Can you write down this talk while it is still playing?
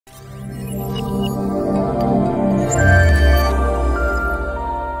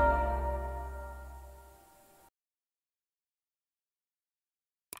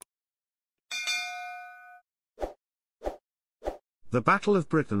The Battle of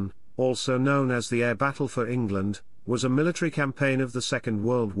Britain, also known as the Air Battle for England, was a military campaign of the Second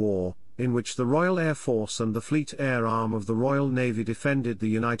World War, in which the Royal Air Force and the Fleet Air Arm of the Royal Navy defended the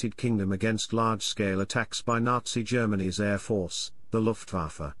United Kingdom against large-scale attacks by Nazi Germany's Air Force, the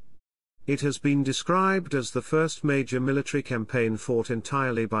Luftwaffe. It has been described as the first major military campaign fought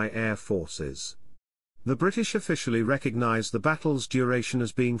entirely by air forces. The British officially recognized the battle's duration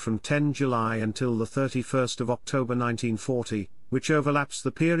as being from 10 July until the 31st of October 1940, which overlaps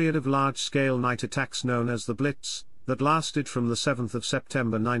the period of large-scale night attacks known as the Blitz, that lasted from the 7th of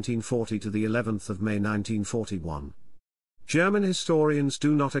September 1940 to the 11th of May 1941. German historians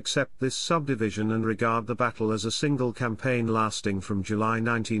do not accept this subdivision and regard the battle as a single campaign lasting from July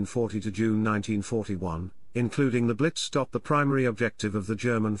 1940 to June 1941, including the Blitz.The. The primary objective of the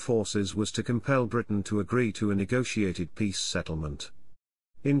German forces was to compel Britain to agree to a negotiated peace settlement.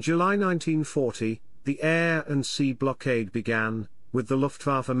 In July 1940, the air and sea blockade began, with the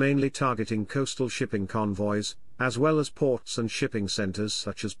Luftwaffe mainly targeting coastal shipping convoys, as well as ports and shipping centers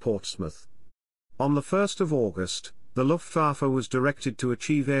such as Portsmouth. On the 1st of August, the Luftwaffe was directed to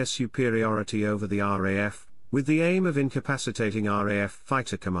achieve air superiority over the RAF, with the aim of incapacitating RAF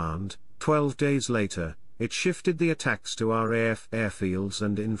Fighter Command. 12 days later, it shifted the attacks to RAF airfields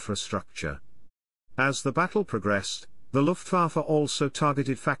and infrastructure. As the battle progressed, the Luftwaffe also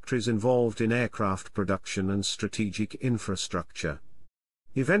targeted factories involved in aircraft production and strategic infrastructure.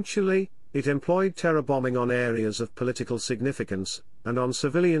 Eventually, it employed terror bombing on areas of political significance, and on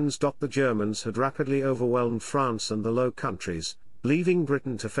civilians. The Germans had rapidly overwhelmed France and the Low Countries, leaving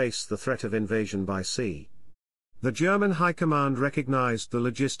Britain to face the threat of invasion by sea. The German High Command recognized the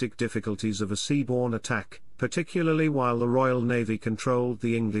logistic difficulties of a seaborne attack, particularly while the Royal Navy controlled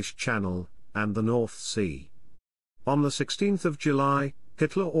the English Channel and the North Sea. On the 16th of July,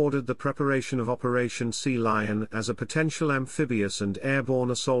 Hitler ordered the preparation of Operation Sea Lion as a potential amphibious and airborne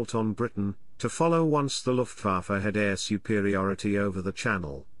assault on Britain, to follow once the Luftwaffe had air superiority over the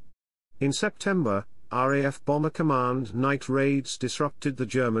Channel. In September, RAF Bomber Command night raids disrupted the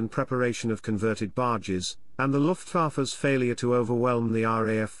German preparation of converted barges, and the Luftwaffe's failure to overwhelm the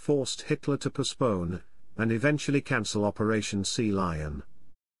RAF forced Hitler to postpone, and eventually cancel Operation Sea Lion.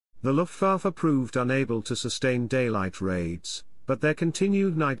 The Luftwaffe proved unable to sustain daylight raids, but their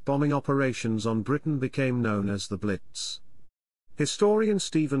continued night bombing operations on Britain became known as the Blitz. Historian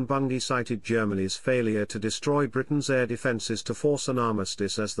Stephen Bungay cited Germany's failure to destroy Britain's air defences to force an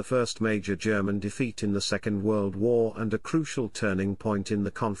armistice as the first major German defeat in the Second World War and a crucial turning point in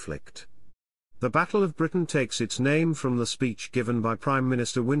the conflict. The Battle of Britain takes its name from the speech given by Prime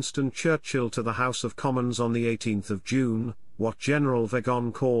Minister Winston Churchill to the House of Commons on the 18th of June, what General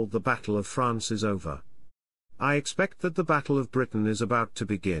Vagon called the Battle of France is over. I expect that the Battle of Britain is about to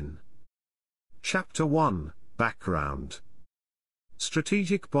begin. Chapter 1, Background.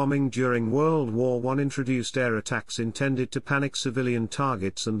 Strategic bombing during World War I introduced air attacks intended to panic civilian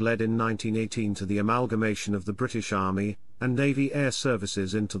targets and led in 1918 to the amalgamation of the British Army and Navy Air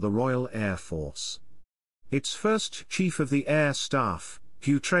Services into the Royal Air Force. Its first Chief of the Air Staff,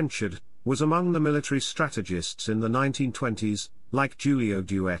 Hugh Trenchard, was among the military strategists in the 1920s, like Giulio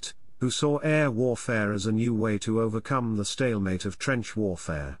Douhet, who saw air warfare as a new way to overcome the stalemate of trench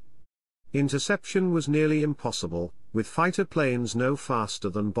warfare. Interception was nearly impossible, with fighter planes no faster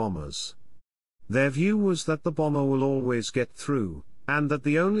than bombers. Their view was that the bomber will always get through, and that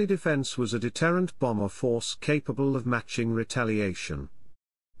the only defense was a deterrent bomber force capable of matching retaliation.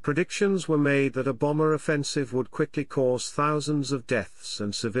 Predictions were made that a bomber offensive would quickly cause thousands of deaths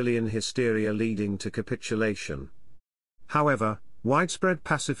and civilian hysteria leading to capitulation. However, widespread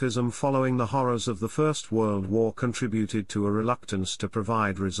pacifism following the horrors of the First World War contributed to a reluctance to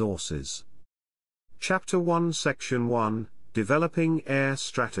provide resources. Chapter 1 Section 1, Developing Air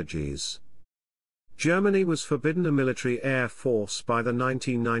Strategies. Germany was forbidden a military air force by the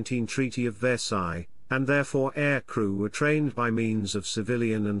 1919 Treaty of Versailles, and therefore air crew were trained by means of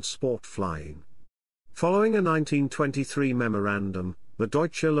civilian and sport flying. Following a 1923 memorandum, the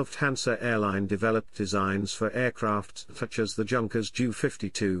Deutsche Lufthansa airline developed designs for aircraft such as the Junkers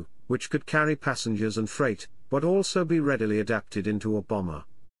Ju-52, which could carry passengers and freight, but also be readily adapted into a bomber.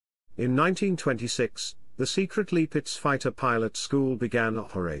 In 1926, the secret Leipitz fighter pilot school began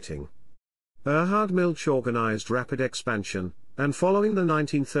operating. Erhard Milch organized rapid expansion, and following the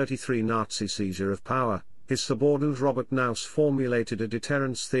 1933 Nazi seizure of power, his subordinate Robert Naus formulated a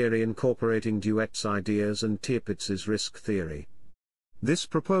deterrence theory incorporating Douhet's ideas and Tirepitz's risk theory. This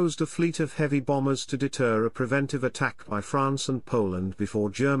proposed a fleet of heavy bombers to deter a preventive attack by France and Poland before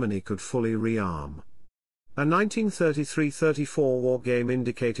Germany could fully rearm. A 1933-34 war game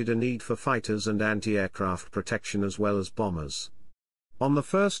indicated a need for fighters and anti-aircraft protection as well as bombers. On the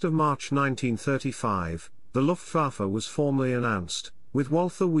 1st of March 1935, the Luftwaffe was formally announced, with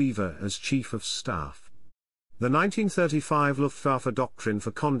Walter Weaver as Chief of Staff. The 1935 Luftwaffe Doctrine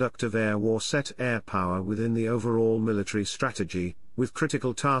for Conduct of Air War set air power within the overall military strategy, with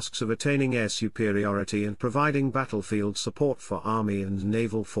critical tasks of attaining air superiority and providing battlefield support for army and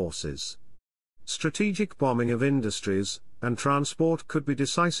naval forces. Strategic bombing of industries and transport could be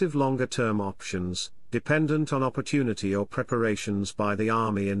decisive longer-term options, dependent on opportunity or preparations by the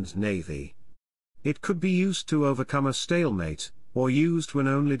army and navy. It could be used to overcome a stalemate, or used when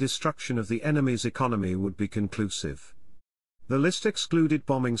only destruction of the enemy's economy would be conclusive. The list excluded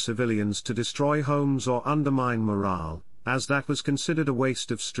bombing civilians to destroy homes or undermine morale, as that was considered a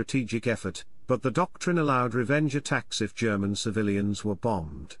waste of strategic effort, but the doctrine allowed revenge attacks if German civilians were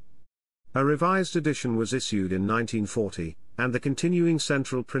bombed. A revised edition was issued in 1940, and the continuing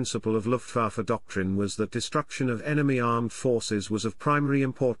central principle of Luftwaffe doctrine was that destruction of enemy armed forces was of primary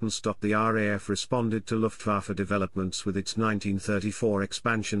importance. The RAF responded to Luftwaffe developments with its 1934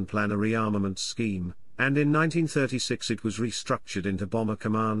 expansion plan, a rearmament scheme, and in 1936 it was restructured into Bomber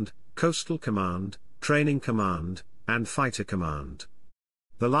Command, Coastal Command, Training Command, and Fighter Command.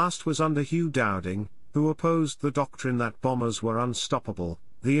 The last was under Hugh Dowding, who opposed the doctrine that bombers were unstoppable.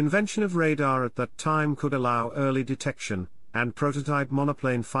 The invention of radar at that time could allow early detection, and prototype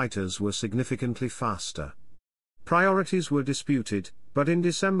monoplane fighters were significantly faster. Priorities were disputed, but in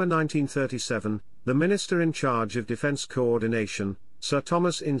December 1937, the minister in charge of defense coordination, Sir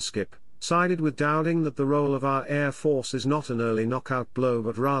Thomas Inskip, sided with Dowding that the role of our air force is not an early knockout blow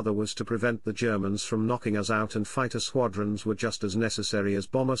but rather was to prevent the Germans from knocking us out, and fighter squadrons were just as necessary as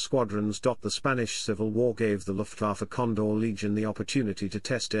bomber squadrons. The Spanish Civil War gave the Luftwaffe Condor Legion the opportunity to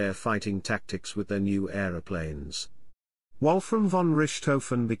test air fighting tactics with their new aeroplanes. Wolfram von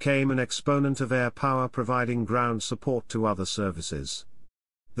Richthofen became an exponent of air power, providing ground support to other services.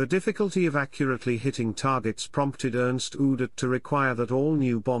 The difficulty of accurately hitting targets prompted Ernst Udet to require that all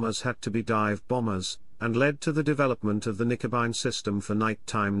new bombers had to be dive bombers, and led to the development of the Knickerbein system for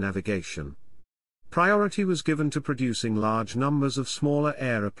nighttime navigation. Priority was given to producing large numbers of smaller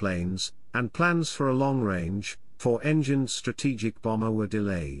aeroplanes, and plans for a long-range, four-engined strategic bomber were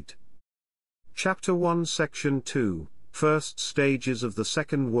delayed. Chapter 1 Section 2, First Stages of the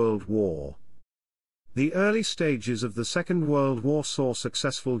Second World War. The early stages of the Second World War saw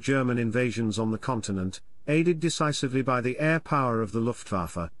successful German invasions on the continent, aided decisively by the air power of the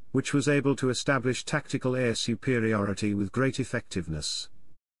Luftwaffe, which was able to establish tactical air superiority with great effectiveness.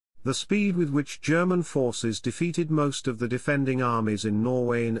 The speed with which German forces defeated most of the defending armies in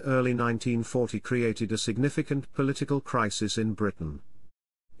Norway in early 1940 created a significant political crisis in Britain.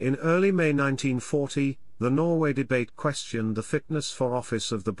 In early May 1940, the Norway debate questioned the fitness for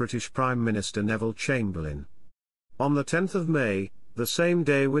office of the British Prime Minister Neville Chamberlain. On the 10th of May, the same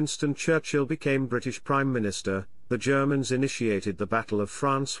day Winston Churchill became British Prime Minister, the Germans initiated the Battle of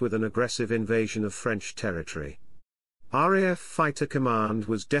France with an aggressive invasion of French territory. RAF Fighter Command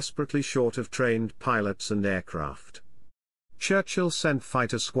was desperately short of trained pilots and aircraft. Churchill sent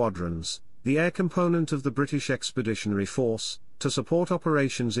fighter squadrons, the air component of the British Expeditionary Force, to support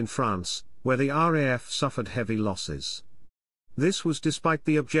operations in France, where the RAF suffered heavy losses. This was despite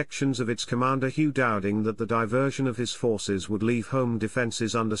the objections of its commander Hugh Dowding that the diversion of his forces would leave home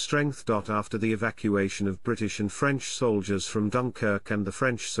defences under strength. After the evacuation of British and French soldiers from Dunkirk and the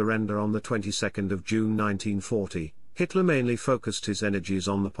French surrender on the 22nd of June 1940, Hitler mainly focused his energies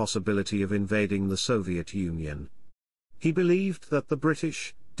on the possibility of invading the Soviet Union. He believed that the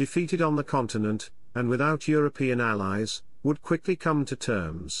British, defeated on the continent, and without European allies, would quickly come to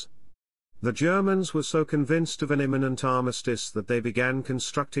terms. The Germans were so convinced of an imminent armistice that they began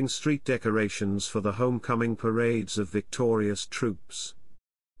constructing street decorations for the homecoming parades of victorious troops.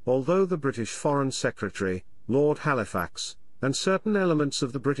 Although the British Foreign Secretary, Lord Halifax, and certain elements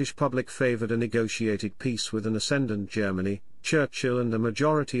of the British public favoured a negotiated peace with an ascendant Germany, Churchill and a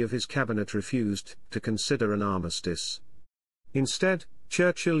majority of his cabinet refused to consider an armistice. Instead,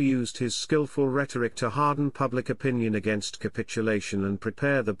 Churchill used his skillful rhetoric to harden public opinion against capitulation and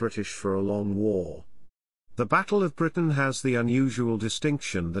prepare the British for a long war. The Battle of Britain has the unusual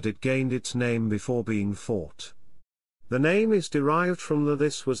distinction that it gained its name before being fought. The name is derived from the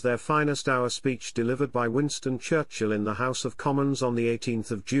 "This was their finest hour" speech delivered by Winston Churchill in the House of Commons on the 18th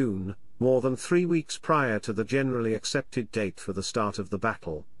of June, more than 3 weeks prior to the generally accepted date for the start of the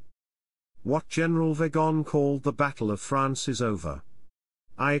battle. What General Vagon called the Battle of France is over.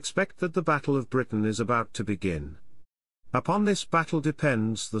 I expect that the Battle of Britain is about to begin. Upon this battle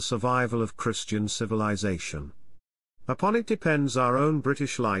depends the survival of Christian civilization. Upon it depends our own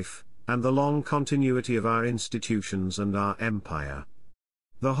British life, and the long continuity of our institutions and our empire.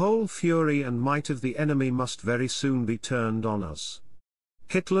 The whole fury and might of the enemy must very soon be turned on us.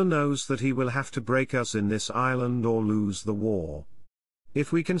 Hitler knows that he will have to break us in this island or lose the war.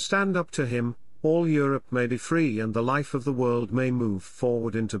 If we can stand up to him, all Europe may be free and the life of the world may move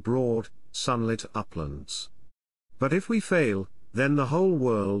forward into broad, sunlit uplands. But if we fail, then the whole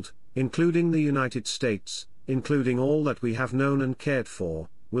world, including the United States, including all that we have known and cared for,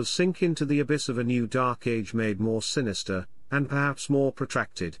 will sink into the abyss of a new dark age made more sinister, and perhaps more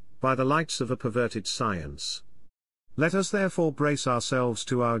protracted, by the lights of a perverted science. Let us therefore brace ourselves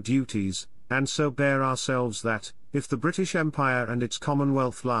to our duties, and so bear ourselves that, if the British Empire and its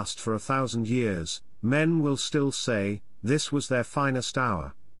Commonwealth last for 1,000 years, men will still say, this was their finest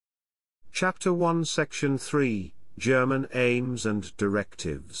hour. Chapter 1 Section 3, German Aims and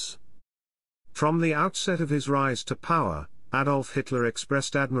Directives. From the outset of his rise to power, Adolf Hitler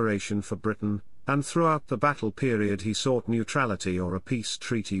expressed admiration for Britain, and throughout the battle period he sought neutrality or a peace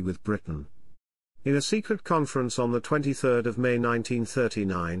treaty with Britain. In a secret conference on the 23rd of May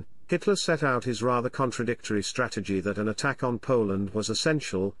 1939, Hitler set out his rather contradictory strategy that an attack on Poland was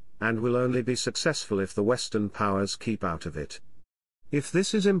essential, and will only be successful if the Western powers keep out of it. If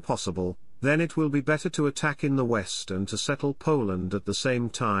this is impossible, then it will be better to attack in the West and to settle Poland at the same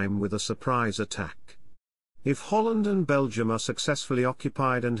time with a surprise attack. If Holland and Belgium are successfully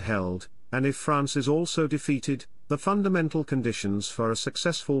occupied and held, and if France is also defeated, the fundamental conditions for a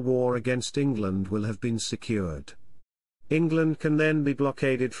successful war against England will have been secured. England can then be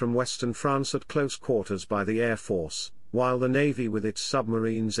blockaded from Western France at close quarters by the Air Force, while the Navy with its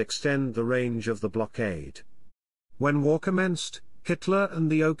submarines extend the range of the blockade. When war commenced, Hitler and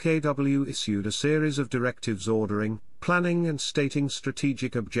the OKW issued a series of directives ordering, planning and stating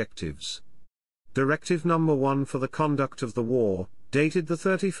strategic objectives. Directive No. 1 for the conduct of the war, dated the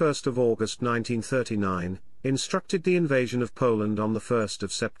 31st of August 1939, instructed the invasion of Poland on the 1st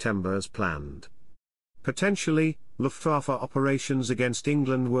of September as planned. Potentially, Luftwaffe operations against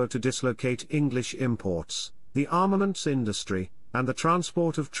England were to dislocate English imports, the armaments industry, and the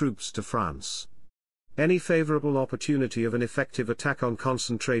transport of troops to France. Any favourable opportunity of an effective attack on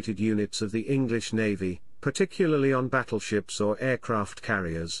concentrated units of the English Navy, particularly on battleships or aircraft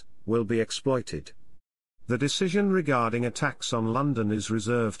carriers, will be exploited. The decision regarding attacks on London is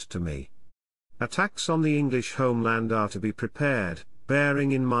reserved to me. Attacks on the English homeland are to be prepared,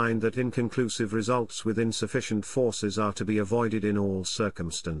 bearing in mind that inconclusive results with insufficient forces are to be avoided in all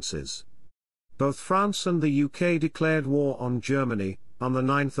circumstances. Both France and the UK declared war on Germany. On the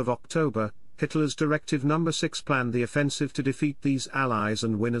 9th of October, Hitler's Directive No. 6 planned the offensive to defeat these allies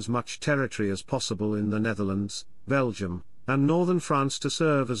and win as much territory as possible in the Netherlands, Belgium, and northern France to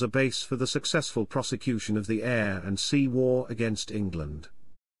serve as a base for the successful prosecution of the air and sea war against England.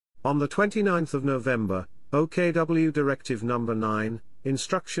 On the 29th of November, OKW Directive No. 9,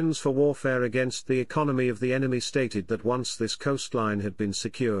 Instructions for Warfare Against the Economy of the Enemy stated that once this coastline had been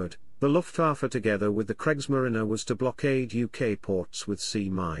secured, the Luftwaffe together with the Kriegsmarine was to blockade UK ports with sea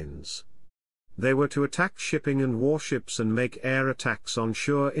mines. They were to attack shipping and warships and make air attacks on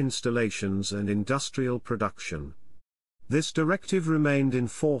shore installations and industrial production. This directive remained in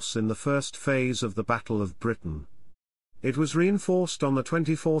force in the first phase of the Battle of Britain. It was reinforced on the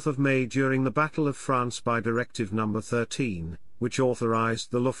 24th of May during the Battle of France by Directive No. 13, which authorized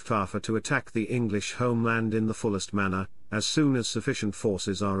the Luftwaffe to attack the English homeland in the fullest manner, as soon as sufficient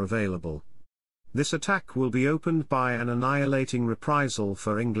forces are available. This attack will be opened by an annihilating reprisal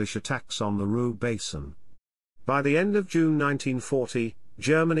for English attacks on the Ruhr Basin. By the end of June 1940,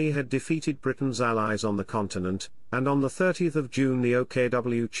 Germany had defeated Britain's allies on the continent, and on the 30th of June the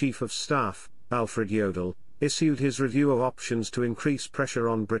OKW Chief of Staff, Alfred Jodl, issued his review of options to increase pressure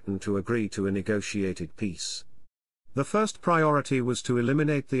on Britain to agree to a negotiated peace. The first priority was to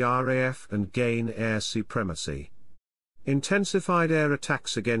eliminate the RAF and gain air supremacy. Intensified air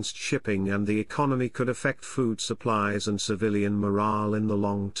attacks against shipping and the economy could affect food supplies and civilian morale in the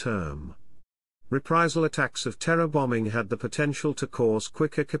long term. Reprisal attacks of terror bombing had the potential to cause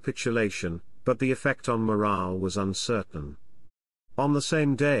quicker capitulation, but the effect on morale was uncertain. On the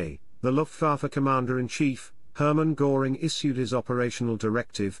same day, the Luftwaffe Commander-in-Chief, Hermann Göring, issued his operational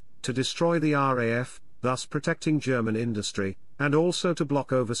directive to destroy the RAF, thus protecting German industry, and also to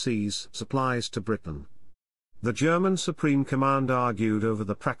block overseas supplies to Britain. The German Supreme Command argued over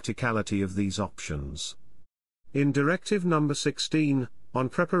the practicality of these options. In Directive No. 16, on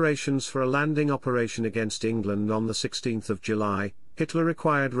preparations for a landing operation against England on the 16th of July, Hitler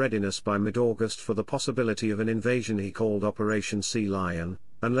required readiness by mid-August for the possibility of an invasion he called Operation Sea Lion,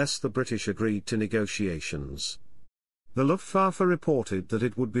 unless the British agreed to negotiations. The Luftwaffe reported that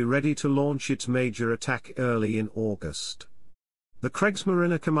it would be ready to launch its major attack early in August. The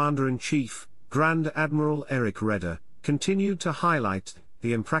Kriegsmarine Commander-in-Chief, Grand Admiral Erich Raeder, continued to highlight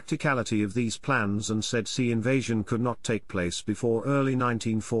the impracticality of these plans and said sea invasion could not take place before early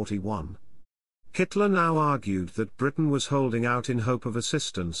 1941. Hitler now argued that Britain was holding out in hope of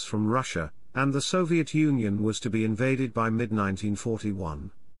assistance from Russia, and the Soviet Union was to be invaded by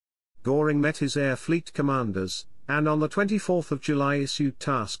mid-1941. Göring met his air fleet commanders, and on the 24th of July issued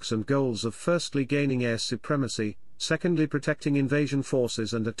tasks and goals of firstly gaining air supremacy, secondly protecting invasion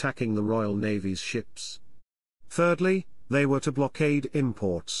forces and attacking the Royal Navy's ships. Thirdly, they were to blockade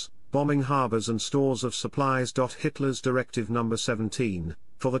imports, bombing harbours and stores of supplies. Hitler's Directive No. 17,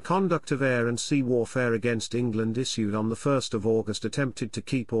 for the conduct of air and sea warfare against England issued on the 1st of August attempted to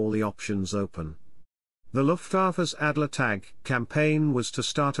keep all the options open. The Luftwaffe's Adlertag campaign was to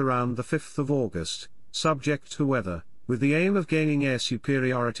start around the 5th of August, subject to weather, with the aim of gaining air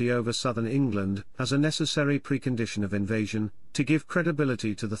superiority over southern England as a necessary precondition of invasion, to give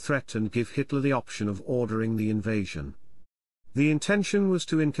credibility to the threat and give Hitler the option of ordering the invasion. The intention was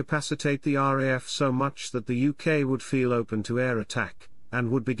to incapacitate the RAF so much that the UK would feel open to air attack,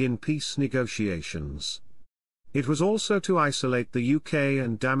 and would begin peace negotiations. It was also to isolate the UK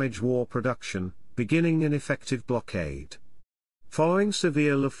and damage war production, beginning an effective blockade. Following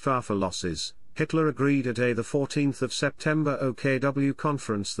severe Luftwaffe losses, Hitler agreed at a 14 September OKW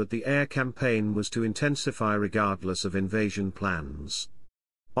conference that the air campaign was to intensify regardless of invasion plans.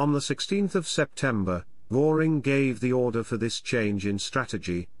 On the 16th of September, Göring gave the order for this change in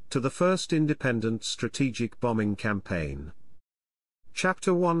strategy, to the first independent strategic bombing campaign.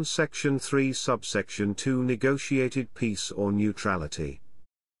 Chapter 1 Section 3 Subsection 2 Negotiated Peace or Neutrality.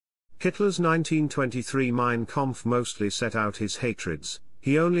 Hitler's 1923 Mein Kampf mostly set out his hatreds.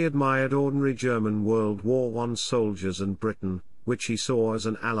 He only admired ordinary German World War I soldiers and Britain, which he saw as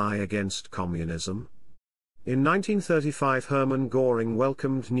an ally against communism. In 1935 Hermann Göring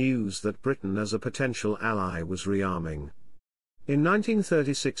welcomed news that Britain as a potential ally was rearming. In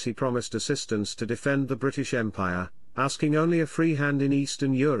 1936 he promised assistance to defend the British Empire, asking only a free hand in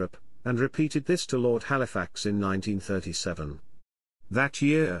Eastern Europe, and repeated this to Lord Halifax in 1937. That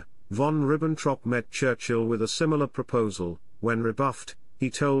year, von Ribbentrop met Churchill with a similar proposal. When rebuffed, he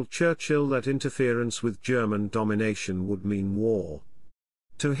told Churchill that interference with German domination would mean war.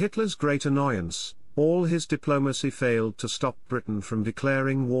 To Hitler's great annoyance, all his diplomacy failed to stop Britain from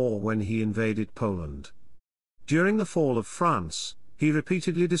declaring war when he invaded Poland. During the fall of France, he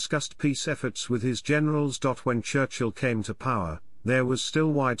repeatedly discussed peace efforts with his generals. When Churchill came to power, there was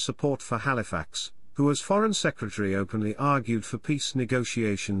still wide support for Halifax, who as Foreign Secretary openly argued for peace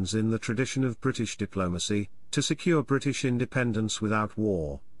negotiations in the tradition of British diplomacy, to secure British independence without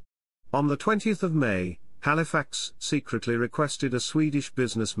war. On the 20th of May, Halifax secretly requested a Swedish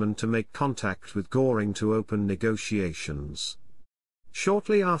businessman to make contact with Göring to open negotiations.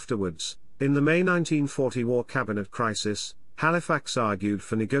 Shortly afterwards, in the May 1940 war cabinet crisis, Halifax argued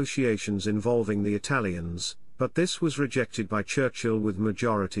for negotiations involving the Italians, but this was rejected by Churchill with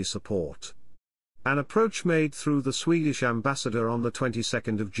majority support. An approach made through the Swedish ambassador on the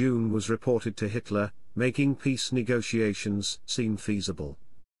 22nd of June was reported to Hitler, making peace negotiations seem feasible.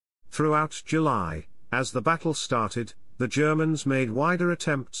 Throughout July, as the battle started, the Germans made wider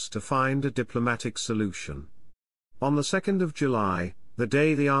attempts to find a diplomatic solution. On the 2nd of July, the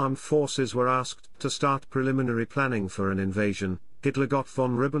day the armed forces were asked to start preliminary planning for an invasion, Hitler got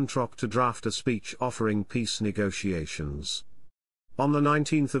von Ribbentrop to draft a speech offering peace negotiations. On the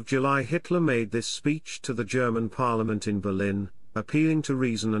 19th of July Hitler made this speech to the German parliament in Berlin, appealing to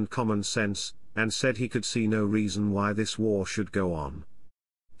reason and common sense, and said he could see no reason why this war should go on.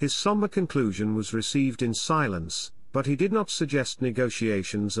 His somber conclusion was received in silence, but he did not suggest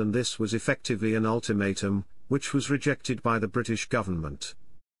negotiations, and this was effectively an ultimatum, which was rejected by the British government.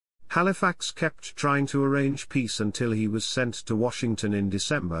 Halifax kept trying to arrange peace until he was sent to Washington in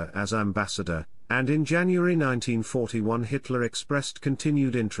December as ambassador, and in January 1941 Hitler expressed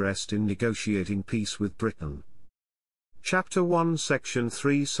continued interest in negotiating peace with Britain. Chapter 1 Section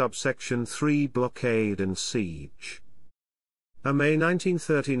 3 Subsection 3 Blockade and Siege. A May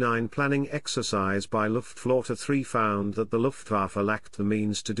 1939 planning exercise by Luftflotte 3 found that the Luftwaffe lacked the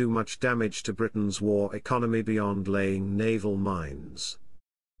means to do much damage to Britain's war economy beyond laying naval mines.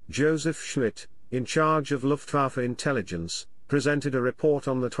 Joseph Schmidt, in charge of Luftwaffe intelligence, presented a report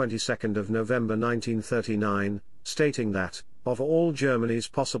on the 22nd of November 1939, stating that, of all Germany's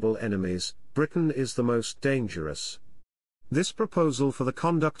possible enemies, Britain is the most dangerous. This proposal for the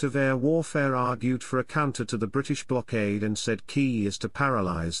conduct of air warfare argued for a counter to the British blockade and said key is to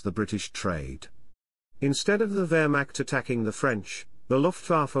paralyze the British trade. Instead of the Wehrmacht attacking the French, The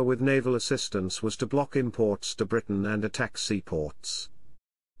Luftwaffe with naval assistance was to block imports to Britain and attack seaports.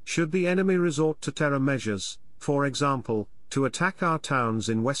 Should the enemy resort to terror measures, for example, to attack our towns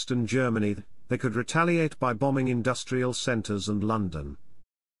in western Germany, they could retaliate by bombing industrial centres and London.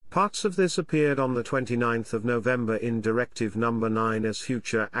 Parts of this appeared on the 29th of November in Directive No. 9 as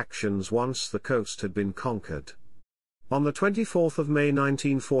future actions once the coast had been conquered. On the 24th of May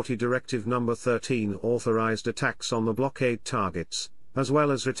 1940 Directive No. 13 authorized attacks on the blockade targets, as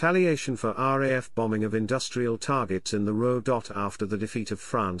well as retaliation for RAF bombing of industrial targets in the Roe. After the defeat of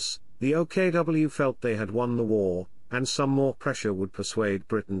France, the OKW felt they had won the war, and some more pressure would persuade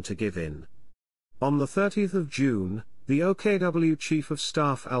Britain to give in. On the 30th of June, the OKW Chief of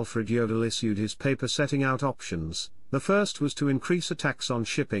Staff Alfred Jodl issued his paper setting out options. The first was to increase attacks on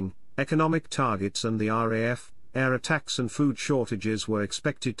shipping, economic targets, and the RAF. Air attacks and food shortages were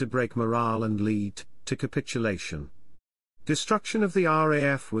expected to break morale and lead to capitulation. Destruction of the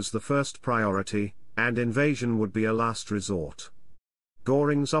RAF was the first priority, and invasion would be a last resort.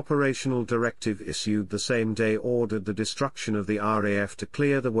 Göring's operational directive issued the same day ordered the destruction of the RAF to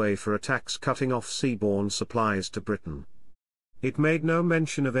clear the way for attacks cutting off seaborne supplies to Britain. It made no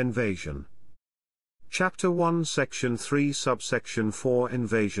mention of invasion. Chapter 1 Section 3 Subsection 4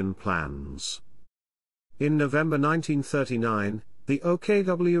 Invasion Plans. In November 1939, the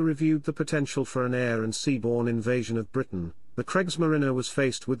OKW reviewed the potential for an air and seaborne invasion of Britain. The Kriegsmarine was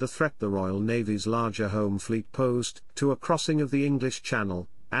faced with the threat the Royal Navy's larger home fleet posed to a crossing of the English Channel,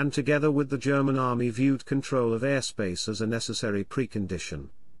 and together with the German Army viewed control of airspace as a necessary precondition.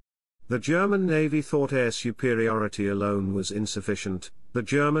 The German Navy thought air superiority alone was insufficient. The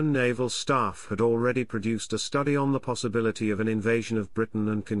German naval staff had already produced a study on the possibility of an invasion of Britain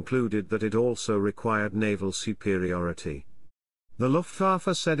and concluded that it also required naval superiority. The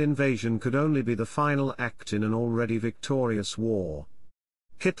Luftwaffe said invasion could only be the final act in an already victorious war.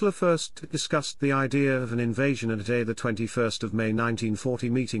 Hitler first discussed the idea of an invasion at a 21 May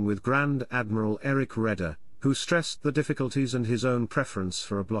 1940 meeting with Grand Admiral Erich Raeder, who stressed the difficulties and his own preference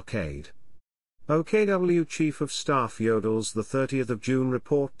for a blockade. OKW Chief of Staff Jodl's 30 June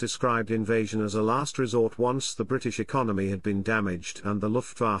report described invasion as a last resort once the British economy had been damaged and the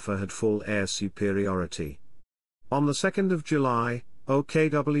Luftwaffe had full air superiority. On the 2nd of July,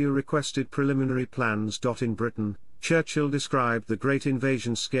 OKW requested preliminary plans. In Britain, Churchill described the Great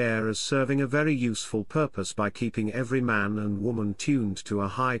Invasion Scare as serving a very useful purpose by keeping every man and woman tuned to a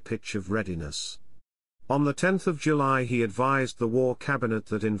high pitch of readiness. On the 10th of July he advised the War Cabinet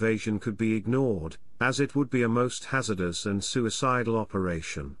that invasion could be ignored, as it would be a most hazardous and suicidal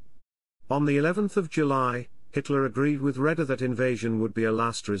operation. On the 11th of July, Hitler agreed with Raeder that invasion would be a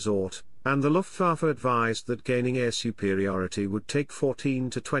last resort, and the Luftwaffe advised that gaining air superiority would take 14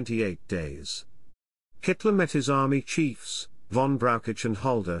 to 28 days. Hitler met his army chiefs, von Brauchitsch and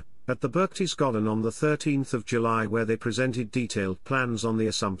Halder, at the Berchtesgaden on the 13th of July, where they presented detailed plans on the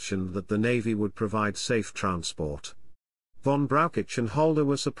assumption that the Navy would provide safe transport. Von Brauchitsch and Halder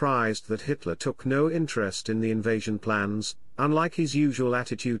were surprised that Hitler took no interest in the invasion plans, unlike his usual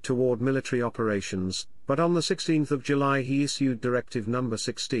attitude toward military operations, but on the 16th of July he issued Directive No.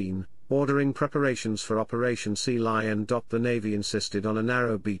 16, ordering preparations for Operation Sea Lion. The Navy insisted on a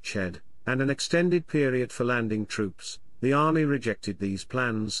narrow beachhead, and an extended period for landing troops. The Army rejected these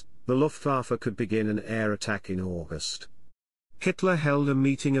plans. The Luftwaffe could begin an air attack in August. Hitler held a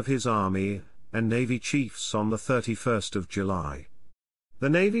meeting of his Army and Navy chiefs on the 31st of July. The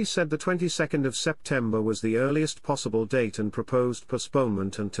Navy said the 22nd of September was the earliest possible date and proposed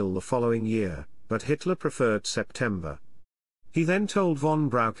postponement until the following year, but Hitler preferred September. He then told von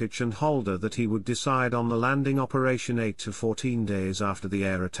Brauchitsch and Halder that he would decide on the landing operation 8 to 14 days after the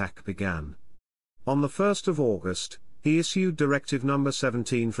air attack began. On the 1st of August, he issued Directive No.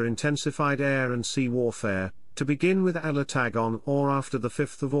 17 for intensified air and sea warfare, to begin with attack on or after the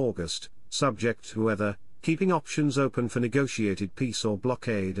 5th of August, subject to weather, keeping options open for negotiated peace or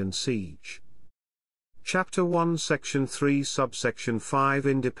blockade and siege. Chapter 1 Section 3 Subsection 5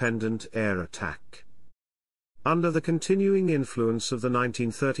 Independent Air Attack. Under the continuing influence of the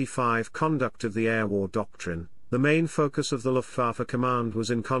 1935 conduct of the air war doctrine, the main focus of the Luftwaffe command was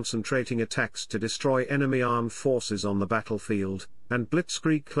in concentrating attacks to destroy enemy armed forces on the battlefield, and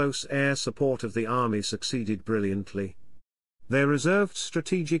blitzkrieg close air support of the army succeeded brilliantly. They reserved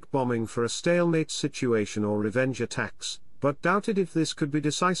strategic bombing for a stalemate situation or revenge attacks, but doubted if this could be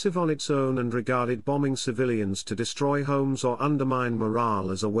decisive on its own and regarded bombing civilians to destroy homes or undermine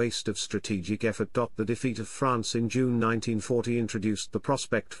morale as a waste of strategic effort. The defeat of France in June 1940 introduced the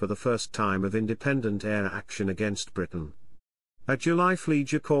prospect for the first time of independent air action against Britain. A July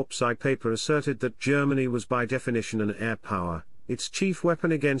Fliegerkorps paper asserted that Germany was by definition an air power. its chief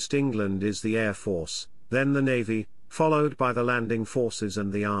weapon against England is the Air Force, then the Navy, followed by the landing forces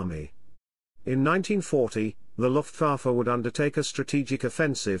and the Army. In 1940, the Luftwaffe would undertake a strategic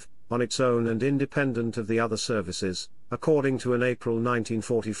offensive, on its own and independent of the other services, according to an April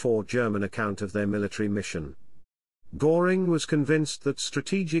 1944 German account of their military mission. Göring was convinced that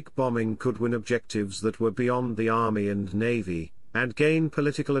strategic bombing could win objectives that were beyond the Army and Navy, and gain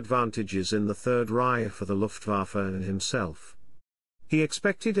political advantages in the Third Reich for the Luftwaffe and himself. He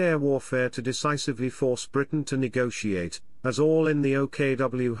expected air warfare to decisively force Britain to negotiate, as all in the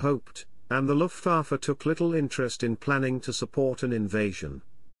OKW hoped, and the Luftwaffe took little interest in planning to support an invasion.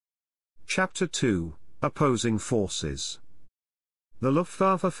 Chapter 2: Opposing Forces. The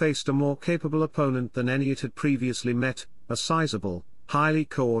Luftwaffe faced a more capable opponent than any it had previously met, a sizable, highly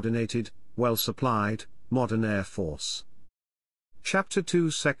coordinated, well-supplied, modern air force. Chapter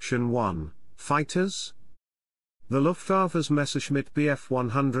 2 Section 1: Fighters. The Luftwaffe's Messerschmitt Bf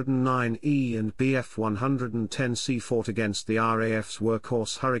 109E and Bf 110C fought against the RAF's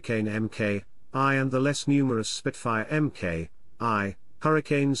workhorse Hurricane Mk.I and the less numerous Spitfire Mk.I.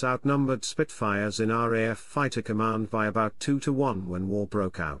 Hurricanes outnumbered Spitfires in RAF Fighter Command by about 2-1 when war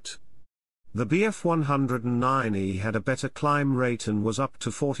broke out. The Bf 109E had a better climb rate and was up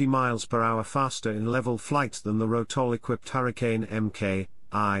to 40 miles per hour faster in level flight than the Rotol-equipped Hurricane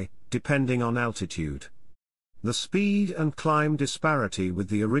Mk.I, depending on altitude. The speed and climb disparity with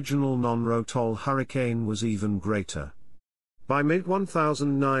the original non-Rotol Hurricane was even greater. By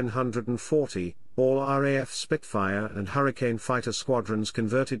mid-1940, all RAF Spitfire and Hurricane fighter squadrons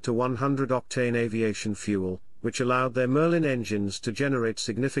converted to 100-octane aviation fuel, which allowed their Merlin engines to generate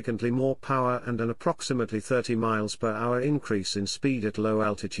significantly more power and an approximately 30 miles per hour increase in speed at low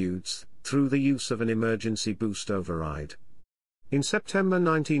altitudes, through the use of an emergency boost override. In September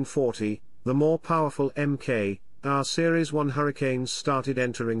 1940, the more powerful Mk.R Series 1 Hurricanes started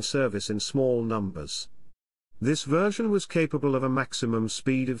entering service in small numbers. This version was capable of a maximum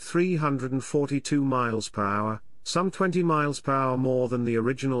speed of 342 miles per hour, some 20 miles per hour more than the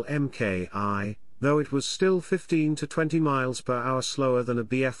original Mk.I, though it was still 15 to 20 miles per hour slower than a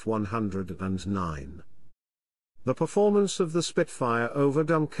Bf 109. The performance of the Spitfire over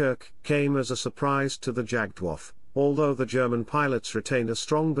Dunkirk came as a surprise to the Jagdwaffe, although the German pilots retained a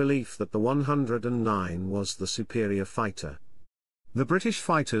strong belief that the 109 was the superior fighter. The British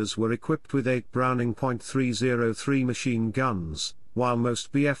fighters were equipped with 8 Browning .303 machine guns, while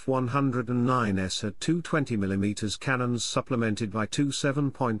most Bf 109s had two 20mm cannons supplemented by two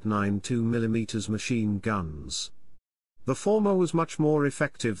 7.92mm machine guns. The former was much more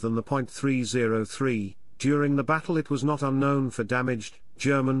effective than the .303. During the battle it was not unknown for damaged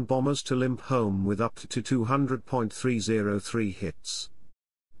German bombers to limp home with up to 200.303 hits.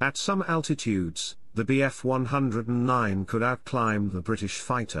 At some altitudes, the Bf 109 could outclimb the British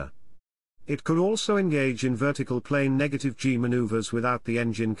fighter. It could also engage in vertical plane -G maneuvers without the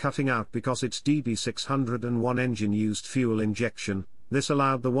engine cutting out because its DB601 engine used fuel injection. This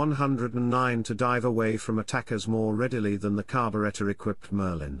allowed the 109 to dive away from attackers more readily than the carburetor-equipped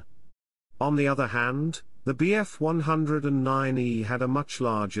Merlin. On the other hand, the Bf 109E had a much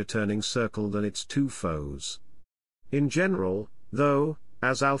larger turning circle than its two foes. In general, though,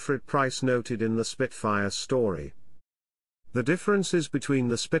 as Alfred Price noted in the Spitfire story, the differences between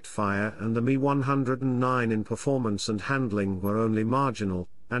the Spitfire and the Me-109 in performance and handling were only marginal,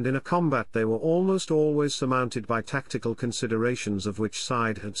 and in a combat they were almost always surmounted by tactical considerations of which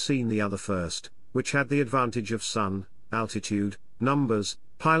side had seen the other first, which had the advantage of sun, altitude, numbers,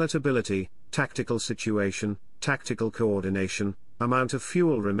 pilot ability, tactical situation, tactical coordination, amount of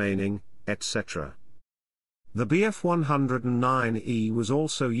fuel remaining, etc. The Bf 109E was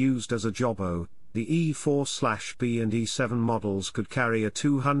also used as a jobbo. The E4/B and E7 models could carry a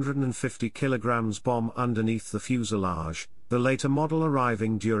 250 kg bomb underneath the fuselage, the later model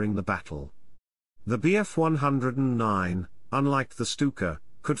arriving during the battle. The Bf 109, unlike the Stuka,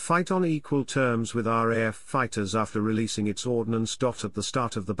 could fight on equal terms with RAF fighters after releasing its ordnance. At the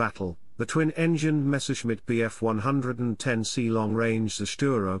start of the battle, the twin-engined Messerschmitt Bf 110C long-range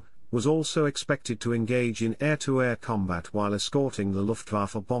Zerstörer was also expected to engage in air-to-air combat while escorting the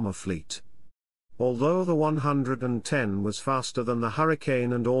Luftwaffe bomber fleet. Although the 110 was faster than the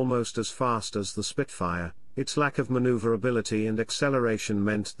Hurricane and almost as fast as the Spitfire, its lack of maneuverability and acceleration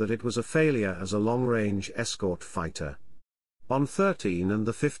meant that it was a failure as a long-range escort fighter. On 13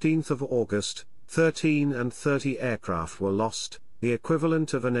 and 15 August, 13 and 30 aircraft were lost, the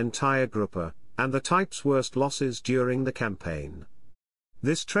equivalent of an entire Gruppe, and the type's worst losses during the campaign.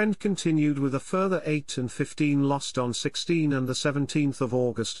 This trend continued with a further 8 and 15 lost on 16 and the 17th of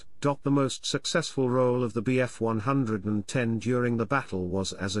August. The most successful role of the Bf-110 during the battle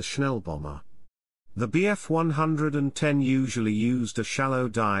was as a Schnellbomber. The Bf-110 usually used a shallow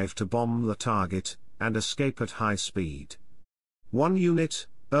dive to bomb the target, and escape at high speed. One unit,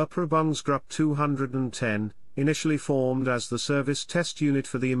 Erprobungsgruppe 210, initially formed as the service test unit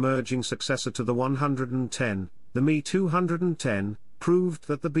for the emerging successor to the 110, the Me-210, proved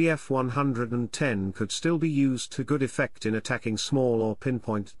that the Bf-110 could still be used to good effect in attacking small or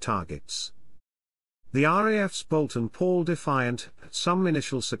pinpoint targets. The RAF's Boulton-Paul Defiant had some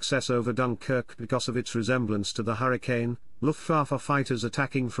initial success over Dunkirk because of its resemblance to the Hurricane. Luftwaffe fighters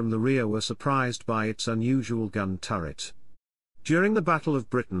attacking from the rear were surprised by its unusual gun turret. During the Battle of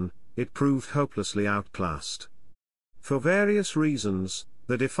Britain, it proved hopelessly outclassed. For various reasons,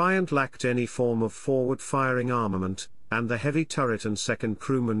 the Defiant lacked any form of forward-firing armament, and the heavy turret and second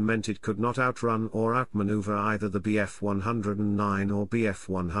crewman meant it could not outrun or outmaneuver either the Bf-109 or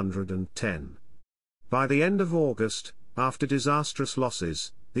Bf-110. By the end of August, after disastrous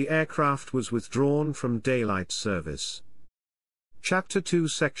losses, the aircraft was withdrawn from daylight service. Chapter 2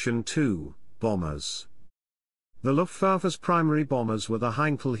 Section 2, Bombers. The Luftwaffe's primary bombers were the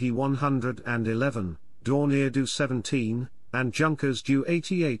Heinkel He-111, Dornier-Du 17, and Junkers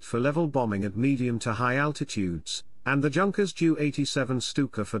Ju-88 for level bombing at medium to high altitudes, and the Junkers Ju-87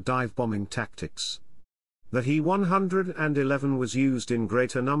 Stuka for dive bombing tactics. The He-111 was used in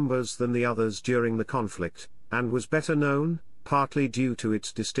greater numbers than the others during the conflict, and was better known, partly due to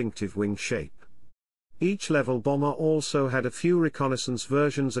its distinctive wing shape. Each level bomber also had a few reconnaissance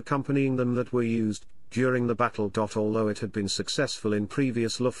versions accompanying them that were used during the battle. Although it had been successful in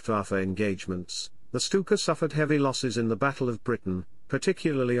previous Luftwaffe engagements, the Stuka suffered heavy losses in the Battle of Britain,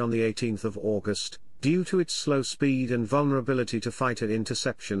 particularly on the 18th of August, due to its slow speed and vulnerability to fighter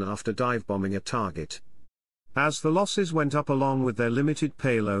interception after dive bombing a target. As the losses went up along with their limited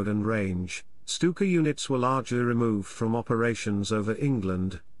payload and range, Stuka units were largely removed from operations over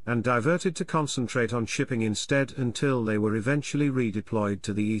England, and diverted to concentrate on shipping instead until they were eventually redeployed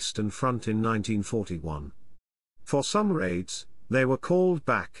to the Eastern Front in 1941. For some raids, they were called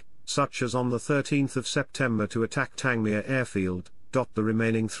back, such as on the 13th of September to attack Tangmere airfield. The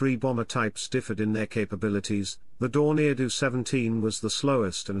remaining three bomber types differed in their capabilities. The Dornier-Du 17 was the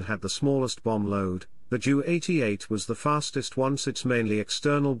slowest and had the smallest bomb load. The Ju-88 was the fastest once its mainly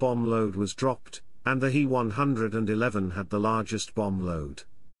external bomb load was dropped, and the He-111 had the largest bomb load.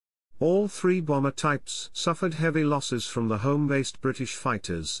 All three bomber types suffered heavy losses from the home-based British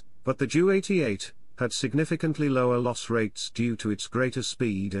fighters, but the Ju-88 had significantly lower loss rates due to its greater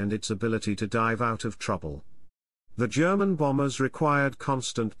speed and its ability to dive out of trouble. The German bombers required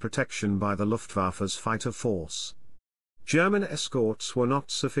constant protection by the Luftwaffe's fighter force. German escorts were not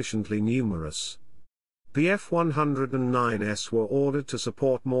sufficiently numerous. Bf-109s were ordered to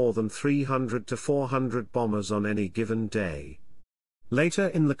support more than 300 to 400 bombers on any given day. Later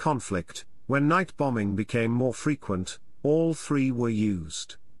in the conflict, when night bombing became more frequent, all three were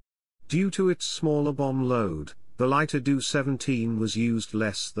used. Due to its smaller bomb load, the lighter Du-17 was used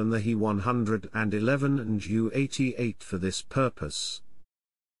less than the He-111 and Ju-88 for this purpose.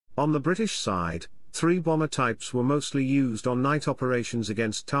 On the British side, three bomber types were mostly used on night operations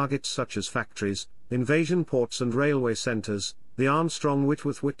against targets such as factories, invasion ports and railway centres. The Armstrong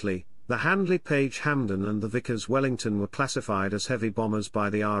Whitworth Whitley, the Handley Page Hampden and the Vickers Wellington were classified as heavy bombers by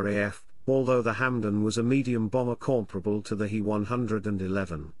the RAF, although the Hampden was a medium bomber comparable to the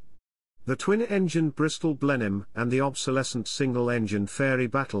He-111. The twin-engined Bristol Blenheim and the obsolescent single-engined Fairey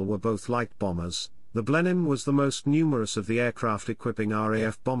Battle were both light bombers. The Blenheim was the most numerous of the aircraft equipping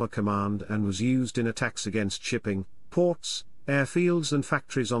RAF Bomber Command and was used in attacks against shipping, ports, airfields and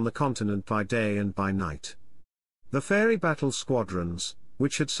factories on the continent by day and by night. The Fairey Battle squadrons,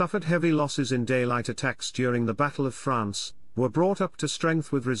 which had suffered heavy losses in daylight attacks during the Battle of France, were brought up to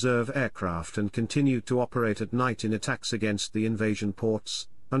strength with reserve aircraft and continued to operate at night in attacks against the invasion ports,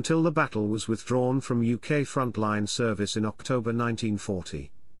 until the battle was withdrawn from UK frontline service in October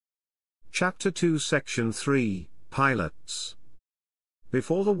 1940. Chapter 2 Section 3, Pilots.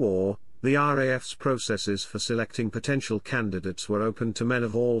 Before the war, the RAF's processes for selecting potential candidates were open to men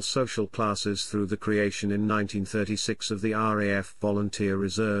of all social classes through the creation in 1936 of the RAF Volunteer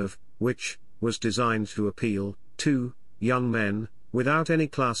Reserve, which was designed to appeal to young men, without any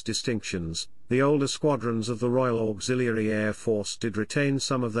class distinctions. The older squadrons of the Royal Auxiliary Air Force did retain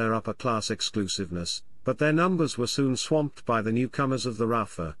some of their upper-class exclusiveness, but their numbers were soon swamped by the newcomers of the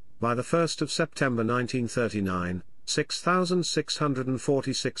RAF. By the 1st of September 1939,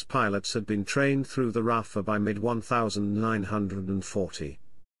 6,646 pilots had been trained through the RAF by mid-1940.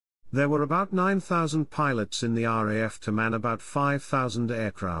 There were about 9,000 pilots in the RAF to man about 5,000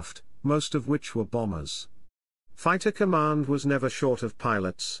 aircraft, most of which were bombers. Fighter Command was never short of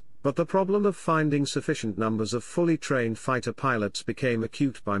pilots, but the problem of finding sufficient numbers of fully trained fighter pilots became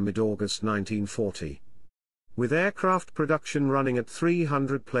acute by mid-August 1940. With aircraft production running at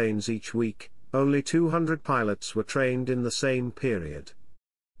 300 planes each week, only 200 pilots were trained in the same period.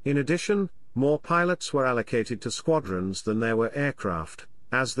 In addition, more pilots were allocated to squadrons than there were aircraft,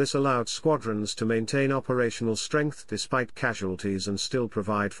 as this allowed squadrons to maintain operational strength despite casualties and still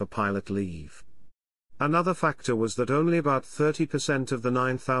provide for pilot leave. Another factor was that only about 30% of the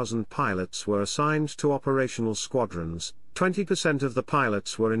 9,000 pilots were assigned to operational squadrons, 20% of the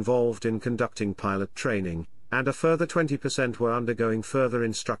pilots were involved in conducting pilot training, and a further 20% were undergoing further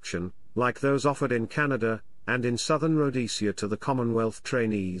instruction, like those offered in Canada and in southern Rhodesia to the Commonwealth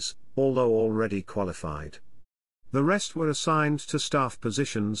trainees, although already qualified. The rest were assigned to staff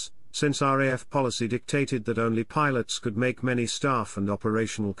positions, since RAF policy dictated that only pilots could make many staff and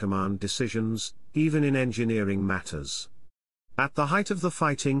operational command decisions, even in engineering matters. At the height of the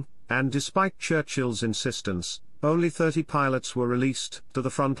fighting, and despite Churchill's insistence, only 30 pilots were released to the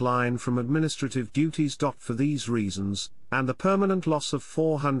front line from administrative duties. For these reasons, and the permanent loss of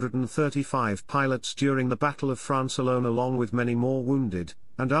 435 pilots during the Battle of France alone, along with many more wounded,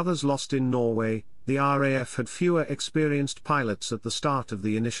 and others lost in Norway, the RAF had fewer experienced pilots at the start of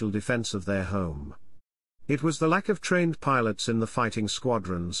the initial defense of their home. It was the lack of trained pilots in the fighting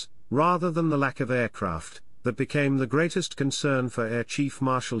squadrons, rather than the lack of aircraft, that became the greatest concern for Air Chief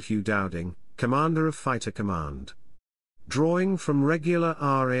Marshal Hugh Dowding, commander of Fighter Command. Drawing from regular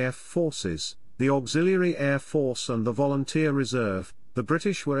RAF forces, the Auxiliary Air Force and the Volunteer Reserve, the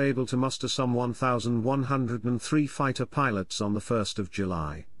British were able to muster some 1,103 fighter pilots on the 1st of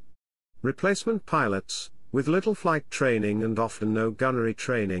July. Replacement pilots, with little flight training and often no gunnery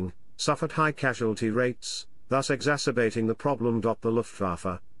training, suffered high casualty rates, thus exacerbating the problem. The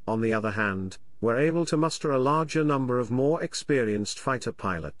Luftwaffe, on the other hand, were able to muster a larger number of more experienced fighter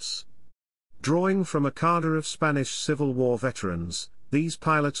pilots. Drawing from a cadre of Spanish Civil War veterans, these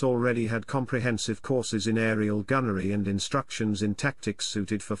pilots already had comprehensive courses in aerial gunnery and instructions in tactics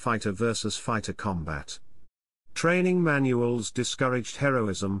suited for fighter versus fighter combat. Training manuals discouraged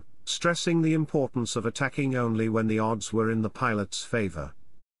heroism, stressing the importance of attacking only when the odds were in the pilot's favor.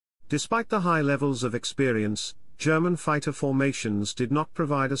 Despite the high levels of experience, German fighter formations did not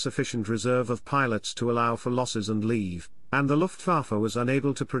provide a sufficient reserve of pilots to allow for losses and leave, and the Luftwaffe was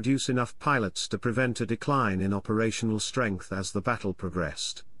unable to produce enough pilots to prevent a decline in operational strength as the battle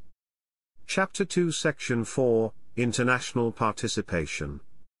progressed. Chapter 2 Section 4 International Participation.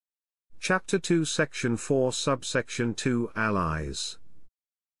 Chapter 2 Section 4 Subsection 2 Allies.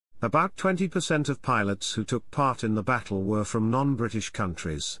 About 20% of pilots who took part in the battle were from non-British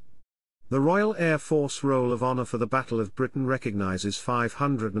countries. The Royal Air Force Roll of Honour for the Battle of Britain recognises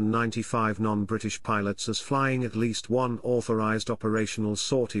 595 non-British pilots as flying at least one authorised operational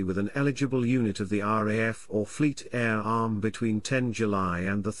sortie with an eligible unit of the RAF or Fleet Air Arm between 10 July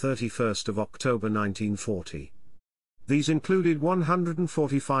and 31 October 1940. These included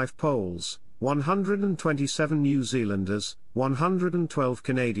 145 Poles, 127 New Zealanders, 112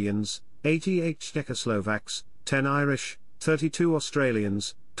 Canadians, 88 Czechoslovaks, 10 Irish, 32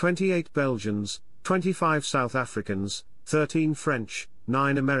 Australians, 28 Belgians, 25 South Africans, 13 French,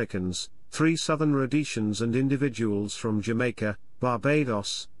 9 Americans, 3 Southern Rhodesians and individuals from Jamaica,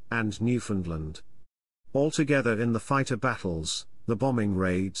 Barbados, and Newfoundland. Altogether in the fighter battles, the bombing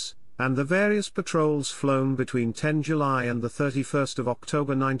raids, and the various patrols flown between 10 July and 31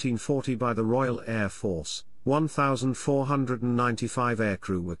 October 1940 by the Royal Air Force, 1,495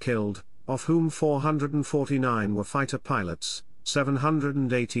 aircrew were killed, of whom 449 were fighter pilots,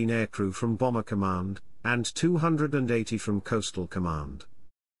 718 aircrew from Bomber Command, and 280 from Coastal Command.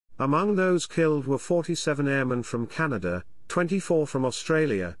 Among those killed were 47 airmen from Canada, 24 from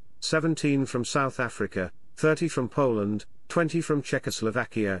Australia, 17 from South Africa, 30 from Poland, 20 from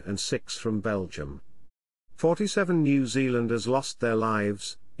Czechoslovakia and 6 from Belgium. 47 New Zealanders lost their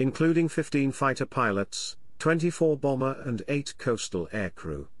lives, including 15 fighter pilots, 24 bomber and 8 coastal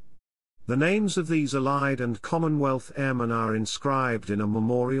aircrew. The names of these Allied and Commonwealth airmen are inscribed in a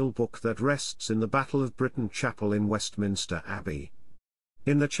memorial book that rests in the Battle of Britain Chapel in Westminster Abbey.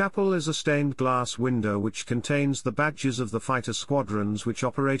 In the chapel is a stained glass window which contains the badges of the fighter squadrons which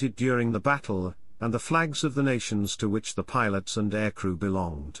operated during the battle, and the flags of the nations to which the pilots and aircrew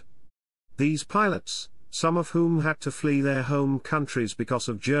belonged. These pilots, some of whom had to flee their home countries because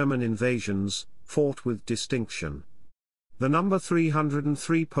of German invasions, fought with distinction. The number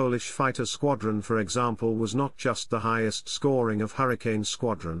 303 Polish Fighter Squadron, for example, was not just the highest scoring of Hurricane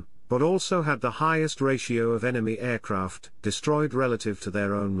Squadron, but also had the highest ratio of enemy aircraft destroyed relative to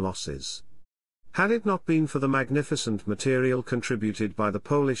their own losses. Had it not been for the magnificent material contributed by the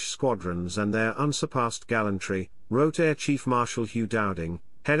Polish squadrons and their unsurpassed gallantry, wrote Air Chief Marshal Hugh Dowding,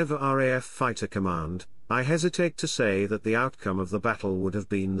 head of RAF Fighter Command, I hesitate to say that the outcome of the battle would have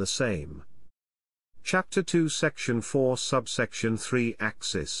been the same. Chapter 2 Section 4 Subsection 3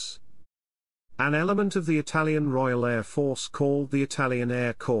 Axis. An element of the Italian Royal Air Force called the Italian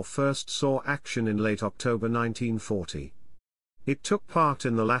Air Corps first saw action in late October 1940. It took part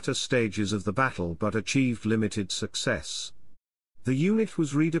in the latter stages of the battle but achieved limited success. The unit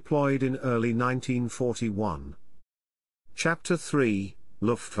was redeployed in early 1941. Chapter 3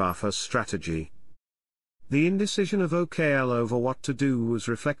 Luftwaffe Strategy. The indecision of OKL over what to do was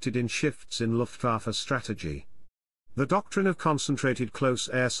reflected in shifts in Luftwaffe strategy. The doctrine of concentrated close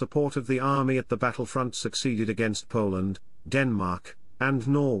air support of the army at the battlefront succeeded against Poland, Denmark, and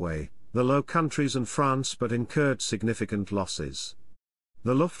Norway, the Low Countries and France, but incurred significant losses.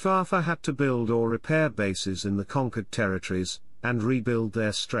 The Luftwaffe had to build or repair bases in the conquered territories, and rebuild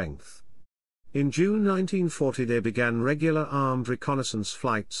their strength. In June 1940 they began regular armed reconnaissance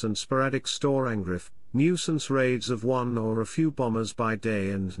flights and sporadic Storangriff, nuisance raids of one or a few bombers by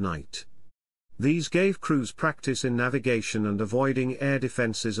day and night. These gave crews practice in navigation and avoiding air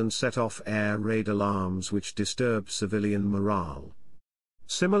defenses and set off air raid alarms which disturbed civilian morale.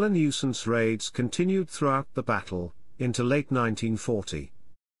 Similar nuisance raids continued throughout the battle, into late 1940.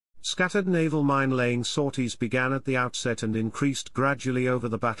 Scattered naval mine-laying sorties began at the outset and increased gradually over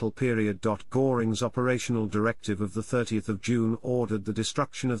the battle period. Göring's operational directive of 30 June ordered the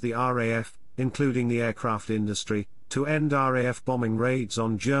destruction of the RAF, including the aircraft industry, to end RAF bombing raids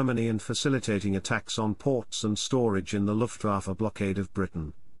on Germany and facilitating attacks on ports and storage in the Luftwaffe blockade of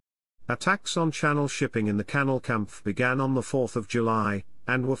Britain. Attacks on Channel shipping in the Kanalkampf began on 4 July,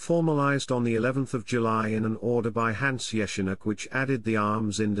 and were formalized on 11 July in an order by Hans Jeseniuk which added the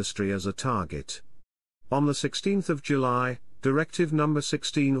arms industry as a target. On 16 July, Directive No.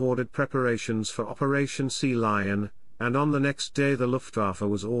 16 ordered preparations for Operation Sea Lion, and on the next day the Luftwaffe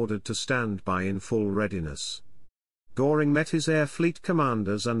was ordered to stand by in full readiness. Göring met his air fleet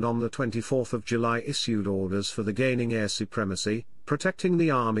commanders and on 24 July issued orders for the gaining air supremacy, protecting the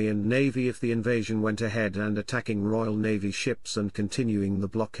army and navy if the invasion went ahead and attacking Royal Navy ships and continuing the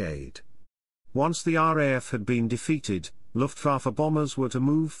blockade. Once the RAF had been defeated, Luftwaffe bombers were to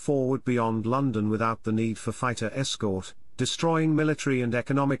move forward beyond London without the need for fighter escort, destroying military and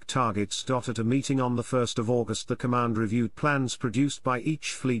economic targets. At a meeting on 1 August the command reviewed plans produced by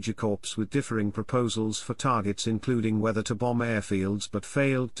each Fliegerkorps with differing proposals for targets including whether to bomb airfields but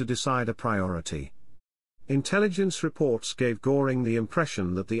failed to decide a priority. Intelligence reports gave Göring the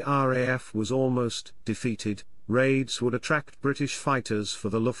impression that the RAF was almost defeated. Raids would attract British fighters for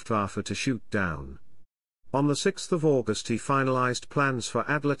the Luftwaffe to shoot down. On 6 August he finalized plans for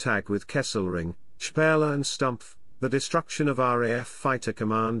Adlertag with Kesselring, Speerle and Stumpf. The destruction of RAF Fighter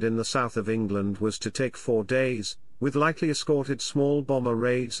Command in the south of England was to take 4 days, with lightly escorted small bomber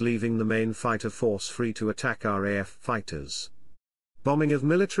raids leaving the main fighter force free to attack RAF fighters. Bombing of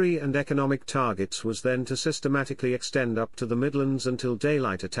military and economic targets was then to systematically extend up to the Midlands until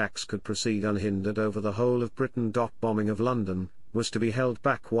daylight attacks could proceed unhindered over the whole of Britain. Bombing of London was to be held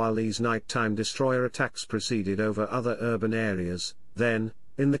back while these nighttime destroyer attacks proceeded over other urban areas. Then,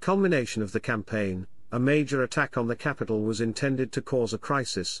 in the culmination of the campaign, a major attack on the capital was intended to cause a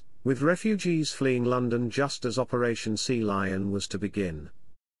crisis, with refugees fleeing London just as Operation Sea Lion was to begin.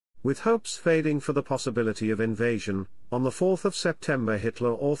 With hopes fading for the possibility of invasion, on 4 September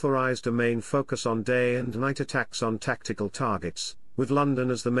Hitler authorized a main focus on day and night attacks on tactical targets, with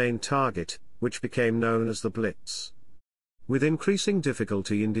London as the main target, which became known as the Blitz. With increasing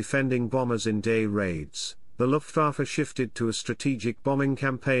difficulty in defending bombers in day raids, the Luftwaffe shifted to a strategic bombing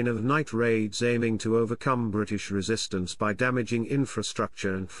campaign of night raids aiming to overcome British resistance by damaging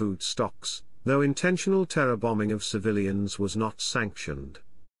infrastructure and food stocks, though intentional terror bombing of civilians was not sanctioned.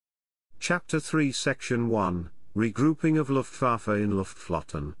 Chapter 3 Section 1 Regrouping of Luftwaffe in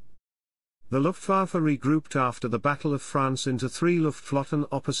Luftflotten. The Luftwaffe regrouped after the Battle of France into 3 Luftflotten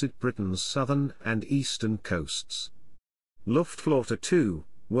opposite Britain's southern and eastern coasts. Luftflotte 2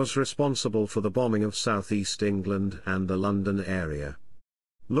 was responsible for the bombing of southeast England and the London area.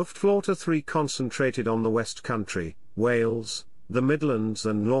 Luftflotte 3 concentrated on the West Country, Wales, the Midlands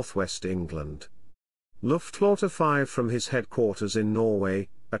and northwest England. Luftflotte 5 from his headquarters in Norway,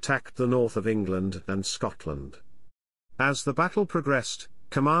 attacked the north of England and Scotland. As the battle progressed,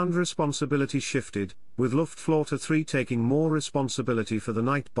 command responsibility shifted, with Luftwaffe 3 taking more responsibility for the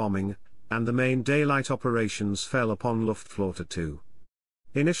night bombing, and the main daylight operations fell upon Luftwaffe 2.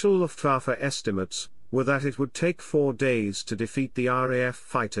 Initial Luftwaffe estimates were that it would take 4 days to defeat the RAF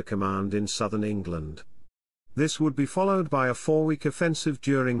Fighter Command in southern England. This would be followed by a 4-week offensive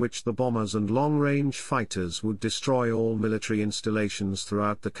during which the bombers and long-range fighters would destroy all military installations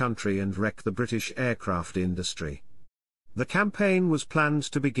throughout the country and wreck the British aircraft industry. The campaign was planned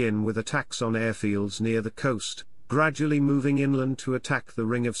to begin with attacks on airfields near the coast, gradually moving inland to attack the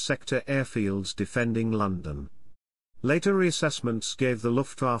ring of sector airfields defending London. Later reassessments gave the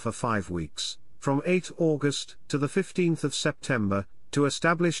Luftwaffe 5 weeks, from 8 August to the 15th of September, to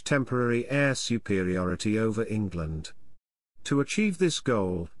establish temporary air superiority over England. To achieve this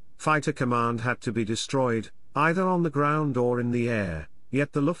goal, Fighter Command had to be destroyed, either on the ground or in the air,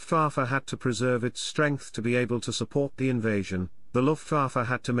 yet the Luftwaffe had to preserve its strength to be able to support the invasion. The Luftwaffe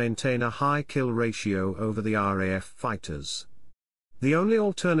had to maintain a high kill ratio over the RAF fighters. The only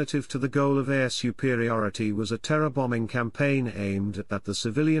alternative to the goal of air superiority was a terror bombing campaign aimed at the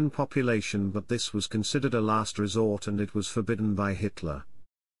civilian population, but this was considered a last resort and it was forbidden by Hitler.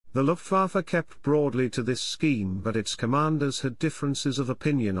 The Luftwaffe kept broadly to this scheme, but its commanders had differences of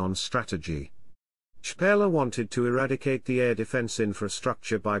opinion on strategy. Speer wanted to eradicate the air defense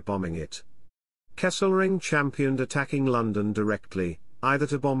infrastructure by bombing it. Kesselring championed attacking London directly, either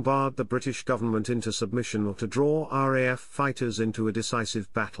to bombard the British government into submission or to draw RAF fighters into a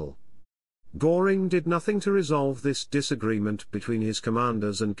decisive battle. Göring did nothing to resolve this disagreement between his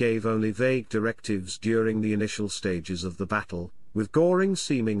commanders and gave only vague directives during the initial stages of the battle, with Göring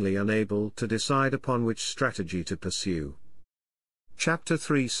seemingly unable to decide upon which strategy to pursue. Chapter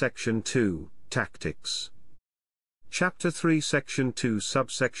 3 Section 2, Tactics. Chapter 3 Section 2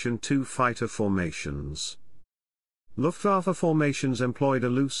 Subsection 2 Fighter Formations. Luftwaffe formations employed a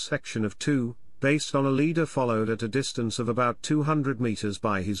loose section of 2, based on a leader followed at a distance of about 200 meters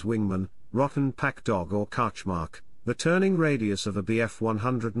by his wingman, rotten pack dog or Karchmark, the turning radius of a Bf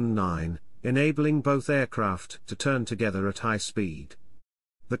 109, enabling both aircraft to turn together at high speed.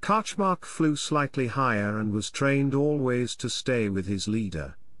 The Karchmark flew slightly higher and was trained always to stay with his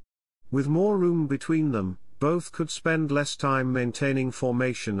leader. With more room between them, both could spend less time maintaining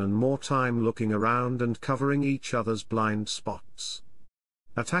formation and more time looking around and covering each other's blind spots.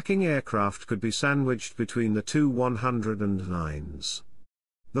 Attacking aircraft could be sandwiched between the two 109s.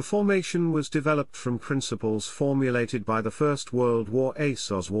 The formation was developed from principles formulated by the First World War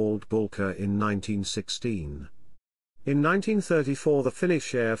ace Oswald Bulker in 1916. In 1934 the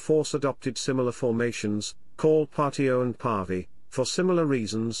Finnish Air Force adopted similar formations, called Partio and Parvi, for similar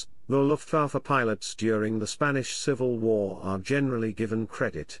reasons, though Luftwaffe pilots during the Spanish Civil War are generally given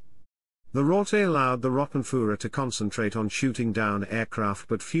credit. The Rote allowed the Rottenführer to concentrate on shooting down aircraft,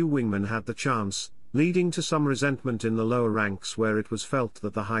 but few wingmen had the chance, leading to some resentment in the lower ranks where it was felt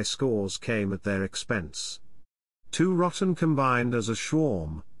that the high scores came at their expense. 2 Rotten combined as a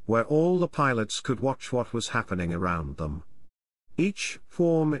swarm, where all the pilots could watch what was happening around them. Each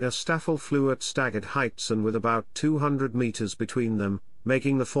swarm in a staffel flew at staggered heights and with about 200 meters between them,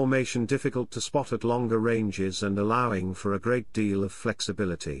 making the formation difficult to spot at longer ranges and allowing for a great deal of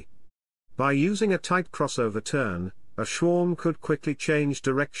flexibility. By using a tight crossover turn, a swarm could quickly change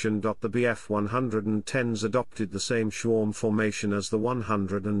direction. The Bf 110s adopted the same swarm formation as the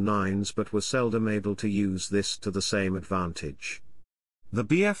 109s but were seldom able to use this to the same advantage. The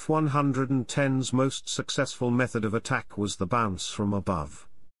Bf 110's most successful method of attack was the bounce from above.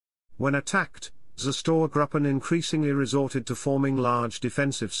 When attacked, Sturmgruppen increasingly resorted to forming large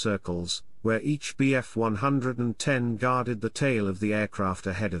defensive circles, where each Bf 110 guarded the tail of the aircraft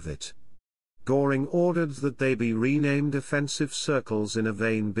ahead of it. Göring ordered that they be renamed offensive circles in a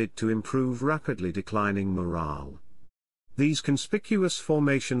vain bid to improve rapidly declining morale. These conspicuous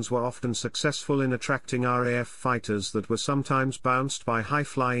formations were often successful in attracting RAF fighters that were sometimes bounced by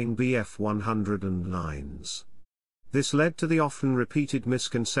high-flying Bf 109s. This led to the often repeated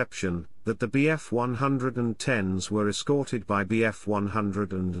misconception that the Bf 110s were escorted by Bf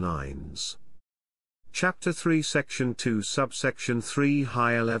 109s. Chapter 3 Section 2 Subsection 3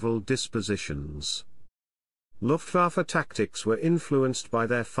 Higher-level dispositions. Luftwaffe tactics were influenced by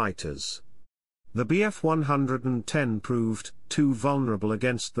their fighters. The Bf 110 proved too vulnerable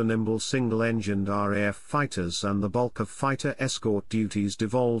against the nimble single-engined RAF fighters, and the bulk of fighter escort duties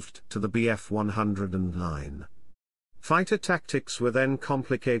devolved to the Bf 109. Fighter tactics were then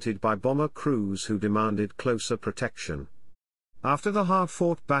complicated by bomber crews who demanded closer protection. After the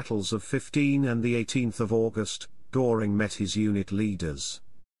hard-fought battles of 15 and the 18th of August, Göring met his unit leaders.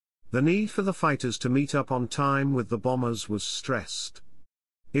 The need for the fighters to meet up on time with the bombers was stressed.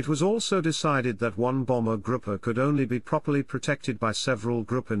 It was also decided that one bomber grouper could only be properly protected by several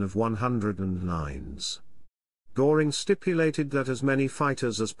grouping of 109s. Goring stipulated that as many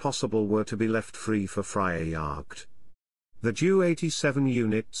fighters as possible were to be left free for freie Jagd. The Ju-87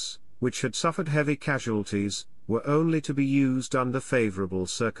 units, which had suffered heavy casualties, were only to be used under favorable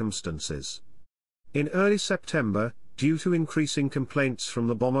circumstances. In early September, due to increasing complaints from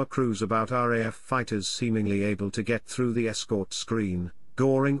the bomber crews about RAF fighters seemingly able to get through the escort screen,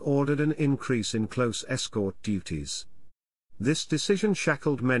 Goring ordered an increase in close escort duties. This decision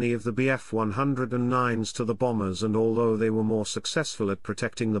shackled many of the Bf-109s to the bombers, and although they were more successful at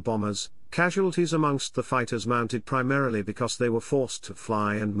protecting the bombers, casualties amongst the fighters mounted primarily because they were forced to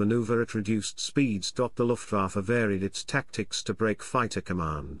fly and maneuver at reduced speeds. The Luftwaffe varied its tactics to break fighter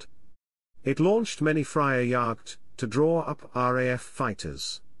command. It launched many freie Jagd to draw up RAF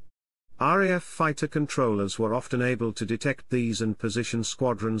fighters. RAF fighter controllers were often able to detect these and position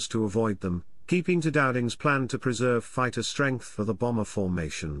squadrons to avoid them, keeping to Dowding's plan to preserve fighter strength for the bomber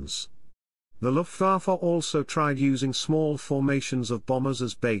formations. The Luftwaffe also tried using small formations of bombers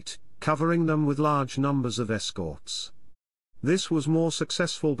as bait, covering them with large numbers of escorts. This was more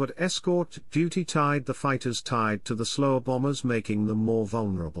successful, but escort duty tied the fighters tied to the slower bombers, making them more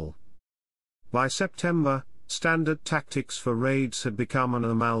vulnerable. By September, standard tactics for raids had become an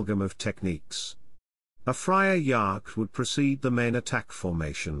amalgam of techniques. A freie Jagd would precede the main attack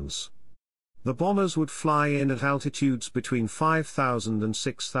formations. The bombers would fly in at altitudes between 5,000 and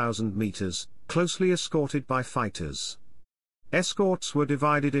 6,000 meters, closely escorted by fighters. Escorts were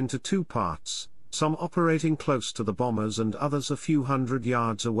divided into two parts, some operating close to the bombers and others a few hundred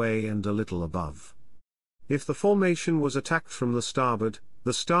yards away and a little above. If the formation was attacked from the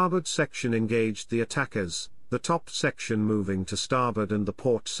starboard section engaged the attackers, the top section moving to starboard and the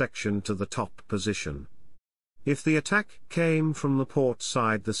port section to the top position. If the attack came from the port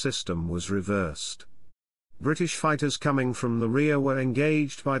side, the system was reversed. British fighters coming from the rear were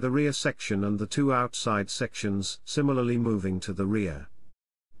engaged by the rear section and the two outside sections similarly moving to the rear.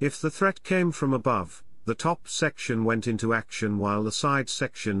 If the threat came from above, the top section went into action while the side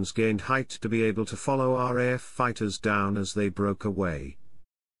sections gained height to be able to follow RAF fighters down as they broke away.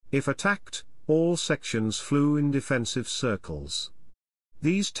 If attacked, all sections flew in defensive circles.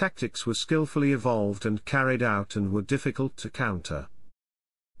 These tactics were skillfully evolved and carried out and were difficult to counter.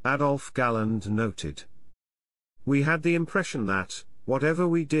 Adolf Galland noted, "We had the impression that, whatever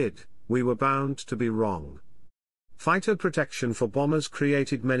we did, we were bound to be wrong." Fighter protection for bombers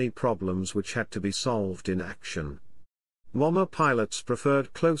created many problems which had to be solved in action. Bomber pilots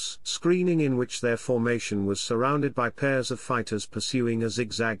preferred close screening in which their formation was surrounded by pairs of fighters pursuing a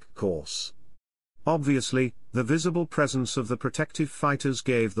zigzag course. Obviously, the visible presence of the protective fighters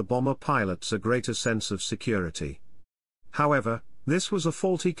gave the bomber pilots a greater sense of security. However, this was a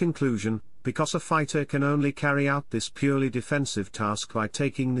faulty conclusion, because a fighter can only carry out this purely defensive task by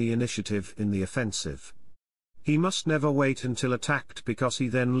taking the initiative in the offensive. He must never wait until attacked, because he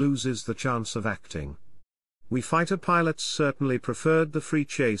then loses the chance of acting. We fighter pilots certainly preferred the free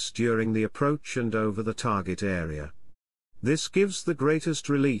chase during the approach and over the target area. This gives the greatest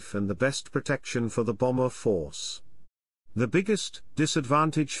relief and the best protection for the bomber force. The biggest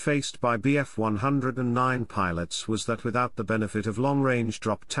disadvantage faced by Bf-109 pilots was that without the benefit of long-range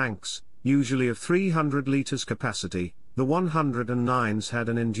drop tanks, usually of 300 liters capacity, the 109s had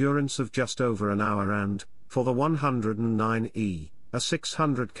an endurance of just over an hour and, for the 109E, a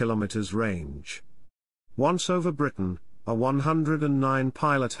 600 kilometers range. Once over Britain, a 109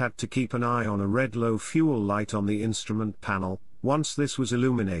 pilot had to keep an eye on a red low fuel light on the instrument panel. Once this was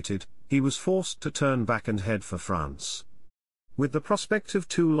illuminated, he was forced to turn back and head for France. With the prospect of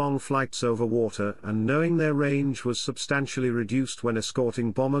 2 long flights over water and knowing their range was substantially reduced when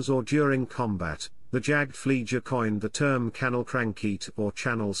escorting bombers or during combat, the Jagdflieger coined the term Channelkrankheit or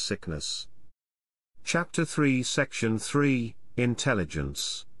channel sickness. Chapter 3 Section 3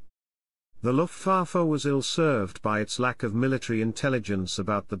 Intelligence. The Luftwaffe was ill-served by its lack of military intelligence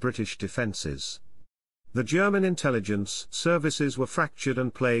about the British defences. The German intelligence services were fractured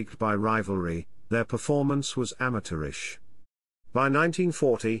and plagued by rivalry, their performance was amateurish. By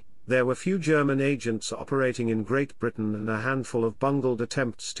 1940, there were few German agents operating in Great Britain and a handful of bungled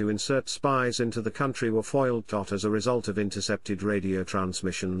attempts to insert spies into the country were foiled. As a result of intercepted radio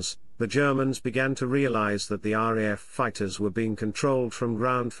transmissions, the Germans began to realize that the RAF fighters were being controlled from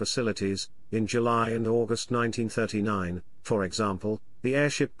ground facilities. In July and August 1939, for example, the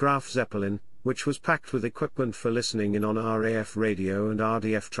airship Graf Zeppelin, which was packed with equipment for listening in on RAF radio and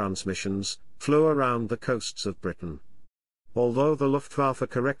RDF transmissions, flew around the coasts of Britain. Although the Luftwaffe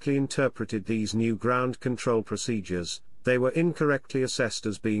correctly interpreted these new ground control procedures, they were incorrectly assessed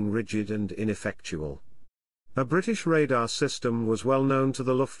as being rigid and ineffectual. A British radar system was well known to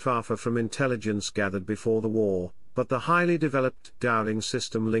the Luftwaffe from intelligence gathered before the war, but the highly developed Dowding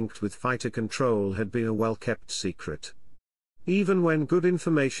system linked with fighter control had been a well-kept secret. Even when good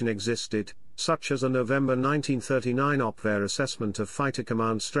information existed, such as a November 1939 OPVER assessment of fighter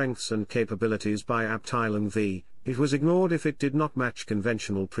command strengths and capabilities by Abteilung-V, it was ignored if it did not match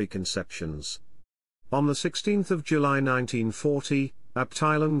conventional preconceptions. On the 16th of July 1940,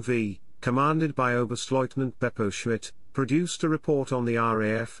 Abteilung-V, commanded by Oberstleutnant Beppo Schmidt, produced a report on the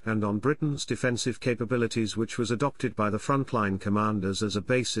RAF and on Britain's defensive capabilities, which was adopted by the frontline commanders as a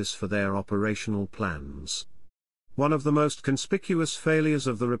basis for their operational plans. One of the most conspicuous failures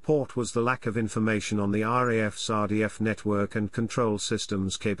of the report was the lack of information on the RAF's RDF network and control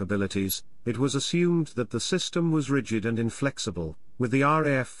systems capabilities. It was assumed that the system was rigid and inflexible, with the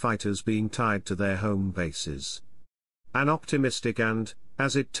RAF fighters being tied to their home bases. An optimistic and,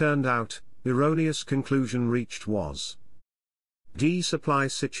 as it turned out, erroneous conclusion reached was D. Supply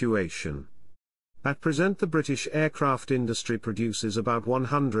situation. At present the British aircraft industry produces about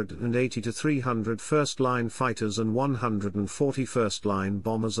 180 to 300 first-line fighters and 140 first-line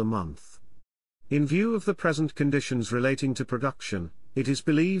bombers a month. In view of the present conditions relating to production, it is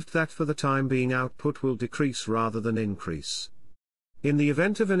believed that for the time being output will decrease rather than increase. In the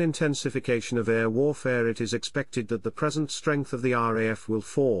event of an intensification of air warfare, it is expected that the present strength of the RAF will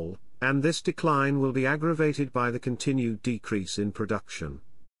fall, and this decline will be aggravated by the continued decrease in production.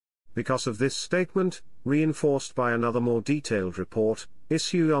 Because of this statement, reinforced by another more detailed report,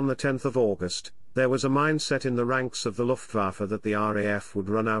 issued on the 10th of August, there was a mindset in the ranks of the Luftwaffe that the RAF would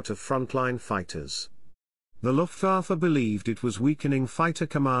run out of frontline fighters. The Luftwaffe believed it was weakening fighter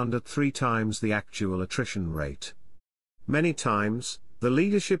command at 3 times the actual attrition rate. Many times, the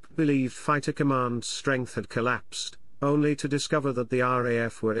leadership believed fighter command's strength had collapsed, only to discover that the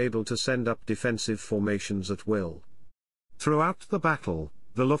RAF were able to send up defensive formations at will. Throughout the battle,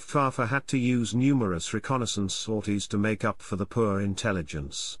 the Luftwaffe had to use numerous reconnaissance sorties to make up for the poor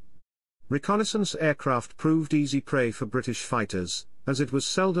intelligence. Reconnaissance aircraft proved easy prey for British fighters, as it was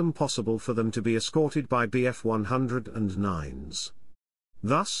seldom possible for them to be escorted by Bf 109s.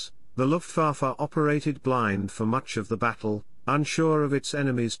 Thus, the Luftwaffe operated blind for much of the battle, unsure of its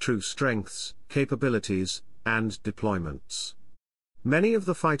enemy's true strengths, capabilities, and deployments. Many of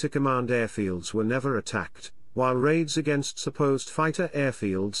the fighter command airfields were never attacked, while raids against supposed fighter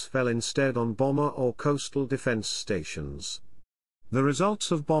airfields fell instead on bomber or coastal defense stations. The results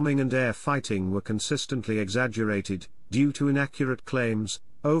of bombing and air fighting were consistently exaggerated, due to inaccurate claims,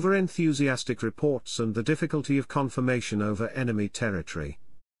 over-enthusiastic reports, and the difficulty of confirmation over enemy territory.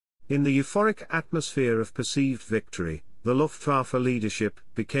 In the euphoric atmosphere of perceived victory, the Luftwaffe leadership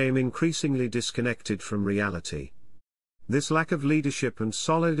became increasingly disconnected from reality. This lack of leadership and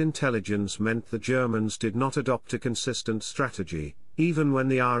solid intelligence meant the Germans did not adopt a consistent strategy, even when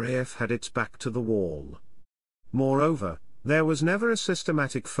the RAF had its back to the wall. Moreover, there was never a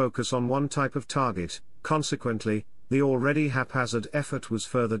systematic focus on one type of target. Consequently, the already haphazard effort was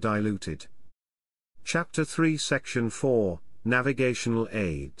further diluted. Chapter 3 Section 4 Navigational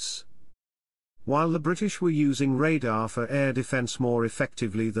Aids. While the British were using radar for air defense more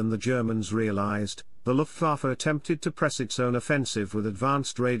effectively than the Germans realized, the Luftwaffe attempted to press its own offensive with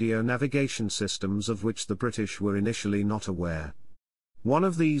advanced radio navigation systems of which the British were initially not aware. One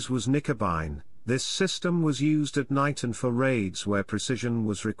of these was Knickebein. This system was used at night and for raids where precision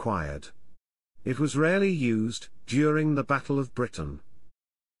was required. It was rarely used during the Battle of Britain.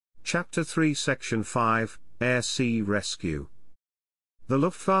 Chapter 3 Section 5 Air-Sea Rescue. The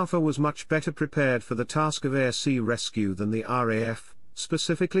Luftwaffe was much better prepared for the task of air-sea rescue than the RAF,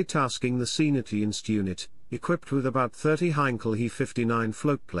 specifically tasking the Seaborne unit, equipped with about 30 Heinkel He-59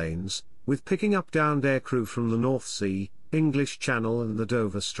 floatplanes, with picking up downed aircrew from the North Sea, English Channel and the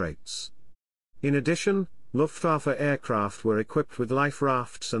Dover Straits. In addition, Luftwaffe aircraft were equipped with life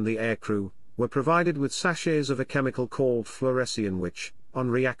rafts, and the aircrew were provided with sachets of a chemical called fluorescein which,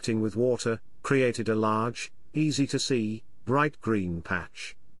 on reacting with water, created a large, easy-to-see, bright green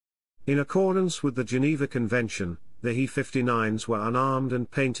patch. In accordance with the Geneva Convention, the He-59s were unarmed and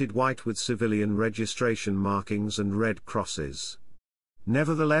painted white with civilian registration markings and red crosses.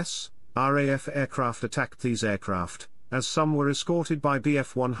 Nevertheless, RAF aircraft attacked these aircraft, as some were escorted by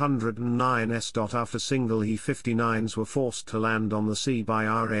Bf 109s. After single He-59s were forced to land on the sea by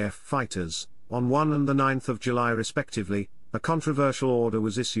RAF fighters, on 1 and 9 July respectively, a controversial order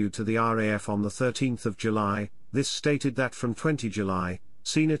was issued to the RAF on 13 July. This stated that from 20 July,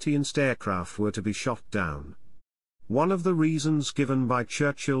 Seaborne aircraft were to be shot down. One of the reasons given by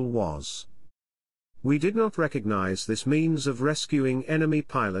Churchill was We did not recognize this means of rescuing enemy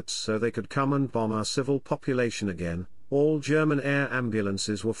pilots so they could come and bomb our civil population again. All German air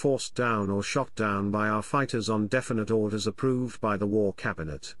ambulances were forced down or shot down by our fighters on definite orders approved by the War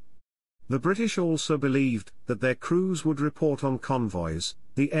Cabinet. The British also believed that their crews would report on convoys,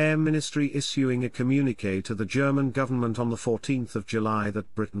 the Air Ministry issuing a communiqué to the German government on the 14th of July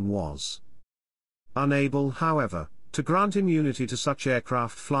that Britain was unable, however, to grant immunity to such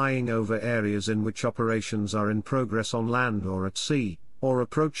aircraft flying over areas in which operations are in progress on land or at sea, or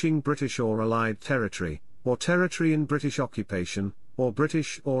approaching British or Allied territory, or territory in British occupation, or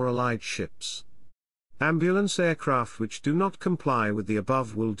British or Allied ships. Ambulance aircraft which do not comply with the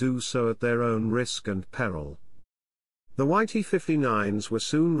above will do so at their own risk and peril. The white E-59s were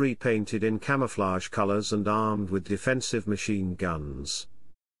soon repainted in camouflage colors and armed with defensive machine guns.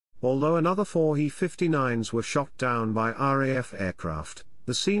 Although another 4 E-59s were shot down by RAF aircraft,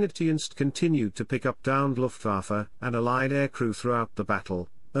 the Seaborne continued to pick up downed Luftwaffe and Allied aircrew throughout the battle,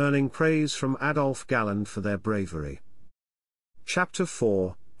 earning praise from Adolf Galland for their bravery. Chapter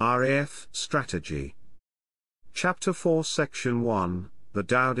 4, RAF Strategy. Chapter 4 Section 1, The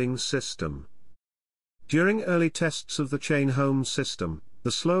Dowding System. During early tests of the chain-home system,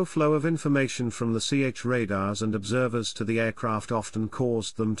 the slow flow of information from the CH radars and observers to the aircraft often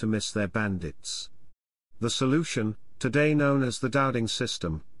caused them to miss their bandits. The solution, today known as the Dowding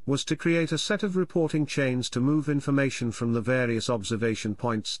system, was to create a set of reporting chains to move information from the various observation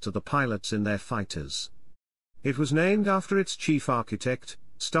points to the pilots in their fighters. It was named after its chief architect,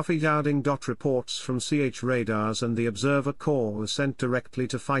 Stuffy Dowding. Reports from CH radars and the observer corps were sent directly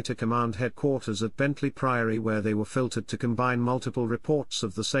to Fighter Command headquarters at Bentley Priory, where they were filtered to combine multiple reports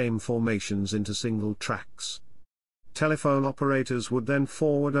of the same formations into single tracks. Telephone operators would then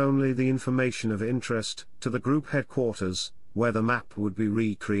forward only the information of interest to the group headquarters, where the map would be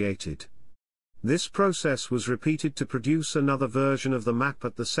recreated. This process was repeated to produce another version of the map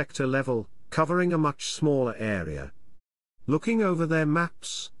at the sector level, covering a much smaller area. Looking over their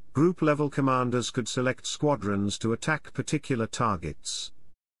maps, group-level commanders could select squadrons to attack particular targets.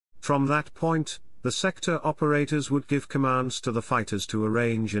 From that point, the sector operators would give commands to the fighters to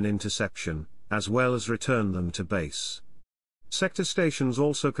arrange an interception, as well as return them to base. Sector stations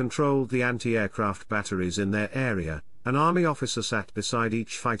also controlled the anti-aircraft batteries in their area. An army officer sat beside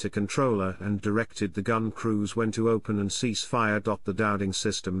each fighter controller and directed the gun crews when to open and cease fire. The Dowding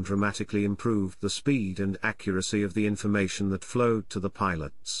system dramatically improved the speed and accuracy of the information that flowed to the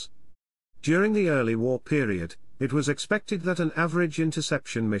pilots. During the early war period, it was expected that an average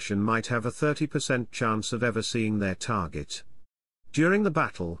interception mission might have a 30% chance of ever seeing their target. During the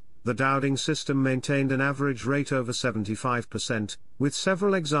battle, the Dowding system maintained an average rate over 75%, with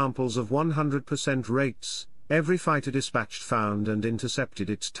several examples of 100% rates. Every fighter dispatched found and intercepted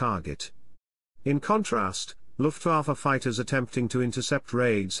its target. In contrast, Luftwaffe fighters attempting to intercept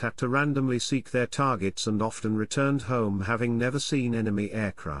raids had to randomly seek their targets and often returned home having never seen enemy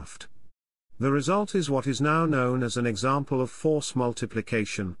aircraft. The result is what is now known as an example of force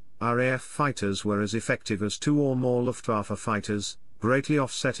multiplication. RAF fighters were as effective as 2 or more Luftwaffe fighters, greatly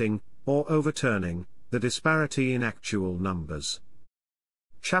offsetting, or overturning, the disparity in actual numbers.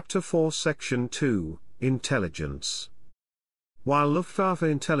 Chapter 4 Section 2, Intelligence. While Luftwaffe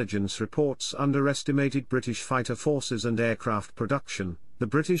intelligence reports underestimated British fighter forces and aircraft production, the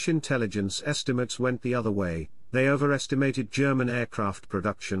British intelligence estimates went the other way. They overestimated German aircraft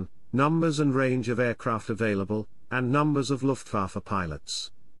production, numbers and range of aircraft available, and numbers of Luftwaffe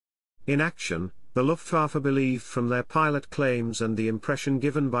pilots. In action, the Luftwaffe believed from their pilot claims and the impression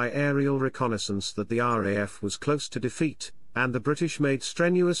given by aerial reconnaissance that the RAF was close to defeat, and the British made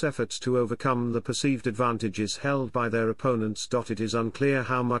strenuous efforts to overcome the perceived advantages held by their opponents. It is unclear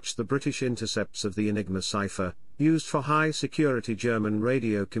how much the British intercepts of the Enigma cipher, used for high-security German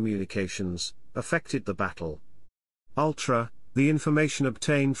radio communications, affected the battle. Ultra, the information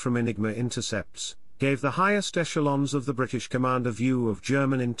obtained from Enigma intercepts, gave the highest echelons of the British command a view of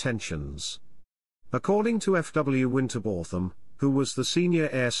German intentions. According to F.W. Winterbotham, who was the senior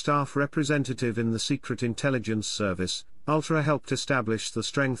air staff representative in the Secret Intelligence Service, Ultra helped establish the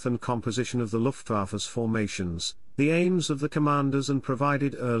strength and composition of the Luftwaffe's formations, the aims of the commanders, and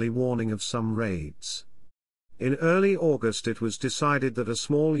provided early warning of some raids. In early August it was decided that a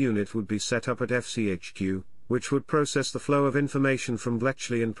small unit would be set up at FCHQ, which would process the flow of information from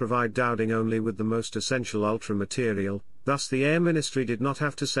Bletchley and provide Dowding only with the most essential Ultra material. Thus the Air Ministry did not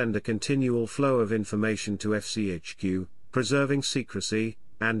have to send a continual flow of information to FCHQ, preserving secrecy,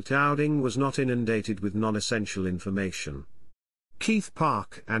 and Dowding was not inundated with non-essential information. Keith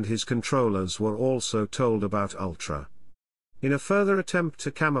Park and his controllers were also told about Ultra. In a further attempt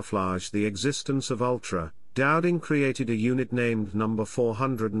to camouflage the existence of Ultra, Dowding created a unit named No.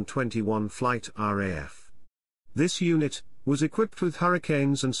 421 Flight RAF. This unit was equipped with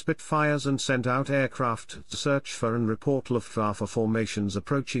Hurricanes and Spitfires and sent out aircraft to search for and report Luftwaffe formations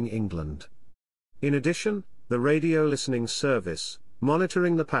approaching England. In addition, the radio listening service,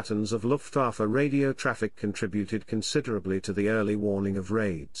 monitoring the patterns of Luftwaffe radio traffic, contributed considerably to the early warning of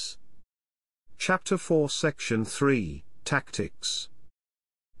raids. Chapter 4 Section 3 Tactics.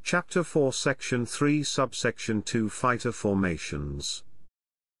 Chapter 4 Section 3 Subsection 2 Fighter Formations.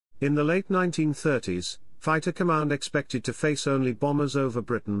 In the late 1930s, Fighter Command expected to face only bombers over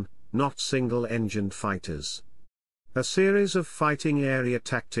Britain, not single-engined fighters. A series of fighting area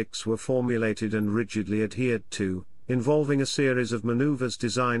tactics were formulated and rigidly adhered to, involving a series of maneuvers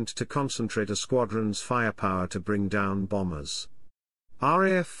designed to concentrate a squadron's firepower to bring down bombers.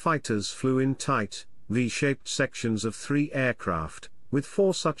 RAF fighters flew in tight, V-shaped sections of 3 aircraft, with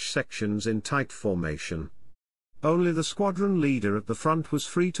 4 such sections in tight formation. Only the squadron leader at the front was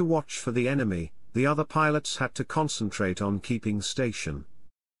free to watch for the enemy, the other pilots had to concentrate on keeping station.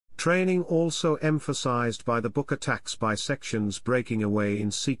 Training also emphasized by the book attacks by sections breaking away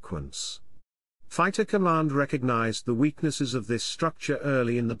in sequence. Fighter Command recognized the weaknesses of this structure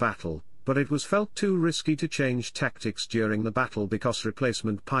early in the battle, but it was felt too risky to change tactics during the battle because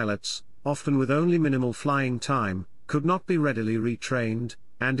replacement pilots, often with only minimal flying time, could not be readily retrained,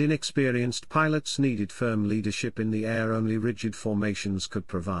 and inexperienced pilots needed firm leadership in the air only rigid formations could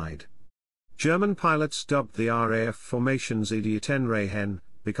provide. German pilots dubbed the RAF formations Idiotenreihen,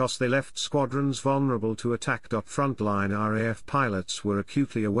 because they left squadrons vulnerable to attack. Frontline RAF pilots were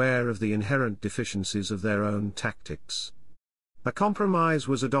acutely aware of the inherent deficiencies of their own tactics. A compromise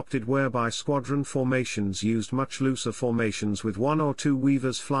was adopted whereby squadron formations used much looser formations with 1 or 2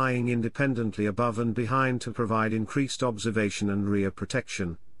 weavers flying independently above and behind to provide increased observation and rear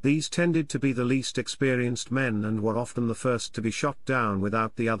protection. These tended to be the least experienced men and were often the first to be shot down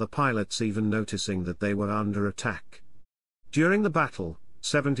without the other pilots even noticing that they were under attack. During the battle,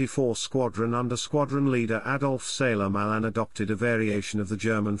 74 Squadron under squadron leader Adolf Sailor Malan adopted a variation of the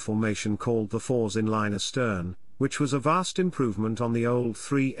German formation called the Fours in line astern, which was a vast improvement on the old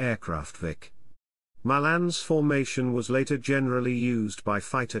 3 aircraft Vic. Malan's formation was later generally used by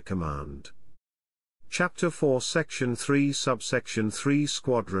Fighter Command. Chapter 4 Section 3 Subsection 3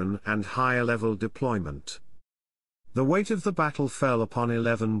 Squadron and Higher Level Deployment. The weight of the battle fell upon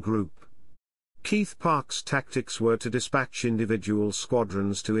 11 Group. Keith Park's tactics were to dispatch individual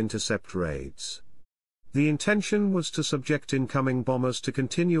squadrons to intercept raids. The intention was to subject incoming bombers to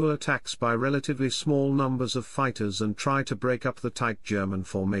continual attacks by relatively small numbers of fighters and try to break up the tight German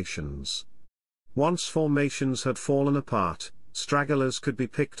formations. Once formations had fallen apart, stragglers could be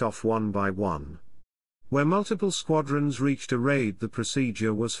picked off one by one. Where multiple squadrons reached a raid, the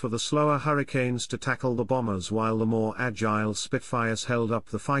procedure was for the slower Hurricanes to tackle the bombers while the more agile Spitfires held up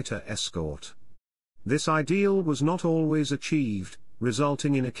the fighter escort. This ideal was not always achieved,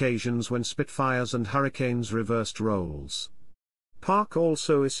 resulting in occasions when Spitfires and Hurricanes reversed roles. Park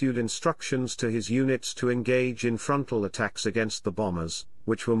also issued instructions to his units to engage in frontal attacks against the bombers,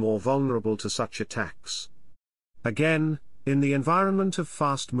 which were more vulnerable to such attacks. Again, in the environment of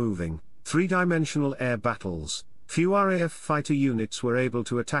fast-moving, 3-dimensional air battles, few RAF fighter units were able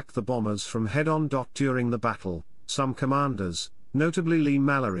to attack the bombers from head-on. During the battle, some commanders, notably Lee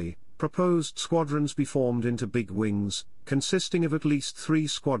Mallory, proposed squadrons be formed into big wings, consisting of at least 3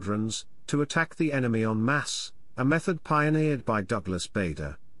 squadrons, to attack the enemy en masse, a method pioneered by Douglas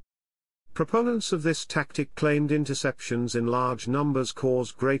Bader. Proponents of this tactic claimed interceptions in large numbers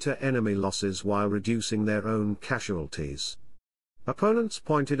caused greater enemy losses while reducing their own casualties. Opponents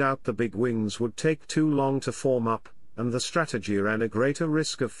pointed out the big wings would take too long to form up, and the strategy ran a greater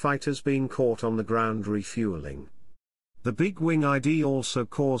risk of fighters being caught on the ground refueling. The big wing idea also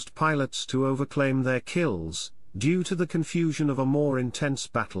caused pilots to overclaim their kills, due to the confusion of a more intense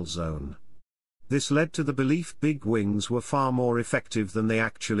battle zone. This led to the belief big wings were far more effective than they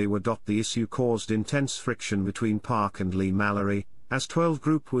actually were. The issue caused intense friction between Park and Lee Mallory, as 12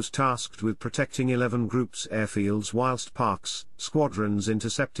 Group was tasked with protecting 11 Group's airfields whilst Park's squadrons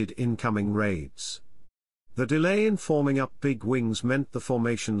intercepted incoming raids. The delay in forming up big wings meant the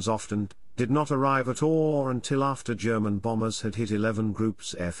formations often did not arrive at all or until after German bombers had hit 11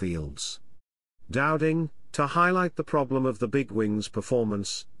 Group's airfields. Dowding, to highlight the problem of the big wings'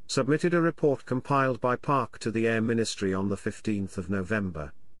 performance, submitted a report compiled by Park to the Air Ministry on the 15th of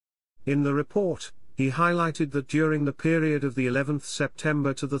November. In the report, he highlighted that during the period of the 11th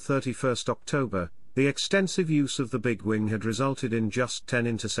September to the 31st October, the extensive use of the big wing had resulted in just 10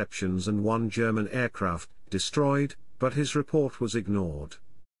 interceptions and 1 German aircraft destroyed, but his report was ignored.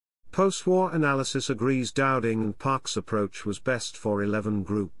 Post-war analysis agrees Dowding and Park's approach was best for 11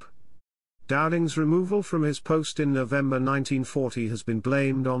 Group. Dowding's removal from his post in November 1940 has been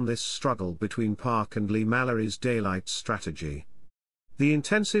blamed on this struggle between Park and Lee-Mallory's daylight strategy. The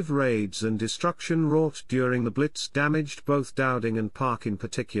intensive raids and destruction wrought during the Blitz damaged both Dowding and Park in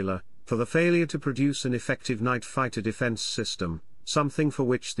particular, for the failure to produce an effective night fighter defense system, something for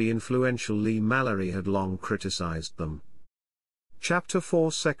which the influential Lee-Mallory had long criticized them. Chapter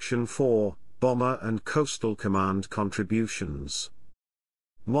 4 Section 4, Bomber and Coastal Command Contributions.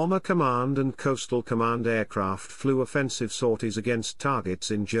 Bomber Command and Coastal Command aircraft flew offensive sorties against targets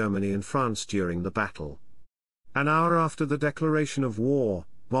in Germany and France during the battle. An hour after the declaration of war,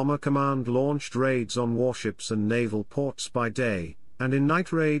 Bomber Command launched raids on warships and naval ports by day, and in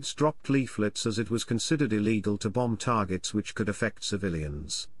night raids dropped leaflets as it was considered illegal to bomb targets which could affect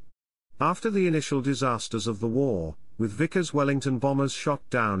civilians. After the initial disasters of the war, with Vickers Wellington bombers shot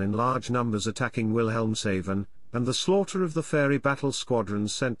down in large numbers attacking Wilhelmshaven, and the slaughter of the ferry battle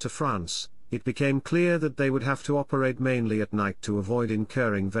squadrons sent to France, it became clear that they would have to operate mainly at night to avoid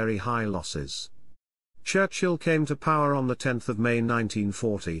incurring very high losses. Churchill came to power on the 10th of May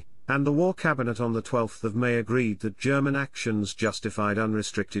 1940, and the War Cabinet on the 12th of May agreed that German actions justified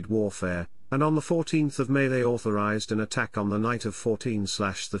unrestricted warfare, and on the 14th of May they authorized an attack on the night of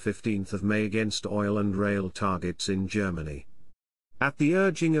 14/the 15th of May against oil and rail targets in Germany. At the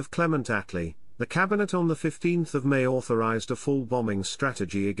urging of Clement Attlee, the Cabinet on the 15th of May authorized a full bombing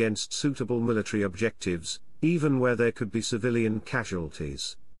strategy against suitable military objectives, even where there could be civilian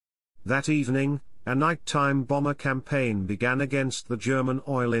casualties. That evening, a nighttime bomber campaign began against the German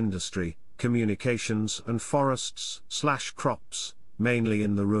oil industry, communications and forests/crops, mainly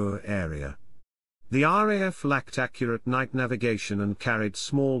in the Ruhr area. The RAF lacked accurate night navigation and carried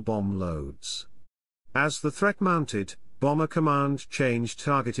small bomb loads. As the threat mounted, Bomber Command changed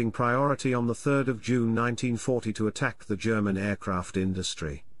targeting priority on the 3rd of June 1940 to attack the German aircraft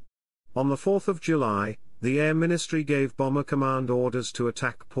industry. On the 4th of July, the Air Ministry gave Bomber Command orders to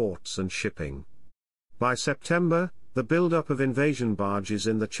attack ports and shipping. By September, the build-up of invasion barges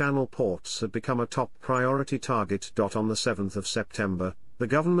in the Channel ports had become a top priority target. On the 7th of September, the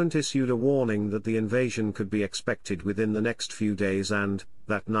government issued a warning that the invasion could be expected within the next few days and,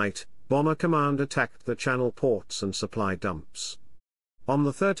 that night, Bomber Command attacked the Channel ports and supply dumps. On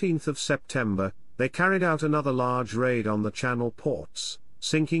the 13th of September, they carried out another large raid on the Channel ports,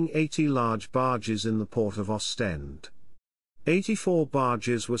 sinking 80 large barges in the port of Ostend. 84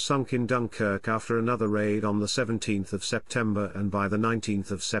 barges were sunk in Dunkirk after another raid on the 17th of September, and by the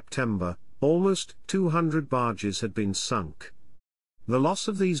 19th of September, almost 200 barges had been sunk. The loss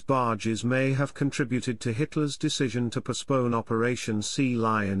of these barges may have contributed to Hitler's decision to postpone Operation Sea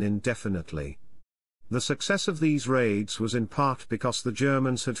Lion indefinitely. The success of these raids was in part because the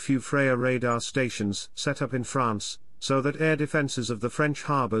Germans had few Freya radar stations set up in France, so that air defenses of the French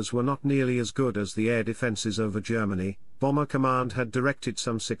harbors were not nearly as good as the air defenses over Germany. Bomber Command had directed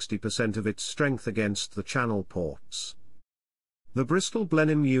some 60% of its strength against the Channel ports. The Bristol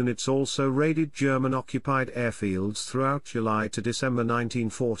Blenheim units also raided German-occupied airfields throughout July to December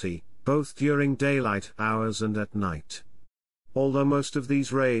 1940, both during daylight hours and at night. Although most of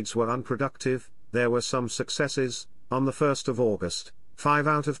these raids were unproductive, there were some successes. On the 1st of August, 5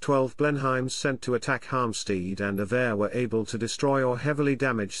 out of 12 Blenheims sent to attack Harmstead and Aver were able to destroy or heavily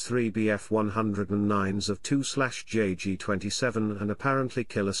damage 3 Bf-109s of 2/JG-27 and apparently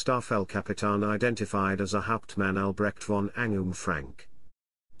kill a Staffel-Kapitan identified as a Hauptmann Albrecht von Angum Frank.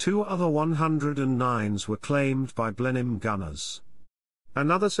 2 other 109s were claimed by Blenheim gunners.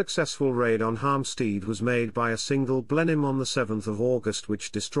 Another successful raid on Harmstead was made by a single Blenheim on the 7th of August,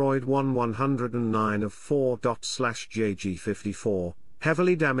 which destroyed one 109 of 4/JG-54,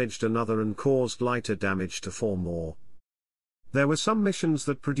 heavily damaged another and caused lighter damage to 4 more. There were some missions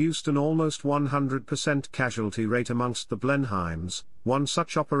that produced an almost 100% casualty rate amongst the Blenheims. One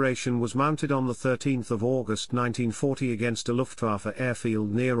such operation was mounted on the 13th of August 1940 against a Luftwaffe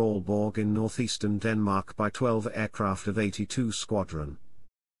airfield near Aalborg in northeastern Denmark by 12 aircraft of 82 Squadron.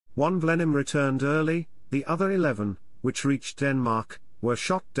 1 Blenheim returned early, the other 11, which reached Denmark, were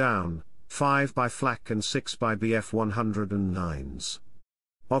shot down, 5 by flak and 6 by Bf-109s.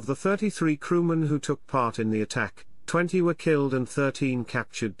 Of the 33 crewmen who took part in the attack, 20 were killed and 13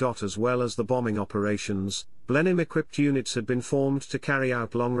 captured. As well as the bombing operations, Blenheim-equipped units had been formed to carry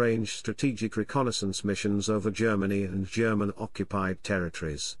out long-range strategic reconnaissance missions over Germany and German-occupied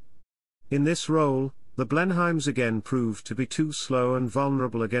territories. In this role, the Blenheims again proved to be too slow and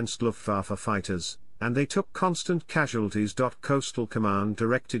vulnerable against Luftwaffe fighters, and they took constant casualties. Coastal Command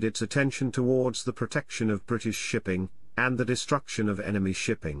directed its attention towards the protection of British shipping, and the destruction of enemy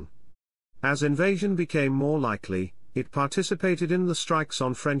shipping. As invasion became more likely, it participated in the strikes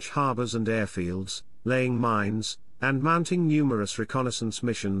on French harbours and airfields, laying mines, and mounting numerous reconnaissance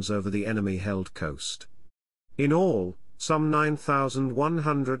missions over the enemy-held coast. In all, some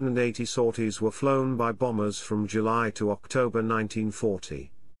 9,180 sorties were flown by bombers from July to October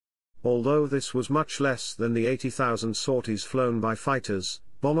 1940. Although this was much less than the 80,000 sorties flown by fighters,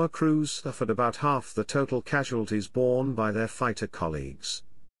 bomber crews suffered about half the total casualties borne by their fighter colleagues.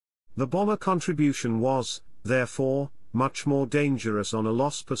 The bomber contribution was, therefore, much more dangerous on a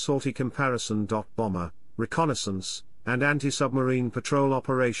loss-per-sortie comparison. Bomber, reconnaissance, and anti-submarine patrol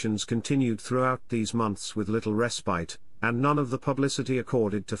operations continued throughout these months with little respite, and none of the publicity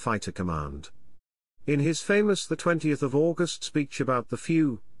accorded to Fighter Command. In his famous 20th of August speech about the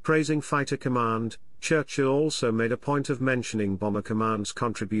few, praising Fighter Command, Churchill also made a point of mentioning Bomber Command's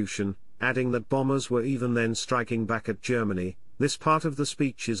contribution, adding that bombers were even then striking back at Germany. This part of the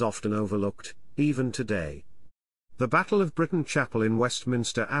speech is often overlooked, even today. The Battle of Britain Chapel in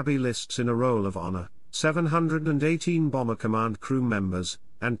Westminster Abbey lists in a roll of honour 718 Bomber Command crew members,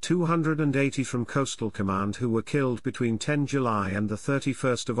 and 280 from Coastal Command who were killed between 10 July and the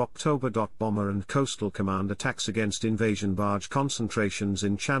 31st of October. Bomber and Coastal Command attacks against invasion barge concentrations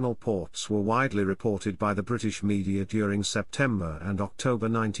in Channel ports were widely reported by the British media during September and October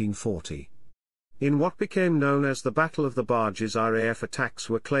 1940. In what became known as the Battle of the Barges, RAF attacks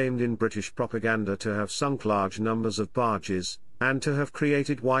were claimed in British propaganda to have sunk large numbers of barges, and to have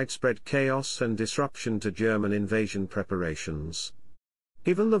created widespread chaos and disruption to German invasion preparations.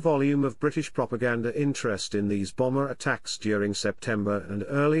 Given the volume of British propaganda interest in these bomber attacks during September and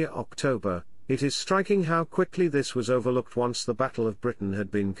early October, it is striking how quickly this was overlooked once the Battle of Britain had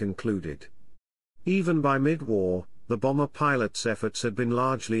been concluded. Even by mid-war, the bomber pilots' efforts had been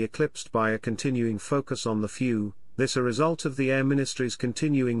largely eclipsed by a continuing focus on the few, this a result of the Air Ministry's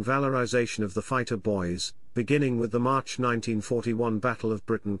continuing valorization of the fighter boys, beginning with the March 1941 Battle of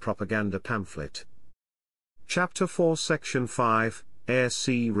Britain propaganda pamphlet. Chapter 4 Section 5,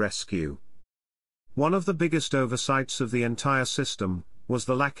 Air-Sea Rescue. One of the biggest oversights of the entire system was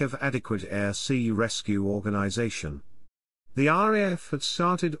the lack of adequate air-sea rescue organization. The RAF had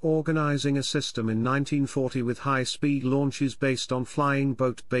started organizing a system in 1940 with high-speed launches based on flying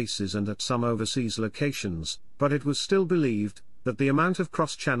boat bases and at some overseas locations, but it was still believed that the amount of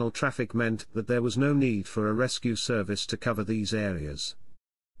cross-channel traffic meant that there was no need for a rescue service to cover these areas.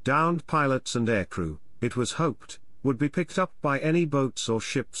 Downed pilots and aircrew, it was hoped, would be picked up by any boats or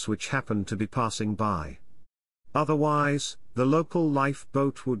ships which happened to be passing by. Otherwise, the local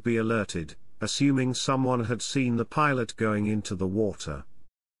lifeboat would be alerted, assuming someone had seen the pilot going into the water.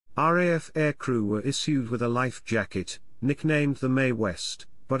 RAF aircrew were issued with a life jacket, nicknamed the Mae West,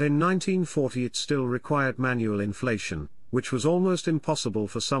 but in 1940 it still required manual inflation, which was almost impossible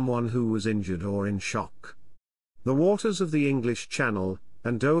for someone who was injured or in shock. The waters of the English Channel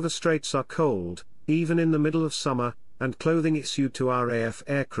and Dover Straits are cold, even in the middle of summer, and clothing issued to RAF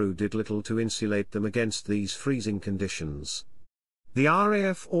aircrew did little to insulate them against these freezing conditions. The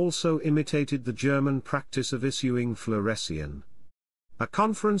RAF also imitated the German practice of issuing fluorescein. A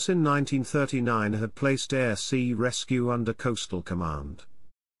conference in 1939 had placed air-sea rescue under Coastal Command.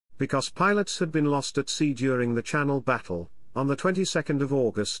 Because pilots had been lost at sea during the Channel Battle, on the 22nd of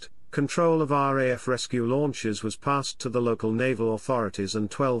August, control of RAF rescue launches was passed to the local naval authorities and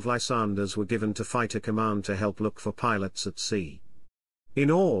 12 Lysanders were given to Fighter Command to help look for pilots at sea.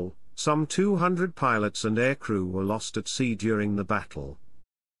 In all, some 200 pilots and aircrew were lost at sea during the battle.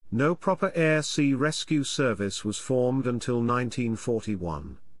 No proper air-sea rescue service was formed until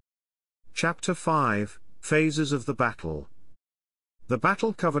 1941. Chapter 5, Phases of the Battle. The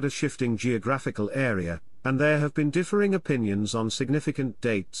battle covered a shifting geographical area, and there have been differing opinions on significant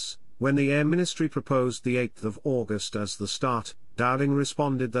dates. When the Air Ministry proposed the 8th of August as the start, Dowding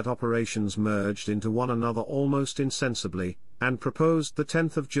responded that operations merged into one another almost insensibly, and proposed the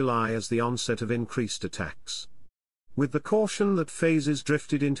 10th of July as the onset of increased attacks. With the caution that phases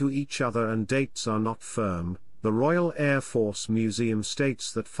drifted into each other and dates are not firm, the Royal Air Force Museum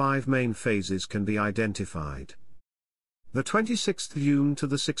states that 5 main phases can be identified. The 26th June to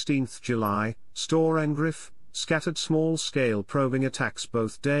the 16th July, Storengrif, scattered small-scale probing attacks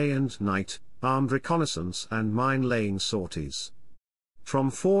both day and night, armed reconnaissance and mine-laying sorties. From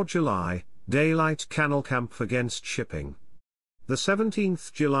 4 July, daylight Kanalkampf against shipping. The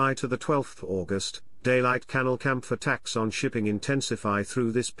 17th July to the 12th August, daylight Kanalkampf attacks on shipping intensify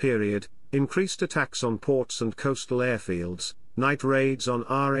through this period, increased attacks on ports and coastal airfields, night raids on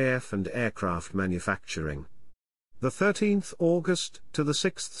RAF and aircraft manufacturing. The 13th August to the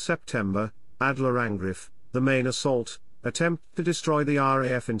 6th September, Angriff, the main assault, attempt to destroy the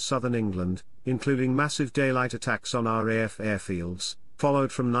RAF in southern England, including massive daylight attacks on RAF airfields,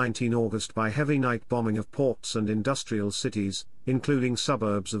 followed from 19 August by heavy night bombing of ports and industrial cities, including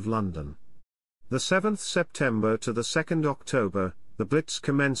suburbs of London. The 7th September to the 2nd October, the Blitz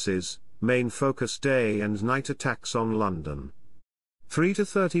commences, main focus day and night attacks on London. 3 to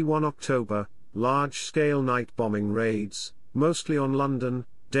 31 October, large-scale night bombing raids, mostly on London,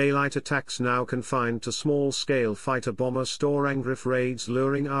 daylight attacks now confined to small-scale fighter-bomber Angriff raids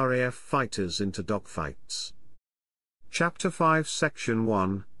luring RAF fighters into dogfights. Chapter 5 Section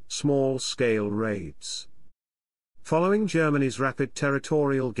 1, Small-Scale Raids. Following Germany's rapid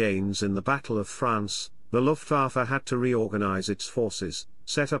territorial gains in the Battle of France, the Luftwaffe had to reorganize its forces,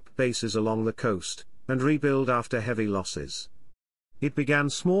 set up bases along the coast, and rebuild after heavy losses. It began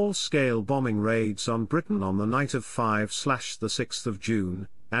small-scale bombing raids on Britain on the night of 5/6 June,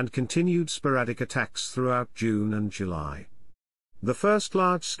 and continued sporadic attacks throughout June and July. The first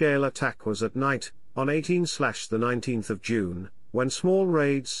large-scale attack was at night, on 18/19 June, when small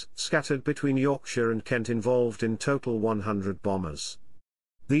raids, scattered between Yorkshire and Kent, involved in total 100 bombers.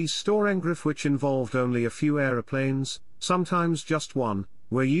 These Angriff, which involved only a few aeroplanes, sometimes just one,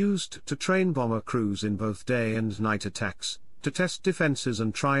 were used to train bomber crews in both day and night attacks, to test defenses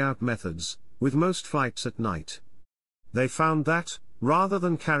and try out methods, with most flights at night. They found that, rather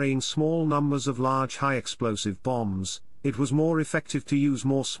than carrying small numbers of large high-explosive bombs, it was more effective to use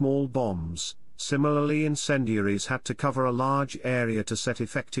more small bombs. Similarly, incendiaries had to cover a large area to set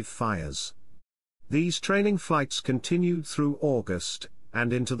effective fires. These training flights continued through August,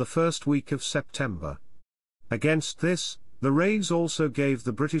 and into the first week of September. Against this, the raids also gave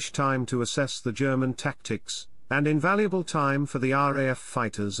the British time to assess the German tactics, and invaluable time for the RAF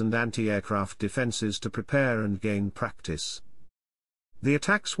fighters and anti-aircraft defenses to prepare and gain practice. The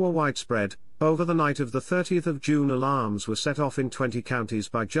attacks were widespread. Over the night of the 30th of June, alarms were set off in 20 counties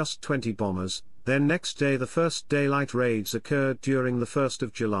by just 20 bombers. Then next day the first daylight raids occurred during the 1st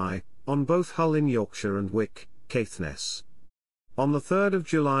of July, on both Hull in Yorkshire and Wick, Caithness. On the 3rd of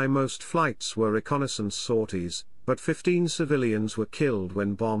July most flights were reconnaissance sorties, but 15 civilians were killed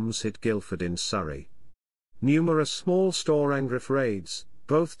when bombs hit Guildford in Surrey. Numerous small Angriff raids,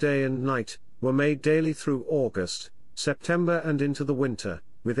 both day and night, were made daily through August, September and into the winter,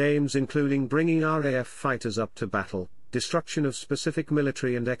 with aims including bringing RAF fighters up to battle, destruction of specific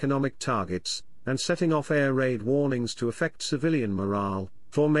military and economic targets, and setting off air raid warnings to affect civilian morale.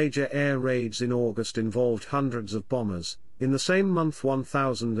 4 major air raids in August involved hundreds of bombers. In the same month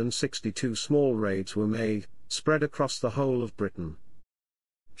 1,062 small raids were made, spread across the whole of Britain.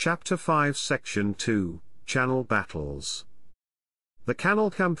 Chapter 5 Section 2, Channel Battles. The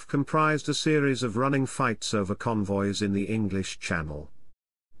Kanalkampf comprised a series of running fights over convoys in the English Channel.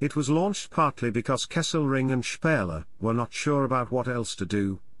 It was launched partly because Kesselring and Speer were not sure about what else to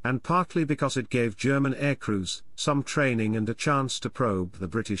do, and partly because it gave German aircrews some training and a chance to probe the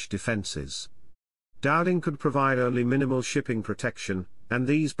British defences. Dowding could provide only minimal shipping protection, and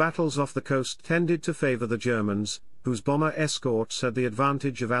these battles off the coast tended to favour the Germans, whose bomber escorts had the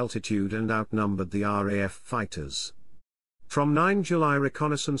advantage of altitude and outnumbered the RAF fighters. From 9 July,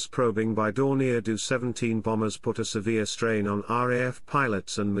 reconnaissance probing by Dornier-Du 17 bombers put a severe strain on RAF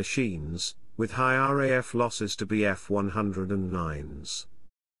pilots and machines, with high RAF losses to Bf 109s.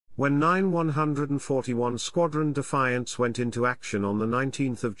 When 9 141 Squadron Defiants went into action on the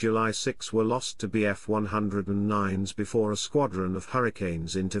 19th of July, 6 were lost to Bf 109s before a squadron of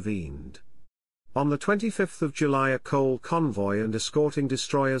Hurricanes intervened. On the 25th of July, a coal convoy and escorting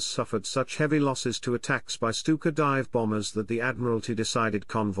destroyers suffered such heavy losses to attacks by Stuka dive bombers that the Admiralty decided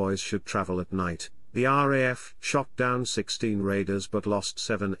convoys should travel at night. The RAF shot down 16 raiders but lost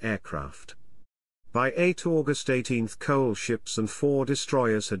 7 aircraft. By 8 August 18 coal ships and 4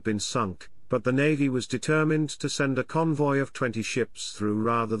 destroyers had been sunk, but the Navy was determined to send a convoy of 20 ships through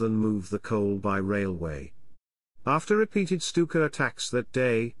rather than move the coal by railway. After repeated Stuka attacks that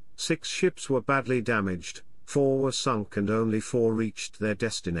day, 6 ships were badly damaged, 4 were sunk and only 4 reached their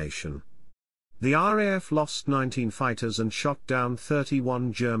destination. The RAF lost 19 fighters and shot down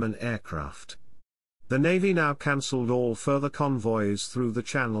 31 German aircraft. The Navy now cancelled all further convoys through the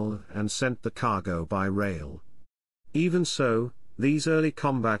Channel and sent the cargo by rail. Even so, these early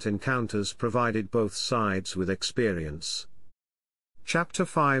combat encounters provided both sides with experience. Chapter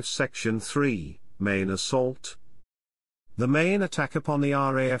 5 Section 3, Main Assault. The main attack upon the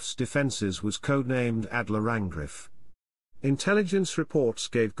RAF's defences was codenamed Angriff. Intelligence reports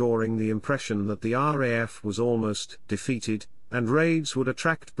gave Goring the impression that the RAF was almost defeated, and raids would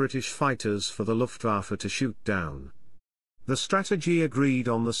attract British fighters for the Luftwaffe to shoot down. The strategy agreed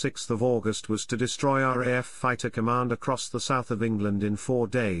on the 6th of August was to destroy RAF Fighter Command across the south of England in 4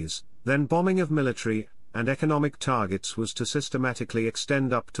 days, then bombing of military and economic targets was to systematically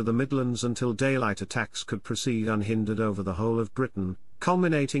extend up to the Midlands until daylight attacks could proceed unhindered over the whole of Britain,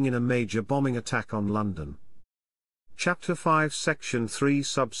 culminating in a major bombing attack on London. Chapter 5 Section 3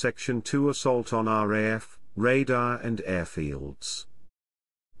 Subsection 2 Assault on RAF, Radar and Airfields.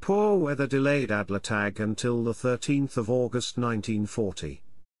 Poor weather delayed Adlertag until the 13th of August 1940.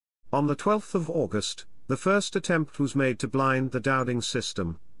 On the 12th of August, the first attempt was made to blind the Dowding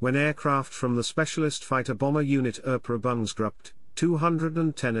system, when aircraft from the Specialist Fighter Bomber Unit Erprobungsgruppe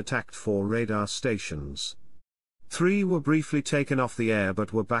 210 attacked 4 radar stations. 3 were briefly taken off the air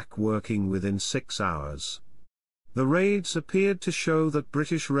but were back working within 6 hours. The raids appeared to show that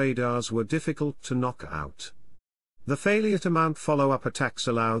British radars were difficult to knock out. The failure to mount follow-up attacks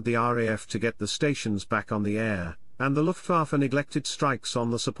allowed the RAF to get the stations back on the air, and the Luftwaffe neglected strikes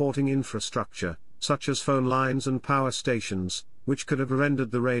on the supporting infrastructure, such as phone lines and power stations, which could have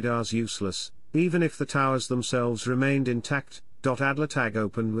rendered the radars useless, even if the towers themselves remained intact. Adlertag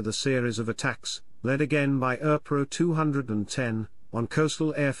opened with a series of attacks, led again by Erpro 210, on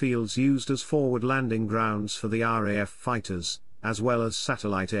coastal airfields used as forward landing grounds for the RAF fighters, as well as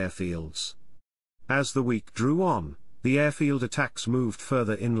satellite airfields. As the week drew on, the airfield attacks moved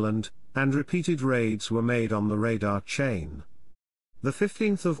further inland, and repeated raids were made on the radar chain. The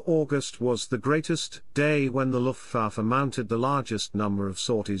 15th of August was the greatest day when the Luftwaffe mounted the largest number of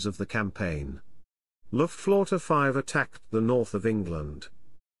sorties of the campaign. Luftflotte 5 attacked the north of England.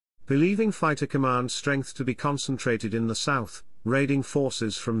 Believing Fighter Command strength to be concentrated in the south, raiding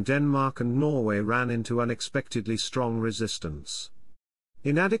forces from Denmark and Norway ran into unexpectedly strong resistance.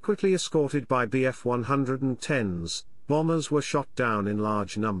 Inadequately escorted by Bf 110s, bombers were shot down in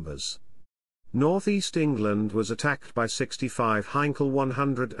large numbers. Northeast England was attacked by 65 Heinkel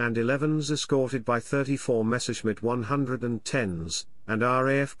 111s escorted by 34 Messerschmitt 110s, and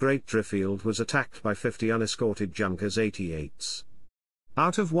RAF Great Driffield was attacked by 50 unescorted Junkers 88s.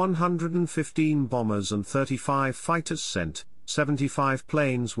 Out of 115 bombers and 35 fighters sent, 75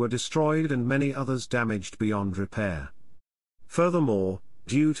 planes were destroyed and many others damaged beyond repair. Furthermore,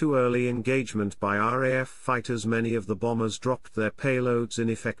 due to early engagement by RAF fighters, many of the bombers dropped their payloads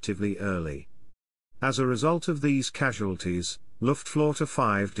ineffectively early. As a result of these casualties, Luftflotte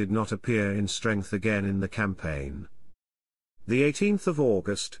 5 did not appear in strength again in the campaign. The 18th of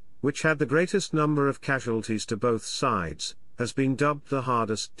August, which had the greatest number of casualties to both sides, has been dubbed the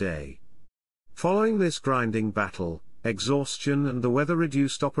hardest day. Following this grinding battle, exhaustion and the weather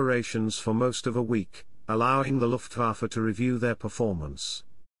reduced operations for most of a week, allowing the Luftwaffe to review their performance.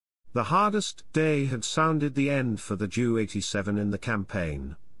 The hardest day had sounded the end for the Ju-87 in the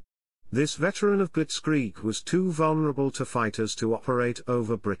campaign. This veteran of Blitzkrieg was too vulnerable to fighters to operate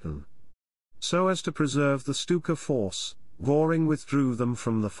over Britain. So as to preserve the Stuka force, Göring withdrew them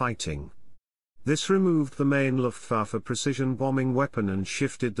from the fighting. This removed the main Luftwaffe precision bombing weapon and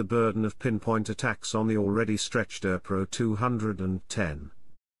shifted the burden of pinpoint attacks on the already stretched Erpro 210.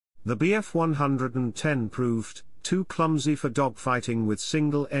 The Bf 110 proved too clumsy for dogfighting with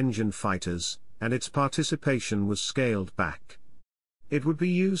single-engine fighters, and its participation was scaled back. It would be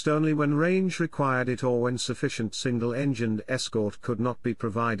used only when range required it or when sufficient single-engined escort could not be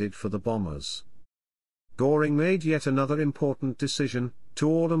provided for the bombers. Göring made yet another important decision, to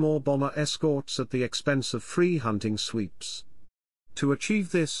order more bomber escorts at the expense of free hunting sweeps. To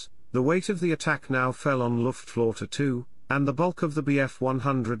achieve this, the weight of the attack now fell on Luftflotte 2, and the bulk of the Bf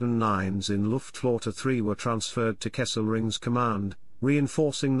 109s in Luftflotte 3 were transferred to Kesselring's command,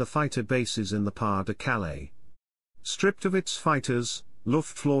 reinforcing the fighter bases in the Pas-de-Calais. Stripped of its fighters,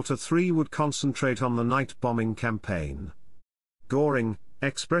 Luftflotte 3 would concentrate on the night bombing campaign. Göring,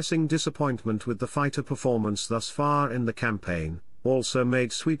 expressing disappointment with the fighter performance thus far in the campaign, also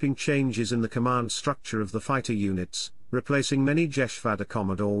made sweeping changes in the command structure of the fighter units, replacing many Geschwader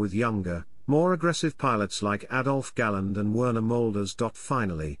Commodore with younger, more aggressive pilots like Adolf Galland and Werner Mulders.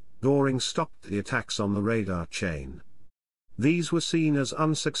 Finally, Göring stopped the attacks on the radar chain. These were seen as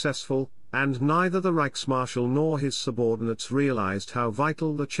unsuccessful, and neither the Reichsmarschall nor his subordinates realized how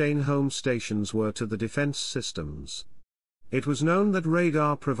vital the chain home stations were to the defense systems. It was known that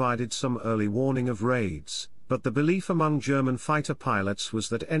radar provided some early warning of raids, but the belief among German fighter pilots was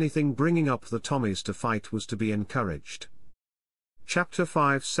that anything bringing up the Tommies to fight was to be encouraged. Chapter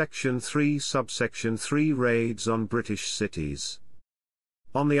 5 Section 3 Subsection 3 Raids on British cities.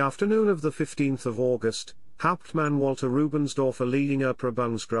 On the afternoon of the 15th of August, Hauptmann Walter Rubensdorfer leading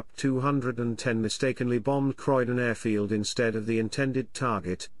Erprobungsgruppe 210 mistakenly bombed Croydon airfield instead of the intended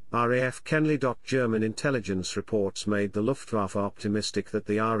target. RAF Kenley. German intelligence reports made the Luftwaffe optimistic that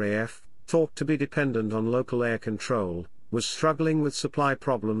the RAF, thought to be dependent on local air control, was struggling with supply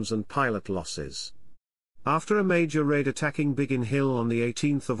problems and pilot losses. After a major raid attacking Biggin Hill on the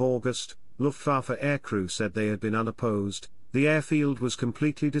 18th of August, Luftwaffe aircrew said they had been unopposed, the airfield was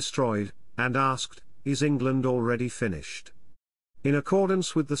completely destroyed, and asked, "Is England already finished?" In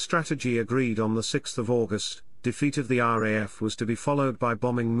accordance with the strategy agreed on the 6th of August, defeat of the RAF was to be followed by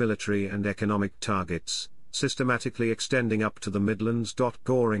bombing military and economic targets, systematically extending up to the Midlands.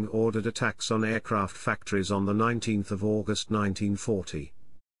 Goring ordered attacks on aircraft factories on the 19th of August 1940.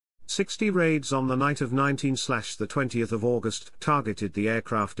 60 raids on the night of 19/20th of August targeted the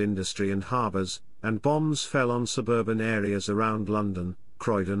aircraft industry and harbours, and bombs fell on suburban areas around London,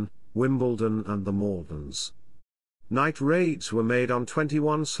 Croydon, Wimbledon and the Maldons. Night raids were made on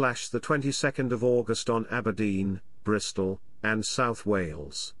 21/22nd of August on Aberdeen, Bristol, and South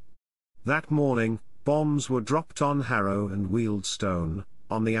Wales. That morning, bombs were dropped on Harrow and Wealdstone,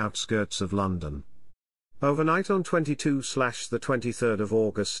 on the outskirts of London. Overnight on 22/23rd of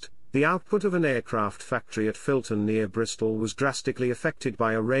August, the output of an aircraft factory at Filton near Bristol was drastically affected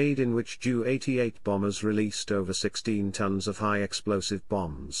by a raid in which Ju-88 bombers released over 16 tons of high explosive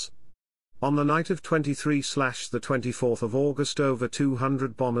bombs. On the night of 23/24th of August, over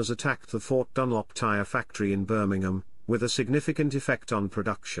 200 bombers attacked the Fort Dunlop tyre factory in Birmingham, with a significant effect on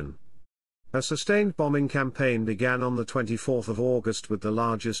production. A sustained bombing campaign began on the 24th of August with the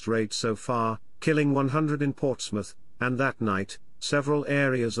largest raid so far, killing 100 in Portsmouth, and that night, several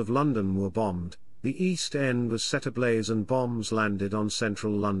areas of London were bombed, the East End was set ablaze and bombs landed on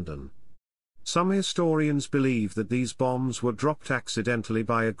central London. Some historians believe that these bombs were dropped accidentally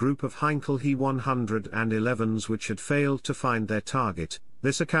by a group of Heinkel He-111s which had failed to find their target.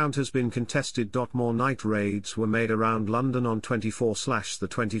 This account has been contested. More night raids were made around London on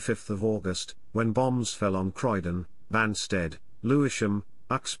 24/25th of August, when bombs fell on Croydon, Banstead, Lewisham,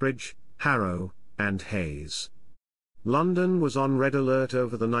 Uxbridge, Harrow, and Hayes. London was on red alert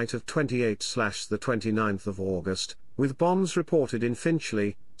over the night of 28/29th of August, with bombs reported in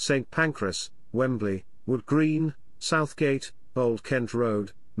Finchley, St Pancras, Wembley, Wood Green, Southgate, Old Kent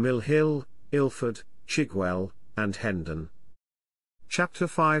Road, Mill Hill, Ilford, Chigwell, and Hendon. Chapter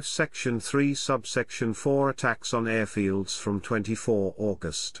 5 Section 3 Subsection 4 Attacks on airfields from 24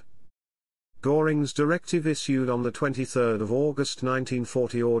 August. Goring's directive issued on the 23rd of August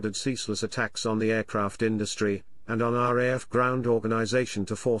 1940 ordered ceaseless attacks on the aircraft industry, and on RAF ground organisation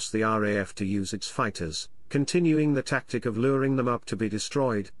to force the RAF to use its fighters, continuing the tactic of luring them up to be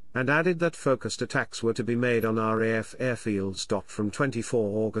destroyed, and added that focused attacks were to be made on RAF airfields. From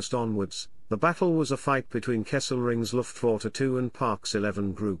 24 August onwards, the battle was a fight between Kesselring's Luftwaffe 2 and Park's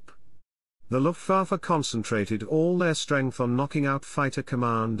 11 Group. The Luftwaffe concentrated all their strength on knocking out Fighter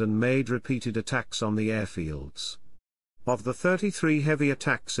Command and made repeated attacks on the airfields. Of the 33 heavy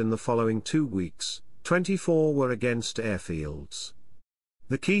attacks in the following 2 weeks, 24 were against airfields.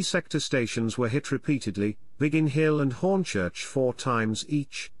 The key sector stations were hit repeatedly, Biggin Hill and Hornchurch 4 times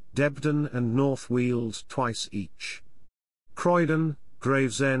each, Debden and North Weald twice each. Croydon,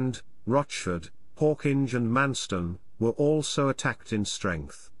 Gravesend, Rochford, Hawkinge and Manston were also attacked in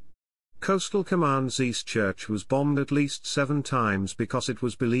strength. Coastal Command's Eastchurch was bombed at least 7 times because it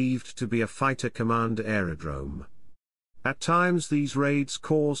was believed to be a Fighter Command aerodrome. At times these raids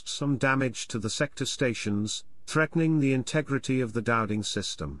caused some damage to the sector stations, threatening the integrity of the Dowding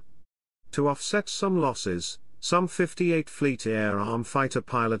system. To offset some losses, some 58 Fleet Air Arm fighter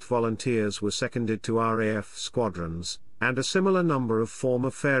pilot volunteers were seconded to RAF squadrons, and a similar number of former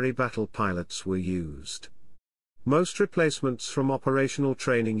Fairey battle pilots were used. Most replacements from operational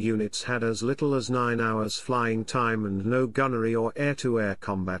training units had as little as 9 hours flying time and no gunnery or air-to-air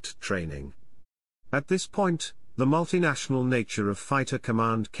combat training. At this point, the multinational nature of Fighter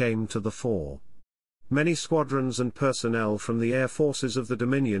Command came to the fore. Many squadrons and personnel from the air forces of the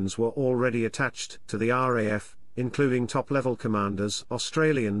Dominions were already attached to the RAF, including top-level commanders,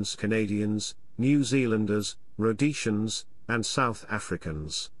 Australians, Canadians, New Zealanders, Rhodesians, and South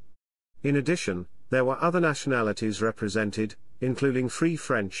Africans. In addition, there were other nationalities represented, including Free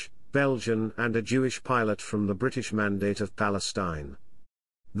French, Belgian and a Jewish pilot from the British Mandate of Palestine.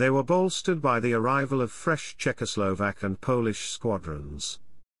 They were bolstered by the arrival of fresh Czechoslovak and Polish squadrons.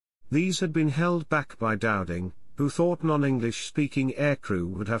 These had been held back by Dowding, who thought non-English-speaking aircrew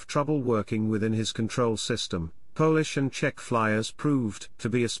would have trouble working within his control system. Polish and Czech flyers proved to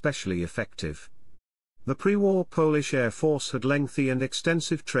be especially effective. The pre-war Polish Air Force had lengthy and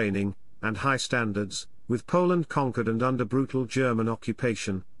extensive training, and high standards, with Poland conquered and under brutal German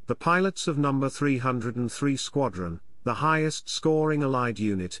occupation, the pilots of No. 303 Squadron, the highest scoring Allied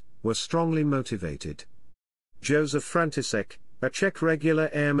unit, were strongly motivated. Joseph František, a Czech regular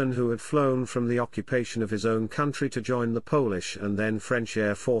airman who had flown from the occupation of his own country to join the Polish and then French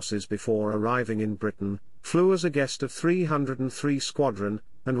air forces before arriving in Britain, flew as a guest of 303 Squadron,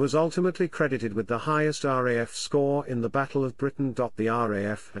 and was ultimately credited with the highest RAF score in the Battle of Britain. The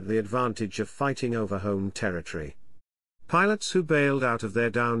RAF had the advantage of fighting over home territory. Pilots who bailed out of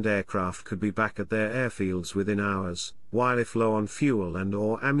their downed aircraft could be back at their airfields within hours, while if low on fuel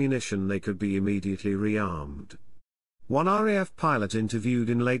and/or ammunition they could be immediately rearmed. One RAF pilot interviewed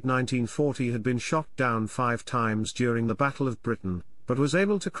in late 1940 had been shot down 5 times during the Battle of Britain, but was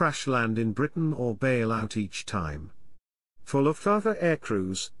able to crash land in Britain or bail out each time. For Luftwaffe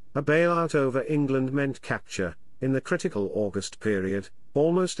aircrews, a bailout over England meant capture. In the critical August period,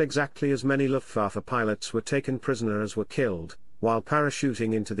 almost exactly as many Luftwaffe pilots were taken prisoner as were killed, while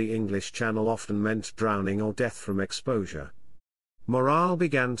parachuting into the English Channel often meant drowning or death from exposure. Morale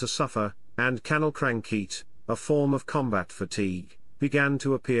began to suffer, and Kanalkrankheit, a form of combat fatigue, began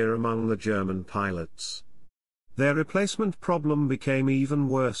to appear among the German pilots. Their replacement problem became even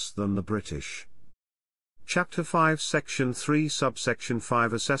worse than the British. Chapter 5 Section 3 Subsection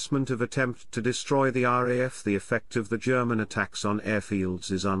 5 Assessment of attempt to destroy the RAF. The effect of the German attacks on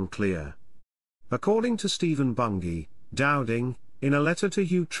airfields is unclear. According to Stephen Bungay, Dowding, in a letter to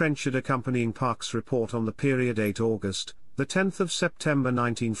Hugh Trenchard accompanying Park's report on the period 8 August, the 10th of September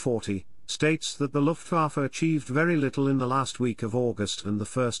 1940, states that the Luftwaffe achieved very little in the last week of August and the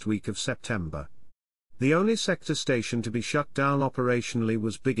first week of September. The only sector station to be shut down operationally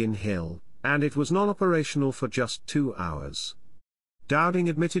was Biggin Hill, and it was non-operational for just 2 hours. Dowding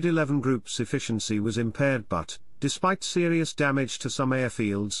admitted 11 groups' efficiency was impaired but, despite serious damage to some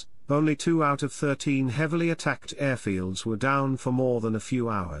airfields, only 2 out of 13 heavily attacked airfields were down for more than a few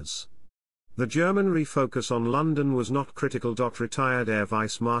hours. The German refocus on London was not critical. Retired Air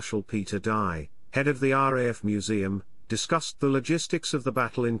Vice Marshal Peter Dye, head of the RAF Museum, discussed the logistics of the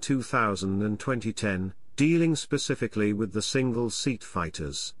battle in 2000 and 2010, dealing specifically with the single-seat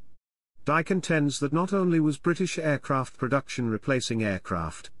fighters. Dye contends that not only was British aircraft production replacing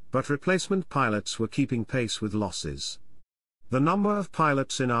aircraft, but replacement pilots were keeping pace with losses. The number of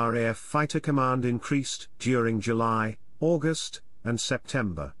pilots in RAF Fighter Command increased during July, August, and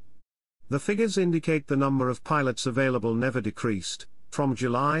September. The figures indicate the number of pilots available never decreased. From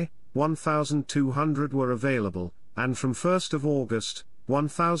July, 1,200 were available, and from 1st of August,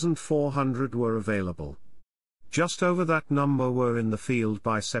 1,400 were available. Just over that number were in the field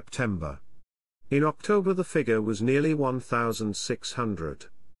by September. In October the figure was nearly 1,600.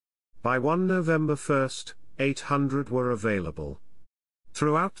 By 1 November 1st, 800 were available.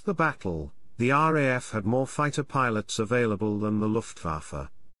 Throughout the battle, the RAF had more fighter pilots available than the Luftwaffe.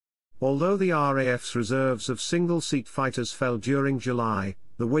 Although the RAF's reserves of single-seat fighters fell during July,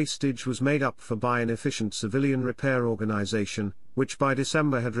 the wastage was made up for by an efficient civilian repair organization, which by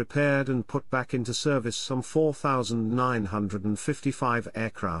December had repaired and put back into service some 4,955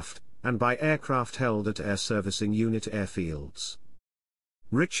 aircraft, and by aircraft held at air servicing unit airfields.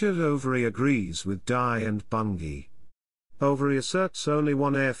 Richard Overy agrees with Dye and Bungay. Overy asserts only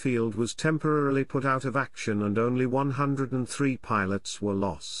one airfield was temporarily put out of action and only 103 pilots were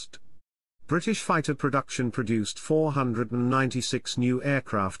lost. British fighter production produced 496 new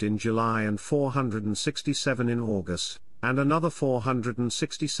aircraft in July and 467 in August, and another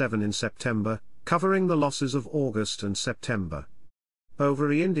 467 in September, covering the losses of August and September.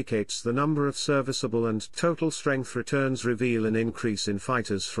 Overy indicates the number of serviceable and total strength returns reveal an increase in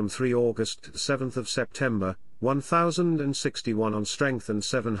fighters from 3 August to 7 September, 1,061 on strength and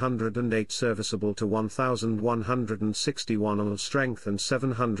 708 serviceable to 1,161 on strength and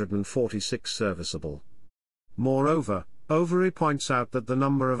 746 serviceable. Moreover, Overy points out that the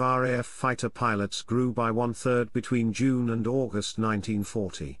number of RAF fighter pilots grew by 1/3 between June and August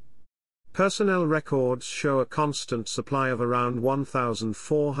 1940. Personnel records show a constant supply of around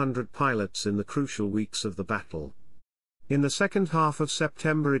 1,400 pilots in the crucial weeks of the battle. In the second half of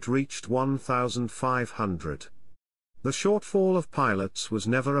September it reached 1,500. The shortfall of pilots was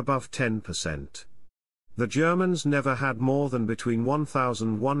never above 10%. The Germans never had more than between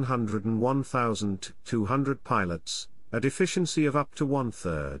 1,100 and 1,200 pilots, a deficiency of up to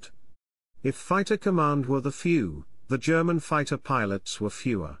 1/3. If fighter command were the few, the German fighter pilots were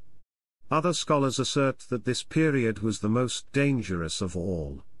fewer. Other scholars assert that this period was the most dangerous of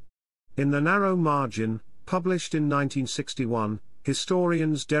all. In the narrow margin, published in 1961,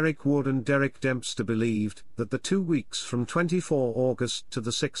 Historians Derek Wood and Derek Dempster believed that the 2 weeks from 24 August to the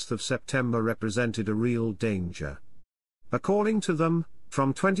 6th of September represented a real danger. According to them,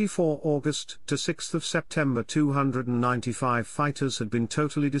 from 24 August to 6th of September 295 fighters had been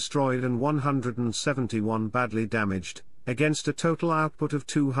totally destroyed and 171 badly damaged, against a total output of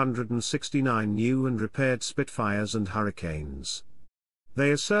 269 new and repaired Spitfires and Hurricanes.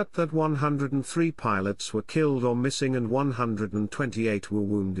 They assert that 103 pilots were killed or missing and 128 were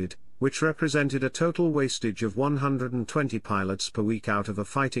wounded, which represented a total wastage of 120 pilots per week out of a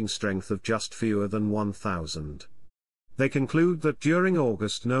fighting strength of just fewer than 1,000. They conclude that during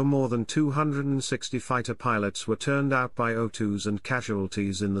August no more than 260 fighter pilots were turned out by O2s and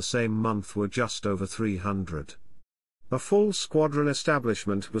casualties in the same month were just over 300. A full squadron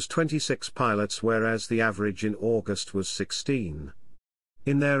establishment was 26 pilots, whereas the average in August was 16.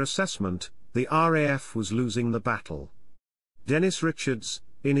 In their assessment, the RAF was losing the battle. Dennis Richards,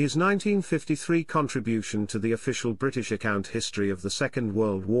 in his 1953 contribution to the official British account history of the Second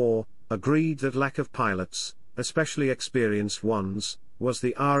World War, agreed that lack of pilots, especially experienced ones, was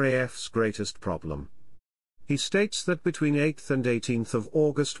the RAF's greatest problem. He states that between 8th and 18th of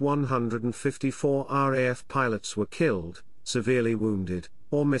August 154 RAF pilots were killed, severely wounded,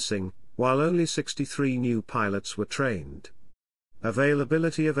 or missing, while only 63 new pilots were trained.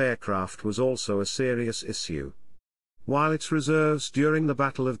 Availability of aircraft was also a serious issue. While its reserves during the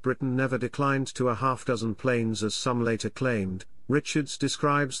Battle of Britain never declined to a half-dozen planes as some later claimed, Richards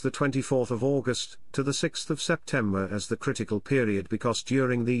describes the 24th of August to the 6th of September as the critical period because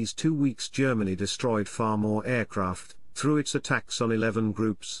during these 2 weeks Germany destroyed far more aircraft, through its attacks on 11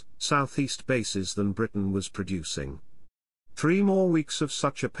 groups, southeast bases than Britain was producing. 3 more weeks of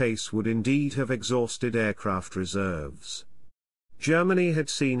such a pace would indeed have exhausted aircraft reserves. Germany had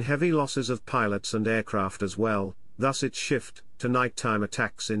seen heavy losses of pilots and aircraft as well, thus its shift to nighttime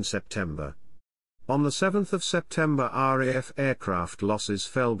attacks in September. On the 7th of September RAF aircraft losses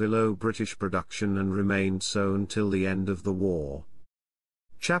fell below British production and remained so until the end of the war.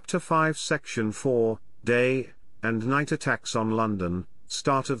 Chapter 5 Section 4, Day and Night Attacks on London,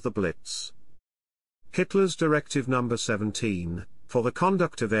 Start of the Blitz. Hitler's Directive No. 17, for the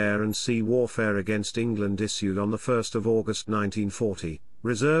conduct of air and sea warfare against England issued on the 1st of August 1940,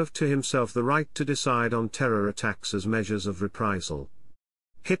 reserved to himself the right to decide on terror attacks as measures of reprisal.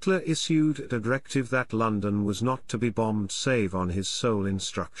 Hitler issued a directive that London was not to be bombed save on his sole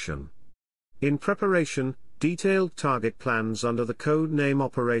instruction. In preparation, detailed target plans under the code name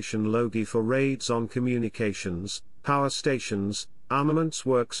Operation Logie for raids on communications, power stations, armaments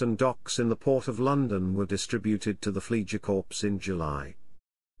works and docks in the Port of London were distributed to the Fliegerkorps in July.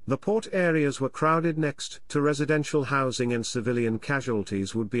 The port areas were crowded next to residential housing and civilian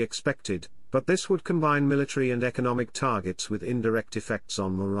casualties would be expected, but this would combine military and economic targets with indirect effects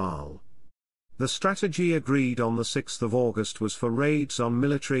on morale. The strategy agreed on the 6th of August was for raids on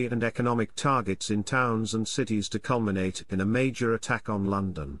military and economic targets in towns and cities to culminate in a major attack on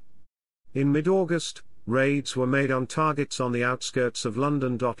London. In mid-August, raids were made on targets on the outskirts of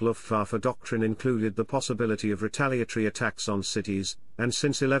London. Luftwaffe doctrine included the possibility of retaliatory attacks on cities, and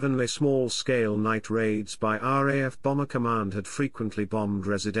since 11 small-scale night raids by RAF Bomber Command had frequently bombed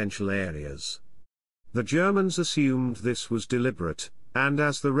residential areas. The Germans assumed this was deliberate, and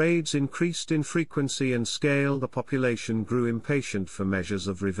as the raids increased in frequency and scale the population grew impatient for measures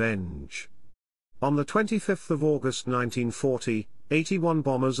of revenge. On the 25th of August 1940, 81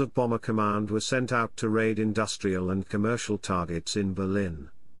 bombers of Bomber Command were sent out to raid industrial and commercial targets in Berlin.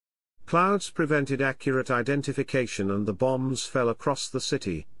 Clouds prevented accurate identification and the bombs fell across the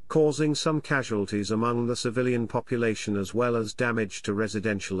city, causing some casualties among the civilian population as well as damage to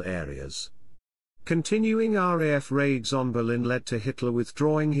residential areas. Continuing RAF raids on Berlin led to Hitler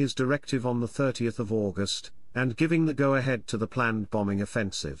withdrawing his directive on the 30th of August, and giving the go-ahead to the planned bombing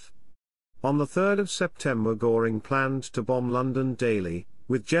offensive. On the 3rd of September Göring planned to bomb London daily,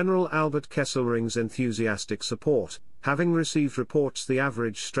 with General Albert Kesselring's enthusiastic support, having received reports the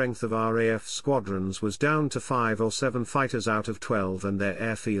average strength of RAF squadrons was down to 5 or 7 fighters out of 12 and their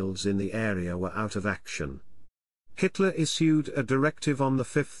airfields in the area were out of action. Hitler issued a directive on the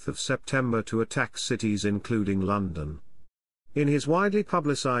 5th of September to attack cities including London. In his widely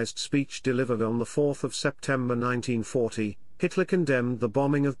publicized speech delivered on the 4th of September 1940, Hitler condemned the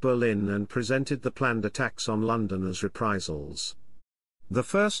bombing of Berlin and presented the planned attacks on London as reprisals. The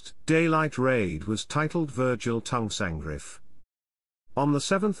first daylight raid was titled Virgil-Tungsangriff. On the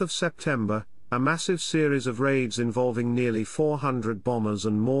 7th of September, a massive series of raids involving nearly 400 bombers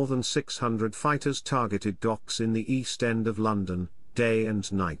and more than 600 fighters targeted docks in the East End of London, day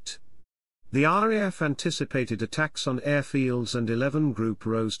and night. The RAF anticipated attacks on airfields and 11 Group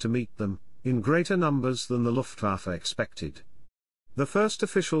rose to meet them, in greater numbers than the Luftwaffe expected. The first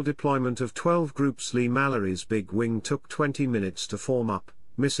official deployment of 12 Group's Lee Mallory's big wing took 20 minutes to form up,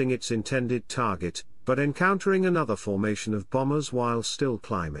 missing its intended target, but encountering another formation of bombers while still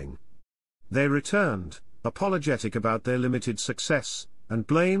climbing. They returned, apologetic about their limited success, and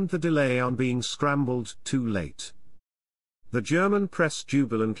blamed the delay on being scrambled too late. The German press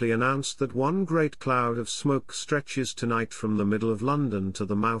jubilantly announced that one great cloud of smoke stretches tonight from the middle of London to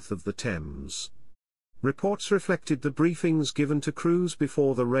the mouth of the Thames. Reports reflected the briefings given to crews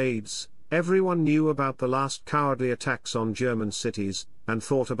before the raids. Everyone knew about the last cowardly attacks on German cities, and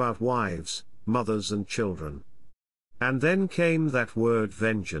thought about wives, mothers and children. And then came that word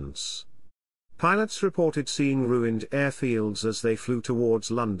vengeance. Pilots reported seeing ruined airfields as they flew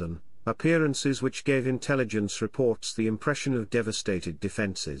towards London, appearances which gave intelligence reports the impression of devastated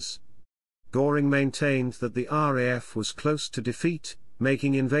defences. Goring maintained that the RAF was close to defeat,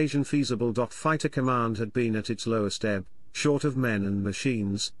 making invasion feasible. Fighter Command had been at its lowest ebb, short of men and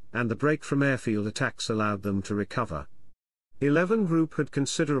machines, and the break from airfield attacks allowed them to recover. 11 Group had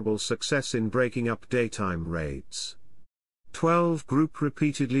considerable success in breaking up daytime raids. 12 Group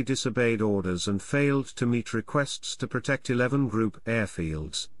repeatedly disobeyed orders and failed to meet requests to protect 11 Group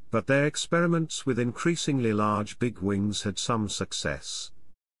airfields, but their experiments with increasingly large big wings had some success.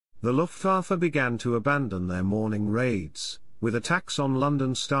 The Luftwaffe began to abandon their morning raids, with attacks on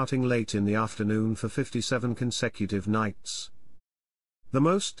London starting late in the afternoon for 57 consecutive nights. The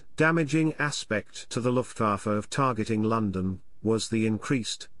most damaging aspect to the Luftwaffe of targeting London was the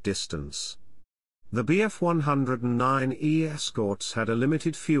increased distance. The Bf-109E escorts had a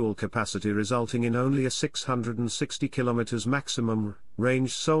limited fuel capacity, resulting in only a 660 km maximum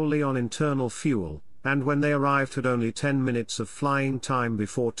range solely on internal fuel, and when they arrived had only 10 minutes of flying time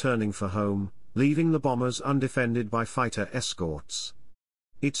before turning for home, leaving the bombers undefended by fighter escorts.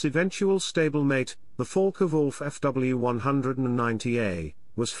 Its eventual stablemate, the Focke-Wulf FW-190A,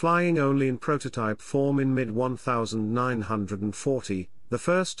 was flying only in prototype form in mid-1940. The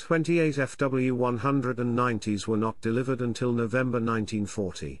first 28 FW-190s were not delivered until November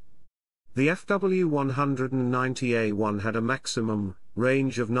 1940. The FW-190A1 had a maximum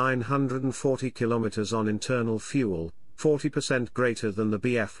range of 940 km on internal fuel, 40% greater than the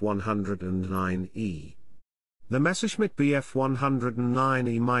Bf-109E. The Messerschmitt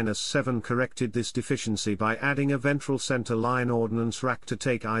Bf-109E-7 corrected this deficiency by adding a ventral center line ordnance rack to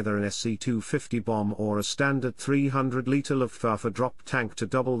take either an SC-250 bomb or a standard 300-liter Luftwaffe drop tank to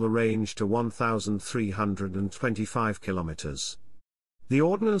double the range to 1,325 km. The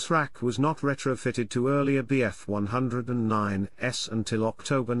ordnance rack was not retrofitted to earlier Bf-109s until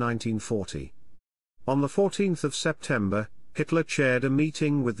October 1940. On the 14th of September, Hitler chaired a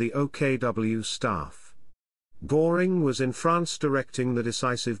meeting with the OKW staff. Göring was in France directing the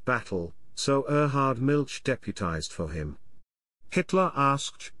decisive battle, so Erhard Milch deputized for him. Hitler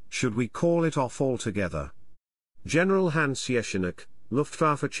asked, "Should we call it off altogether?" General Hans Jeschenek,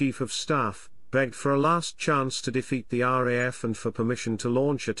 Luftwaffe Chief of Staff, begged for a last chance to defeat the RAF and for permission to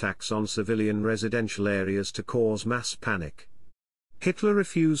launch attacks on civilian residential areas to cause mass panic. Hitler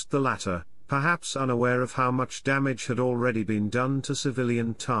refused the latter, perhaps unaware of how much damage had already been done to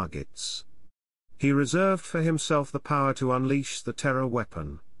civilian targets. He reserved for himself the power to unleash the terror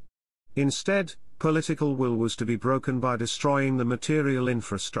weapon. Instead, political will was to be broken by destroying the material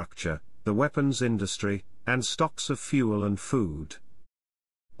infrastructure, the weapons industry, and stocks of fuel and food.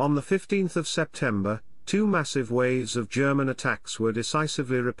 On the 15th of September, two massive waves of German attacks were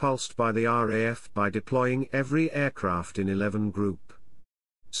decisively repulsed by the RAF by deploying every aircraft in 11 Group.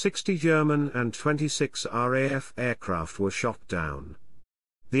 60 German and 26 RAF aircraft were shot down.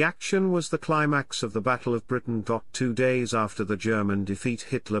 The action was the climax of the Battle of Britain. 2 days after the German defeat,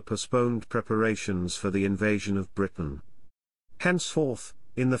 Hitler postponed preparations for the invasion of Britain. Henceforth,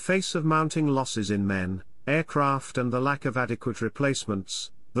 in the face of mounting losses in men, aircraft and the lack of adequate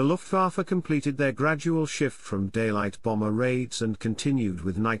replacements, the Luftwaffe completed their gradual shift from daylight bomber raids and continued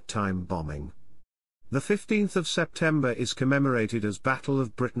with nighttime bombing. The 15th of September is commemorated as Battle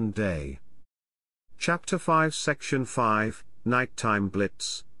of Britain Day. Chapter 5 Section 5, Nighttime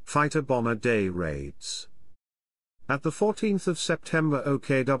Blitz, Fighter Bomber Day Raids. At the 14th of September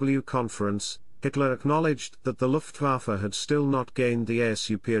OKW conference, Hitler acknowledged that the Luftwaffe had still not gained the air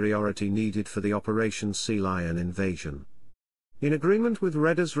superiority needed for the Operation Sea Lion invasion. In agreement with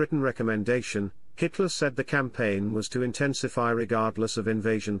Raeder's written recommendation, Hitler said the campaign was to intensify regardless of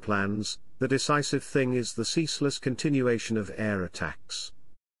invasion plans. The decisive thing is the ceaseless continuation of air attacks.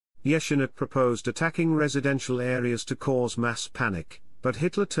 Jeschenek proposed attacking residential areas to cause mass panic, but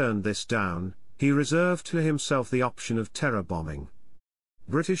Hitler turned this down. He reserved to himself the option of terror bombing.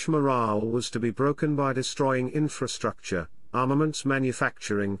 British morale was to be broken by destroying infrastructure, armaments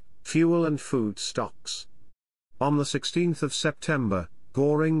manufacturing, fuel and food stocks. On the 16th of September,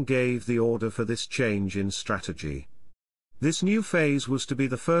 Göring gave the order for this change in strategy. This new phase was to be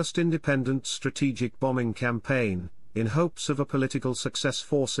the first independent strategic bombing campaign, in hopes of a political success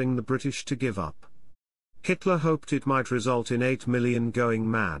forcing the British to give up. Hitler hoped it might result in 8 million going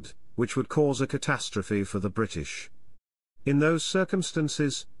mad, which would cause a catastrophe for the British. In those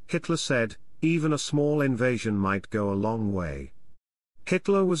circumstances, Hitler said, even a small invasion might go a long way.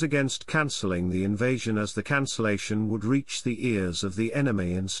 Hitler was against cancelling the invasion as the cancellation would reach the ears of the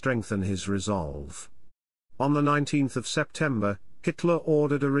enemy and strengthen his resolve. On the 19th of September, Hitler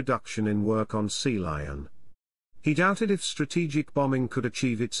ordered a reduction in work on Sea Lion. He doubted if strategic bombing could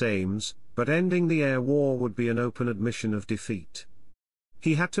achieve its aims, but ending the air war would be an open admission of defeat.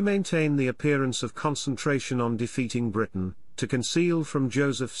 He had to maintain the appearance of concentration on defeating Britain, to conceal from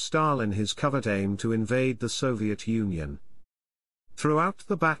Joseph Stalin his covert aim to invade the Soviet Union. Throughout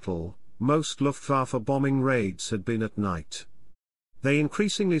the battle, most Luftwaffe bombing raids had been at night. They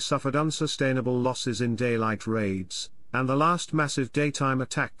increasingly suffered unsustainable losses in daylight raids, and the last massive daytime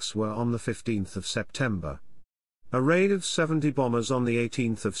attacks were on the 15th of September. A raid of 70 bombers on the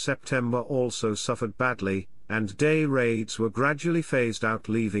 18th of September also suffered badly, and day raids were gradually phased out,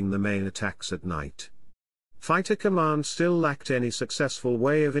 leaving the main attacks at night. Fighter Command still lacked any successful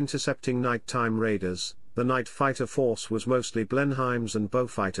way of intercepting nighttime raiders. The night fighter force was mostly Blenheims and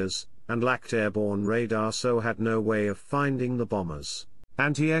Beaufighters, and lacked airborne radar, so had no way of finding the bombers.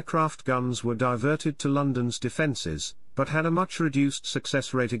 Anti-aircraft guns were diverted to London's defences, but had a much reduced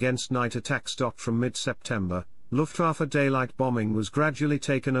success rate against night attacks. From mid-September, Luftwaffe daylight bombing was gradually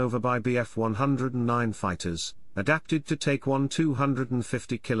taken over by Bf 109 fighters, adapted to take one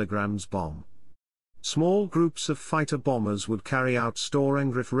 250 kg bomb. Small groups of fighter bombers would carry out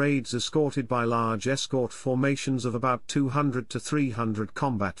Storengriff raids escorted by large escort formations of about 200 to 300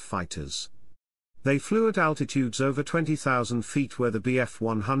 combat fighters. They flew at altitudes over 20,000 feet, where the Bf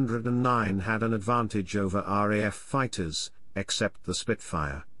 109 had an advantage over RAF fighters, except the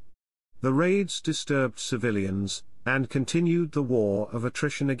Spitfire. The raids disturbed civilians, and continued the war of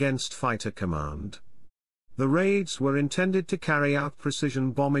attrition against Fighter Command. The raids were intended to carry out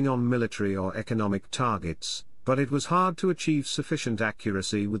precision bombing on military or economic targets, but it was hard to achieve sufficient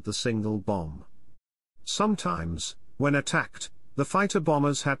accuracy with the single bomb. Sometimes, when attacked, the fighter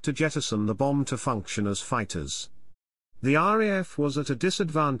bombers had to jettison the bomb to function as fighters. The RAF was at a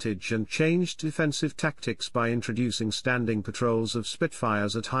disadvantage and changed defensive tactics by introducing standing patrols of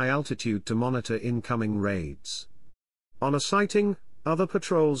Spitfires at high altitude to monitor incoming raids. On a sighting, other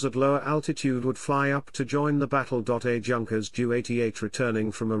patrols at lower altitude would fly up to join the battle. A Junkers Ju-88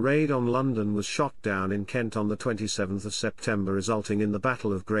 returning from a raid on London was shot down in Kent on the 27th of September, resulting in the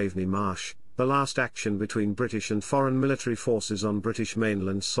Battle of Graveney Marsh, the last action between British and foreign military forces on British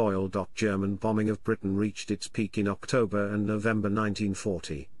mainland soil. German bombing of Britain reached its peak in October and November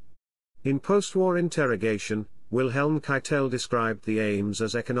 1940. In post-war interrogation, Wilhelm Keitel described the aims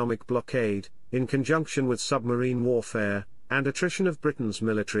as economic blockade, in conjunction with submarine warfare, and attrition of Britain's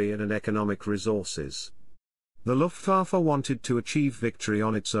military and economic resources. The Luftwaffe wanted to achieve victory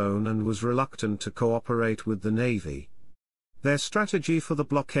on its own and was reluctant to cooperate with the Navy. Their strategy for the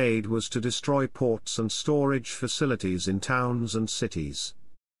blockade was to destroy ports and storage facilities in towns and cities.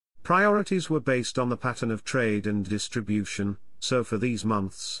 Priorities were based on the pattern of trade and distribution, so for these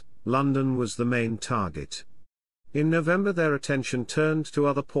months, London was the main target. In November their attention turned to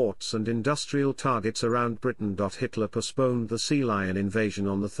other ports and industrial targets around Britain. Hitler postponed the Sea Lion invasion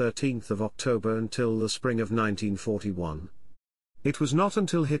on the 13th of October until the spring of 1941. It was not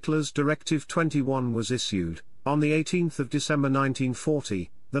until Hitler's Directive 21 was issued, on the 18th of December 1940,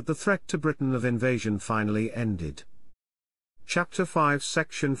 that the threat to Britain of invasion finally ended. Chapter 5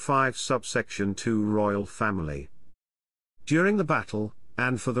 Section 5 Subsection 2 Royal Family. During the battle,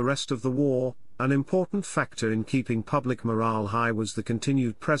 and for the rest of the war, an important factor in keeping public morale high was the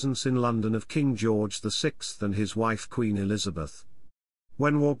continued presence in London of King George VI and his wife Queen Elizabeth.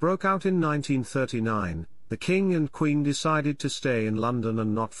 When war broke out in 1939, the King and Queen decided to stay in London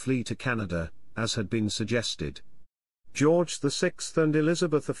and not flee to Canada, as had been suggested. George VI and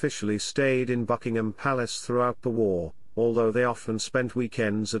Elizabeth officially stayed in Buckingham Palace throughout the war, although they often spent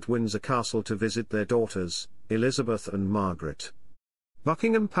weekends at Windsor Castle to visit their daughters, Elizabeth and Margaret.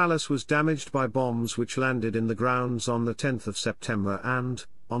 Buckingham Palace was damaged by bombs which landed in the grounds on the 10th of September and,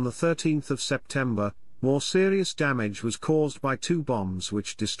 on the 13th of September, more serious damage was caused by two bombs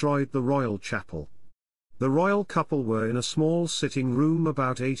which destroyed the Royal Chapel. The royal couple were in a small sitting room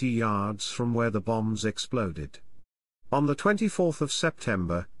about 80 yards from where the bombs exploded. On the 24th of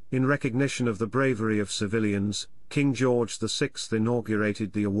September, in recognition of the bravery of civilians, King George VI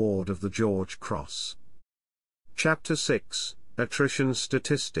inaugurated the award of the George Cross. Chapter 6, Attrition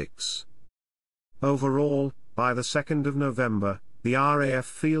Statistics. Overall, by the 2nd of November, the RAF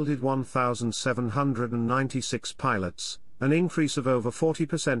fielded 1,796 pilots, an increase of over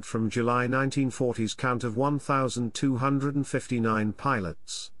 40% from July 1940's count of 1,259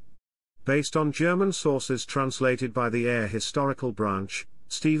 pilots. Based on German sources translated by the Air Historical Branch,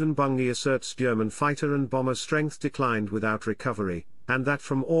 Stephen Bungay asserts German fighter and bomber strength declined without recovery, and that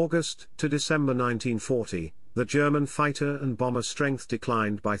from August to December 1940, the German fighter and bomber strength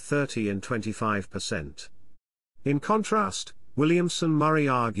declined by 30 and 25%. In contrast, Williamson-Murray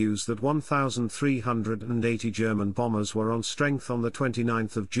argues that 1,380 German bombers were on strength on the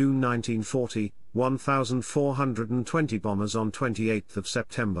 29th of June 1940, 1,420 bombers on 28th of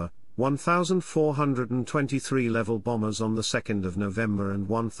September, 1,423 level bombers on the 2nd of November and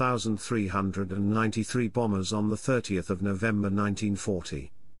 1,393 bombers on the 30th of November 1940.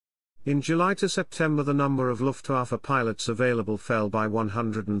 In July to September the number of Luftwaffe pilots available fell by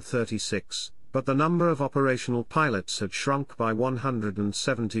 136, but the number of operational pilots had shrunk by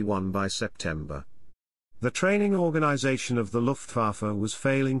 171 by September. The training organization of the Luftwaffe was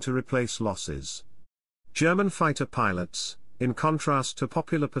failing to replace losses. German fighter pilots, in contrast to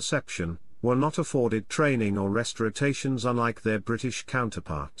popular perception, were not afforded training or rest rotations unlike their British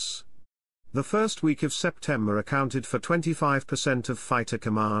counterparts. The first week of September accounted for 25% of fighter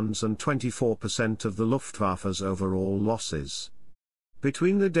commands and 24% of the Luftwaffe's overall losses.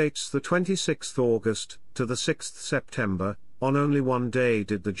 Between the dates the 26th August to the 6th September, on only one day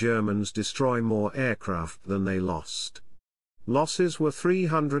did the Germans destroy more aircraft than they lost. Losses were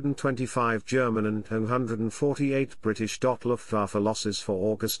 325 German and 248 British. Luftwaffe losses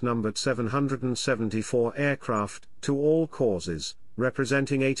for August numbered 774 aircraft, to all causes,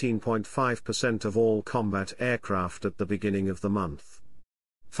 representing 18.5% of all combat aircraft at the beginning of the month.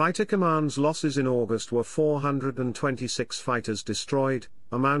 Fighter Command's losses in August were 426 fighters destroyed,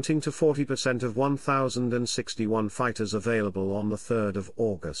 amounting to 40% of 1,061 fighters available on the 3rd of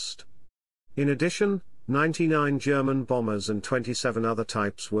August. In addition, 99 German bombers and 27 other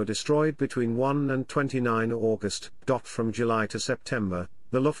types were destroyed between 1 and 29 August. From July to September,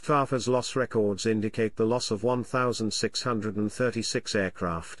 the Luftwaffe's loss records indicate the loss of 1,636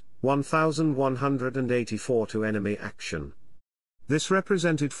 aircraft, 1,184 to enemy action. This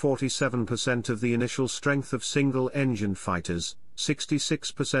represented 47% of the initial strength of single-engine fighters,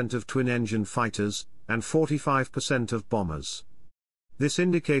 66% of twin-engine fighters, and 45% of bombers. This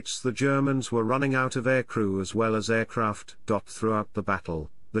indicates the Germans were running out of aircrew as well as aircraft. Throughout the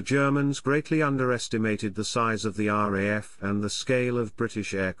battle, the Germans greatly underestimated the size of the RAF and the scale of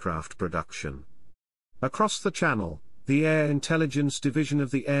British aircraft production. Across the Channel, the Air Intelligence Division of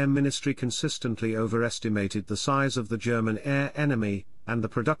the Air Ministry consistently overestimated the size of the German air enemy, and the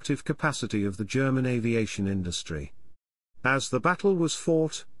productive capacity of the German aviation industry. As the battle was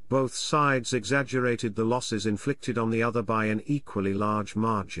fought, both sides exaggerated the losses inflicted on the other by an equally large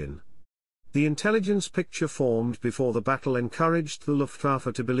margin. The intelligence picture formed before the battle encouraged the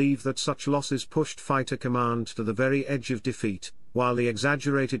Luftwaffe to believe that such losses pushed Fighter Command to the very edge of defeat, while the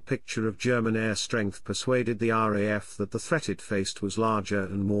exaggerated picture of German air strength persuaded the RAF that the threat it faced was larger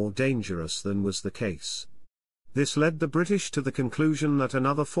and more dangerous than was the case. This led the British to the conclusion that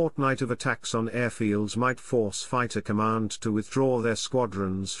another fortnight of attacks on airfields might force Fighter Command to withdraw their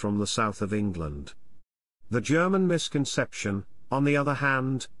squadrons from the south of England. The German misconception, on the other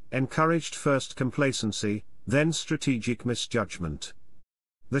hand, encouraged first complacency, then strategic misjudgment.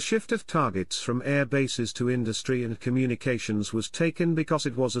 The shift of targets from air bases to industry and communications was taken because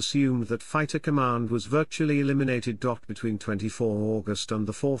it was assumed that Fighter Command was virtually eliminated. Between 24 August and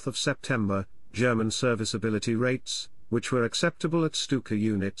the 4th of September, German serviceability rates, which were acceptable at Stuka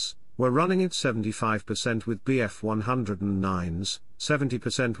units, were running at 75% with Bf-109s,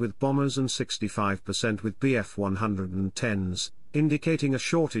 70% with bombers and 65% with Bf-110s, indicating a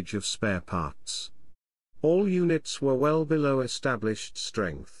shortage of spare parts. All units were well below established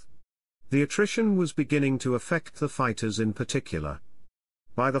strength. The attrition was beginning to affect the fighters in particular.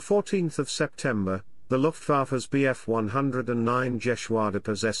 By the 14th of September, the Luftwaffe's Bf-109 Geschwader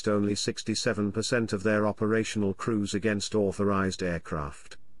possessed only 67% of their operational crews against authorized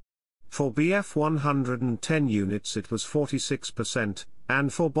aircraft. For Bf-110 units it was 46%,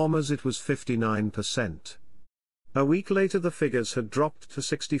 and for bombers it was 59%. A week later the figures had dropped to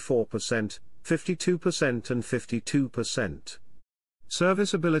 64%, 52% and 52%.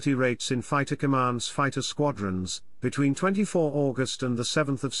 Serviceability rates in Fighter Command's fighter squadrons, between 24 August and the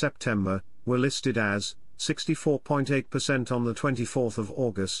 7th of September, were listed as 64.8% on the 24th of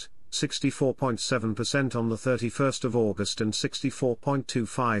August, 64.7% on the 31st of August and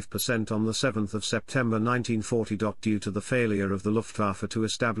 64.25% on the 7th of September 1940. Due to the failure of the Luftwaffe to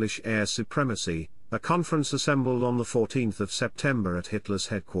establish air supremacy, a conference assembled on the 14th of September at Hitler's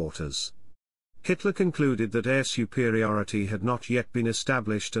headquarters. Hitler concluded that air superiority had not yet been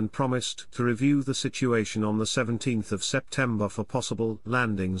established and promised to review the situation on the 17th of September for possible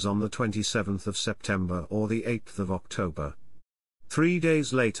landings on the 27th of September or the 8th of October. 3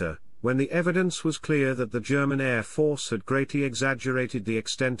 days later, when the evidence was clear that the German Air Force had greatly exaggerated the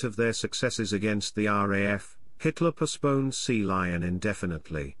extent of their successes against the RAF, Hitler postponed Sea Lion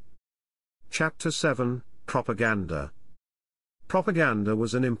indefinitely. Chapter 7, Propaganda. Propaganda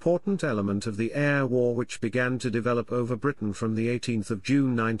was an important element of the air war which began to develop over Britain from the 18th of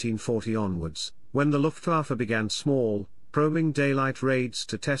June 1940 onwards, when the Luftwaffe began small, probing daylight raids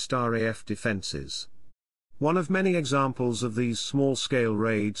to test RAF defences. One of many examples of these small-scale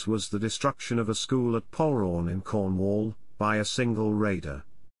raids was the destruction of a school at Polruan in Cornwall, by a single raider.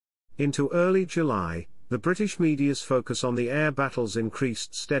 Into early July, the British media's focus on the air battles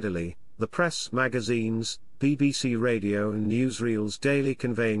increased steadily, the press, magazines, BBC radio and newsreels daily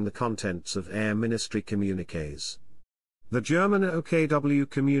conveying the contents of Air Ministry communiques. The German OKW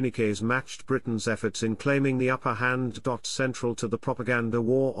communiques matched Britain's efforts in claiming the upper hand. Central to the propaganda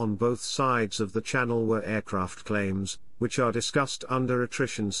war on both sides of the Channel were aircraft claims, which are discussed under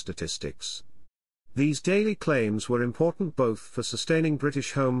attrition statistics. These daily claims were important both for sustaining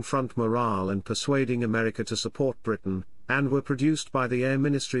British home front morale and persuading America to support Britain, and were produced by the Air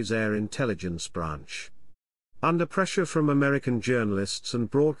Ministry's Air Intelligence Branch. Under pressure from American journalists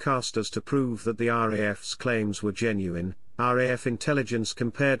and broadcasters to prove that the RAF's claims were genuine, RAF intelligence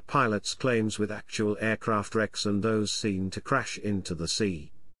compared pilots' claims with actual aircraft wrecks and those seen to crash into the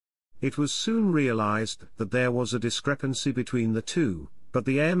sea. It was soon realized that there was a discrepancy between the two, but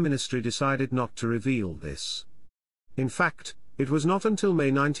the Air Ministry decided not to reveal this. In fact, it was not until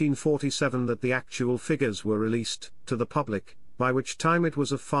May 1947 that the actual figures were released to the public, by which time it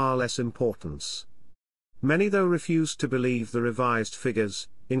was of far less importance. Many though refused to believe the revised figures,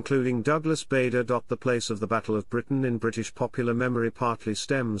 including Douglas Bader. The place of the Battle of Britain in British popular memory partly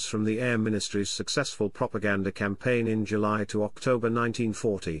stems from the Air Ministry's successful propaganda campaign in July to October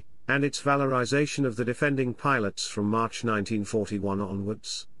 1940, and its valorization of the defending pilots from March 1941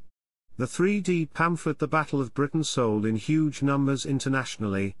 onwards. The 3D pamphlet The Battle of Britain sold in huge numbers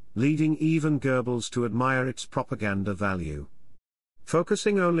internationally, leading even Goebbels to admire its propaganda value.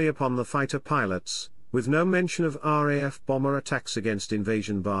 Focusing only upon the fighter pilots, with no mention of RAF bomber attacks against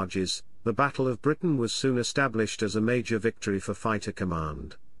invasion barges, the Battle of Britain was soon established as a major victory for Fighter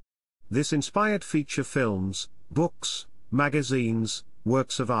Command. This inspired feature films, books, magazines,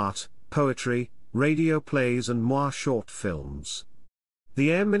 works of art, poetry, radio plays and more short films.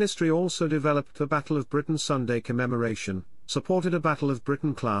 The Air Ministry also developed the Battle of Britain Sunday commemoration, supported a Battle of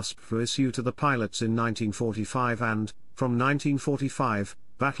Britain clasp for issue to the pilots in 1945 and, from 1945,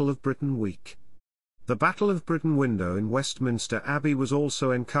 Battle of Britain Week. The Battle of Britain window in Westminster Abbey was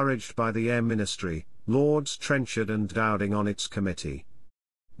also encouraged by the Air Ministry, Lords Trenchard and Dowding on its committee.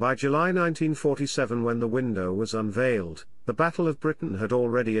 By July 1947, when the window was unveiled, the Battle of Britain had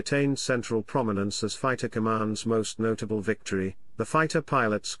already attained central prominence as Fighter Command's most notable victory, the fighter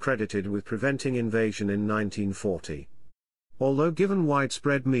pilots credited with preventing invasion in 1940. Although given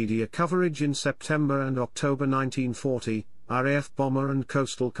widespread media coverage in September and October 1940, RAF Bomber and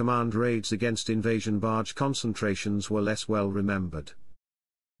Coastal Command raids against invasion barge concentrations were less well remembered.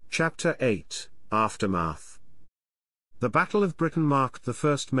 Chapter 8, Aftermath. The Battle of Britain marked the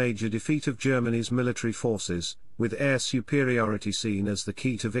first major defeat of Germany's military forces, with air superiority seen as the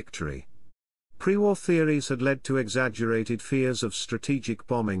key to victory. Pre-war theories had led to exaggerated fears of strategic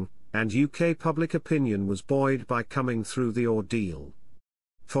bombing, and UK public opinion was buoyed by coming through the ordeal.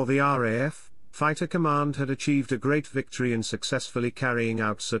 For the RAF, Fighter Command had achieved a great victory in successfully carrying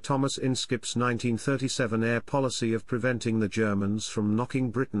out Sir Thomas Inskip's 1937 air policy of preventing the Germans from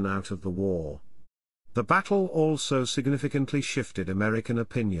knocking Britain out of the war. The battle also significantly shifted American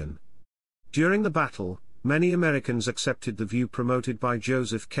opinion. During the battle, many Americans accepted the view promoted by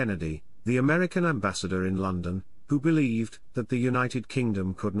Joseph Kennedy, the American ambassador in London, who believed that the United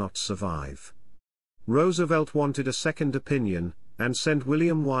Kingdom could not survive. Roosevelt wanted a second opinion, and sent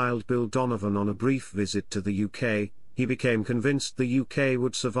William Wild Bill Donovan on a brief visit to the UK. He became convinced the UK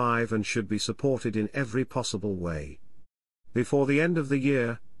would survive and should be supported in every possible way. Before the end of the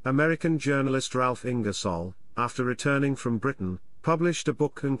year, American journalist Ralph Ingersoll, after returning from Britain, published a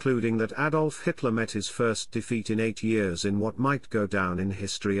book concluding that Adolf Hitler met his first defeat in 8 years in what might go down in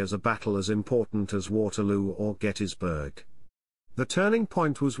history as a battle as important as Waterloo or Gettysburg. The turning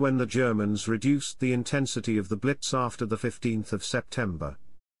point was when the Germans reduced the intensity of the Blitz after the 15th of September.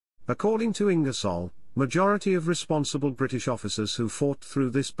 According to Ingersoll, majority of responsible British officers who fought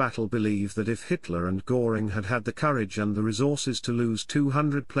through this battle believe that if Hitler and Göring had had the courage and the resources to lose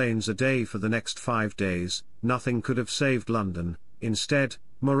 200 planes a day for the next 5 days, nothing could have saved London. Instead,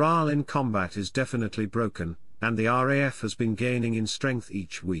 morale in combat is definitely broken, and the RAF has been gaining in strength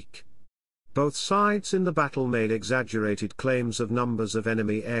each week. Both sides in the battle made exaggerated claims of numbers of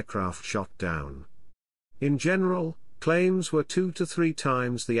enemy aircraft shot down. In general, claims were 2 to 3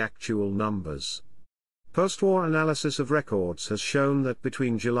 times the actual numbers. Post-war analysis of records has shown that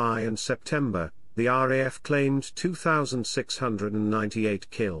between July and September, the RAF claimed 2,698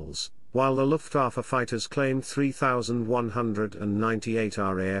 kills, while the Luftwaffe fighters claimed 3,198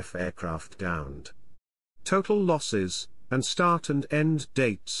 RAF aircraft downed. Total losses, and start and end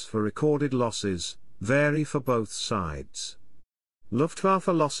dates for recorded losses, vary for both sides. Luftwaffe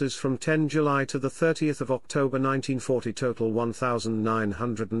losses from 10 July to the 30th of October 1940 total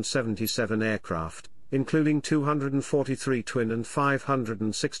 1,977 aircraft, including 243 twin and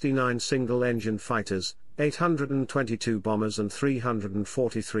 569 single-engine fighters, 822 bombers and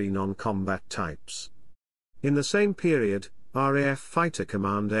 343 non-combat types. In the same period, RAF Fighter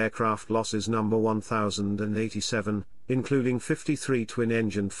Command aircraft losses number 1,087, including 53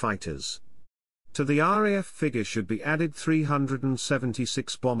 twin-engine fighters. To the RAF figure should be added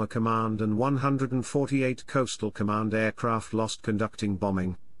 376 Bomber Command and 148 Coastal Command aircraft lost conducting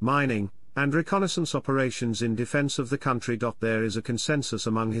bombing, mining, and reconnaissance operations in defense of the country. There is a consensus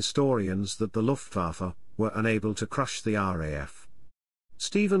among historians that the Luftwaffe were unable to crush the RAF.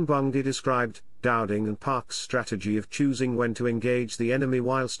 Stephen Bungay described Dowding and Park's strategy of choosing when to engage the enemy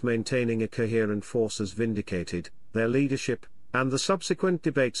whilst maintaining a coherent force as vindicated. Their leadership, and the subsequent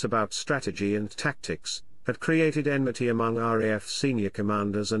debates about strategy and tactics, had created enmity among RAF senior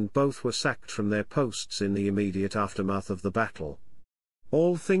commanders, and both were sacked from their posts in the immediate aftermath of the battle.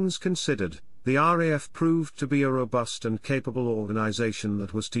 All things considered, the RAF proved to be a robust and capable organization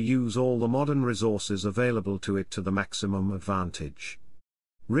that was to use all the modern resources available to it to the maximum advantage.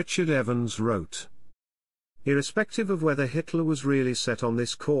 Richard Evans wrote, "Irrespective of whether Hitler was really set on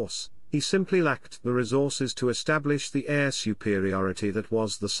this course, he simply lacked the resources to establish the air superiority that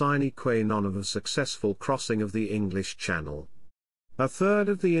was the sine qua non of a successful crossing of the English Channel. A third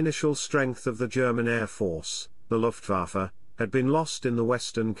of the initial strength of the German Air Force, the Luftwaffe, had been lost in the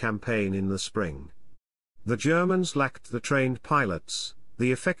Western campaign in the spring. The Germans lacked the trained pilots,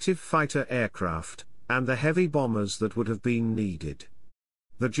 the effective fighter aircraft, and the heavy bombers that would have been needed.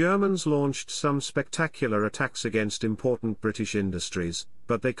 The Germans launched some spectacular attacks against important British industries,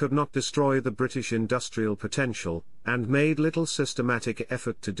 but they could not destroy the British industrial potential, and made little systematic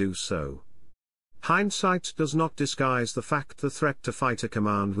effort to do so. Hindsight does not disguise the fact the threat to fighter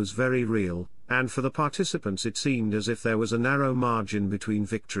command was very real, and for the participants it seemed as if there was a narrow margin between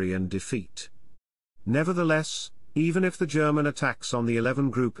victory and defeat. Nevertheless, even if the German attacks on the 11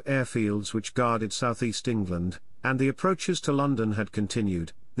 group airfields which guarded southeast England, and the approaches to London had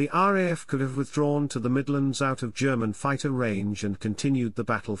continued, the RAF could have withdrawn to the Midlands out of German fighter range and continued the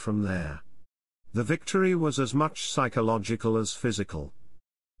battle from there. The victory was as much psychological as physical,"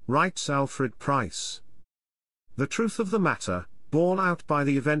 writes Alfred Price. "The truth of the matter, borne out by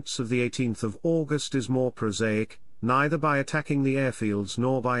the events of the 18th of August, is more prosaic. Neither by attacking the airfields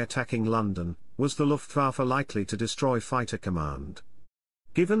nor by attacking London was the Luftwaffe likely to destroy fighter command.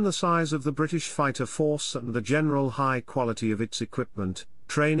 Given the size of the British fighter force and the general high quality of its equipment,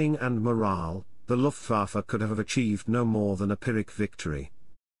 training and morale, the Luftwaffe could have achieved no more than a Pyrrhic victory.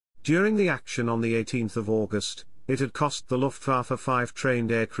 During the action on the 18th of August, it had cost the Luftwaffe 5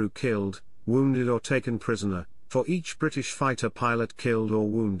 trained aircrew killed, wounded or taken prisoner, for each British fighter pilot killed or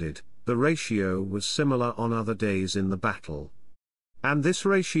wounded. The ratio was similar on other days in the battle. And this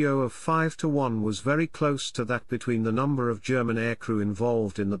ratio of 5 to 1 was very close to that between the number of German aircrew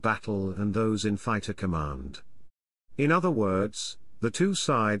involved in the battle and those in fighter command. In other words, the two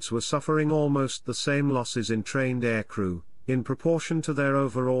sides were suffering almost the same losses in trained aircrew, in proportion to their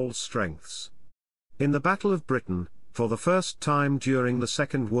overall strengths. In the Battle of Britain, for the first time during the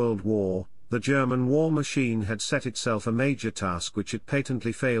Second World War, the German war machine had set itself a major task which it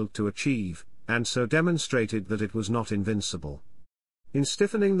patently failed to achieve, and so demonstrated that it was not invincible. In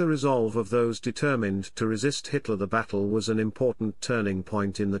stiffening the resolve of those determined to resist Hitler, the battle was an important turning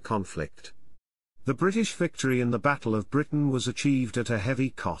point in the conflict. The British victory in the Battle of Britain was achieved at a heavy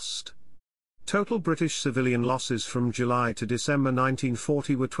cost. Total British civilian losses from July to December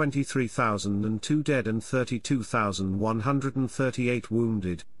 1940 were 23,002 dead and 32,138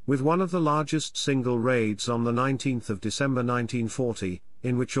 wounded, with one of the largest single raids on the 19th of December 1940,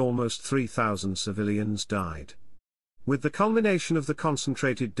 in which almost 3,000 civilians died. With the culmination of the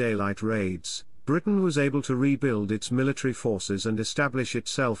concentrated daylight raids, Britain was able to rebuild its military forces and establish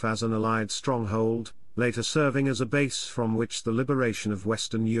itself as an Allied stronghold, later serving as a base from which the liberation of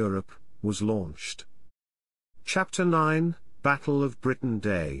Western Europe was launched. Chapter 9, Battle of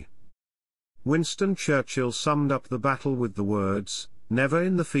Britain-Day. Winston Churchill summed up the battle with the words, "Never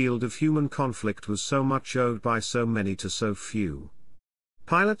in the field of human conflict was so much owed by so many to so few."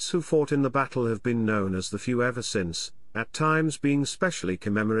 Pilots who fought in the battle have been known as the few ever since, at times being specially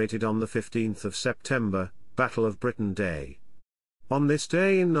commemorated on the 15th of September, Battle of Britain Day. On this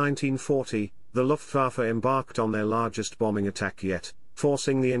day in 1940, the Luftwaffe embarked on their largest bombing attack yet,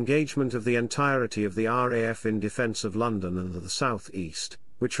 forcing the engagement of the entirety of the RAF in defence of London and the South East,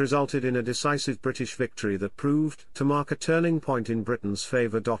 which resulted in a decisive British victory that proved to mark a turning point in Britain's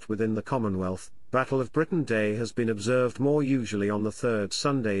favour. Within the Commonwealth, Battle of Britain Day has been observed more usually on the third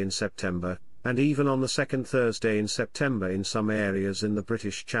Sunday in September, and even on the second Thursday in September in some areas in the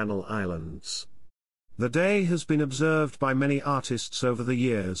British Channel Islands. The day has been observed by many artists over the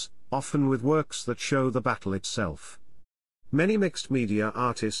years, often with works that show the battle itself. Many mixed media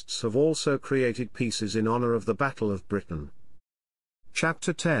artists have also created pieces in honor of the Battle of Britain.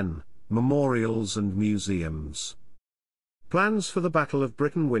 Chapter 10, Memorials and Museums. Plans for the Battle of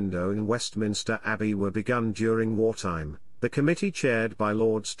Britain window in Westminster Abbey were begun during wartime, the committee chaired by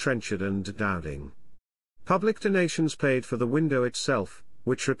Lords Trenchard and Dowding. Public donations paid for the window itself,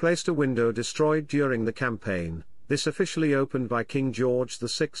 which replaced a window destroyed during the campaign. This officially opened by King George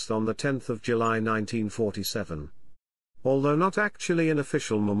VI on the 10th of July 1947. Although not actually an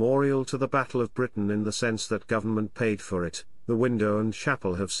official memorial to the Battle of Britain in the sense that government paid for it, the window and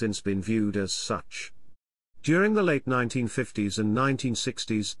chapel have since been viewed as such. During the late 1950s and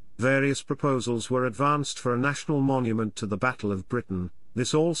 1960s, various proposals were advanced for a national monument to the Battle of Britain,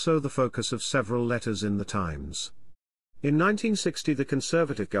 this also the focus of several letters in the Times. In 1960 the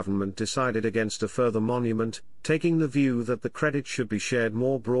Conservative government decided against a further monument, taking the view that the credit should be shared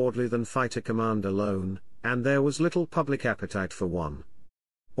more broadly than Fighter Command alone, and there was little public appetite for one.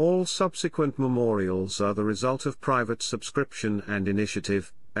 All subsequent memorials are the result of private subscription and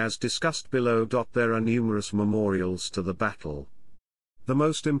initiative, as discussed below. There are numerous memorials to the battle. The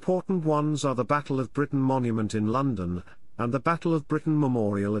most important ones are the Battle of Britain Monument in London, and the Battle of Britain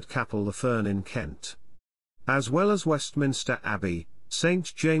Memorial at Capel-le-Fern in Kent. As well as Westminster Abbey,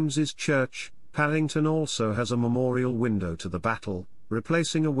 St James's Church, Paddington also has a memorial window to the battle,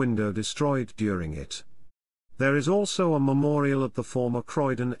 replacing a window destroyed during it. There is also a memorial at the former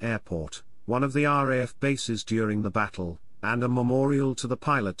Croydon Airport, one of the RAF bases during the battle, and a memorial to the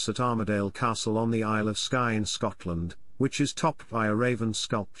pilots at Armadale Castle on the Isle of Skye in Scotland, which is topped by a raven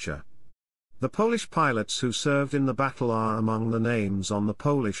sculpture. The Polish pilots who served in the battle are among the names on the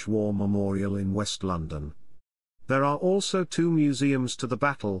Polish War Memorial in West London. There are also two museums to the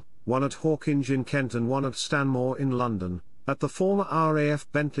battle, one at Hawkinge in Kent and one at Stanmore in London. At the former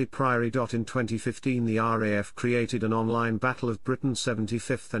RAF Bentley Priory. In 2015 the RAF created an online Battle of Britain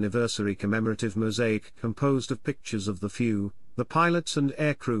 75th anniversary commemorative mosaic composed of pictures of the few, the pilots and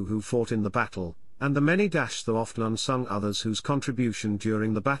aircrew who fought in the battle, and the many though often unsung others whose contribution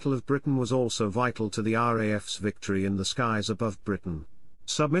during the Battle of Britain was also vital to the RAF's victory in the skies above Britain.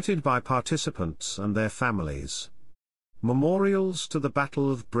 Submitted by participants and their families. Memorials to the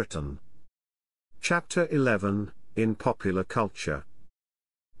Battle of Britain. Chapter 11, in Popular Culture.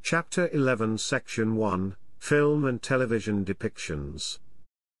 Chapter 11 Section 1, Film and Television Depictions.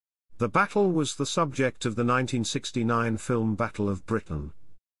 The battle was the subject of the 1969 film Battle of Britain.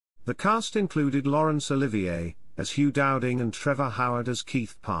 The cast included Laurence Olivier as Hugh Dowding and Trevor Howard as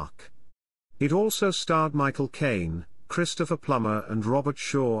Keith Park. It also starred Michael Caine, Christopher Plummer and Robert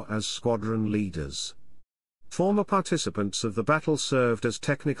Shaw as squadron leaders. Former participants of the battle served as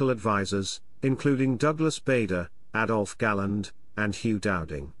technical advisors, including Douglas Bader, Adolphe Galland, and Hugh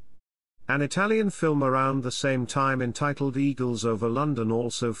Dowding. An Italian film around the same time entitled Eagles Over London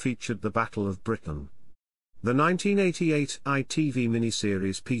also featured the Battle of Britain. The 1988 ITV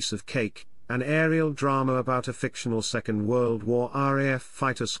miniseries Piece of Cake, an aerial drama about a fictional Second World War RAF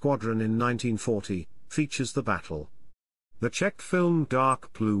fighter squadron in 1940, features the battle. The Czech film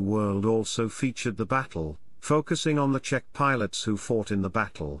Dark Blue World also featured the battle, focusing on the Czech pilots who fought in the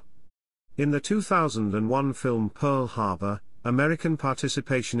battle. In the 2001 film Pearl Harbor, American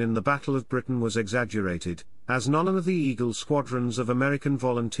participation in the Battle of Britain was exaggerated, as none of the Eagle squadrons of American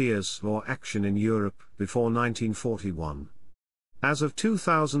volunteers saw action in Europe before 1941. As of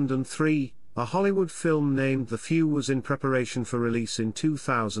 2003, a Hollywood film named The Few was in preparation for release in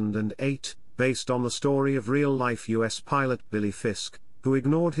 2008, based on the story of real-life U.S. pilot Billy Fisk, who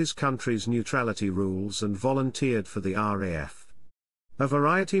ignored his country's neutrality rules and volunteered for the RAF. A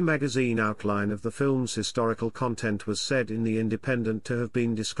Variety magazine outline of the film's historical content was said in The Independent to have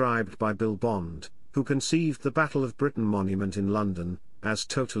been described by Bill Bond, who conceived the Battle of Britain monument in London, as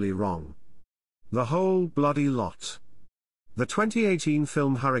totally wrong. The whole bloody lot. The 2018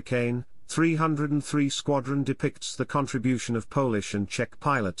 film Hurricane 303 Squadron depicts the contribution of Polish and Czech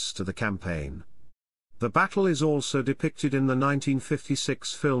pilots to the campaign. The battle is also depicted in the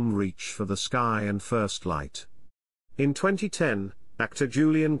 1956 film Reach for the Sky and First Light. In 2010, actor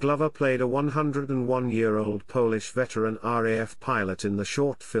Julian Glover played a 101-year-old Polish veteran RAF pilot in the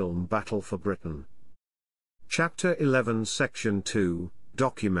short film Battle for Britain. Chapter 11 Section 2,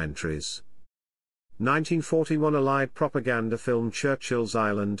 Documentaries. 1941 Allied propaganda film Churchill's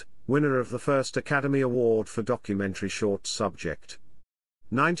Island, winner of the first Academy Award for documentary short subject.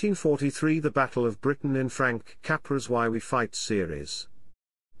 1943 The Battle of Britain in Frank Capra's Why We Fight series.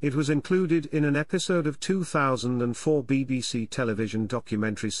 It was included in an episode of 2004 BBC television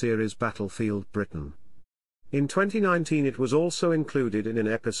documentary series Battlefield Britain. In 2019 it was also included in an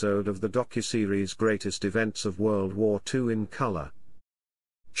episode of the docuseries Greatest Events of World War II in Color.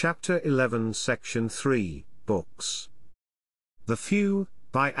 Chapter 11 Section 3, Books. The Few,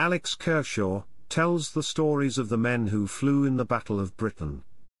 by Alex Kershaw, tells the stories of the men who flew in the Battle of Britain.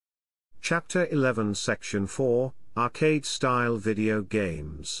 Chapter 11 Section 4, Arcade-style video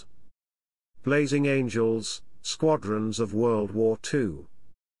games. Blazing Angels, Squadrons of World War II.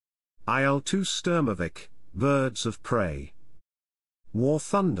 IL-2 Sturmovik, Birds of Prey. War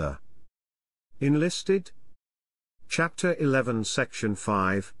Thunder. Enlisted. Chapter 11 Section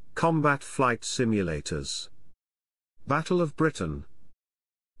 5, Combat Flight Simulators. Battle of Britain.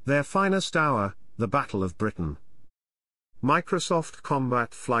 Their Finest Hour, The Battle of Britain. Microsoft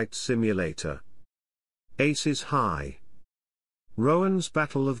Combat Flight Simulator. Aces High. Rowan's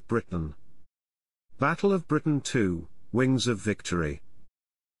Battle of Britain. Battle of Britain 2, Wings of Victory.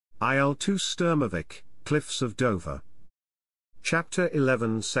 IL-2 Sturmovik, Cliffs of Dover. Chapter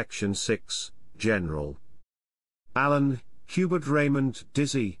 11 Section 6, General. Alan, Hubert Raymond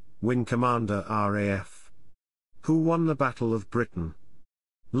Dizzy, Wing Commander RAF. Who won the Battle of Britain?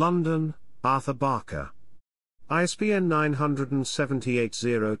 London, Arthur Barker. ISBN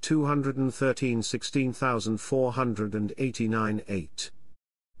 978-0213-16489-8.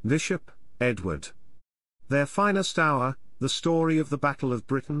 Bishop, Edward. Their Finest Hour, The Story of the Battle of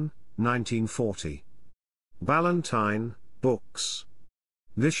Britain, 1940. Ballantyne, Books.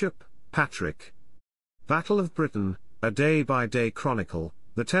 Bishop, Patrick. Battle of Britain, A Day-by-Day Chronicle,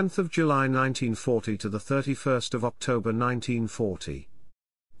 the 10th of July 1940 to the 31st of October 1940.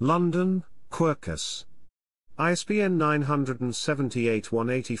 London, Quercus. ISBN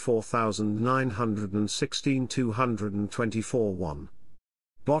 978-184916-224-1.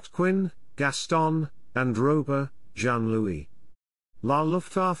 Botquin, Gaston, and Rober, Jean-Louis. La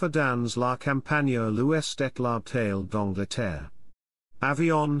Luftwaffe dans la campagne l'Ouest et la bataille d'Angleterre.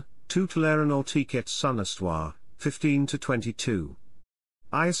 Avion, toute l'aéronautique et son histoire, 15-22.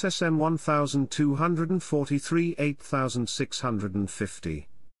 ISSN 1243-8650.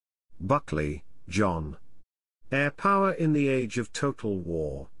 Buckley, John. Air Power in the Age of Total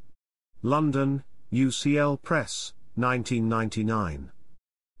War. London, UCL Press, 1999.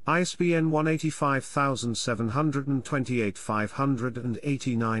 ISBN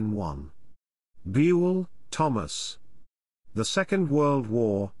 185728-589-1. Buell, Thomas. The Second World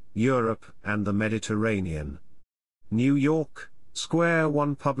War, Europe and the Mediterranean. New York, Square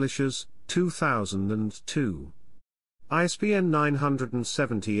One Publishers, 2002. ISBN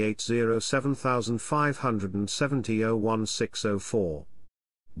 978-07570-01604.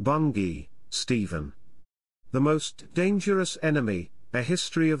 Bungay, Stephen. The Most Dangerous Enemy, A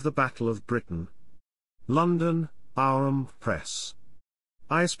History of the Battle of Britain. London, Aurum Press.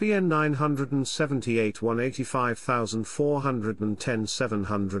 ISBN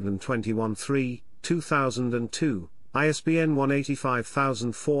 978-185410-721-3, 2002, ISBN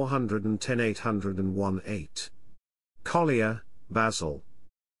 185410-801-8. Collier, Basil.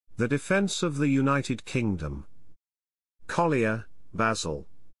 The Defense of the United Kingdom. Collier, Basil.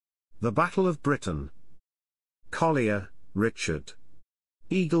 The Battle of Britain. Collier, Richard.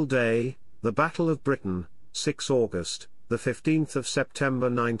 Eagle Day, The Battle of Britain, 6 August, the 15th of September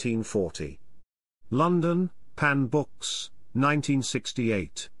 1940. London, Pan Books,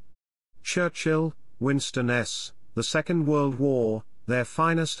 1968. Churchill, Winston S., The Second World War, Their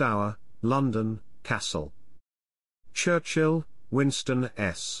Finest Hour, London, Castle. Churchill, Winston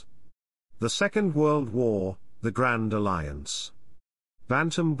S. The Second World War, The Grand Alliance.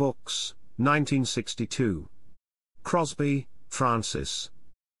 Bantam Books, 1962. Crosby, Francis.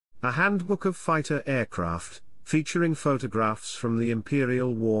 A Handbook of Fighter Aircraft, featuring photographs from the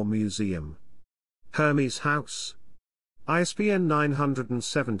Imperial War Museum. Hermes House. ISBN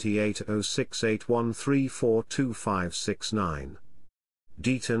 978-0681342569.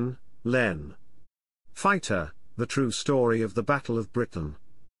 Deaton, Len. Fighter, The True Story of the Battle of Britain.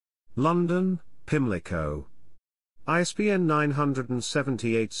 London, Pimlico. ISBN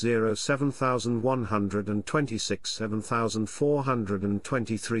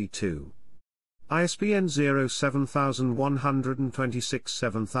 978-07126-7423-2. ISBN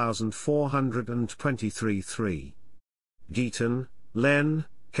 07126-7423-3. Deaton, Len,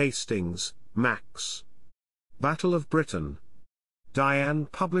 Hastings, Max. Battle of Britain. Diane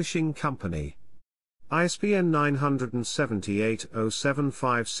Publishing Company. ISBN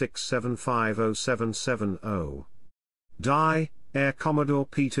 978-0756750770. Dye, Air Commodore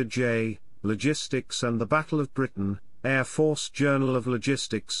Peter J., Logistics and the Battle of Britain, Air Force Journal of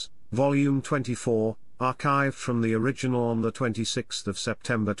Logistics, Volume 24, archived from the original on the 26th of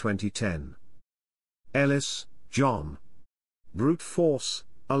September 2010. Ellis, John. Brute Force,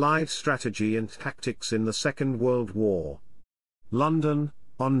 Allied Strategy and Tactics in the Second World War. London,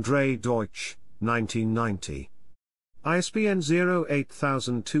 André Deutsch, 1990. ISBN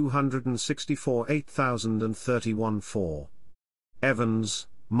 08264-8031-4. Evans,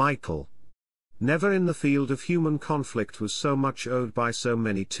 Michael. Never in the field of human conflict was so much owed by so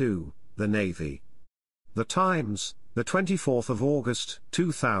many to the Navy. The Times, the 24th of August,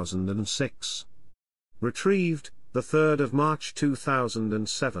 2006. Retrieved, the 3rd of March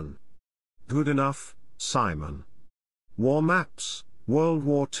 2007. Goodenough, Simon. War Maps, World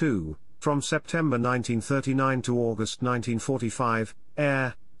War II, from September 1939 to August 1945,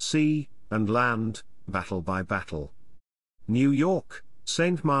 Air, Sea, and Land, Battle by Battle. New York,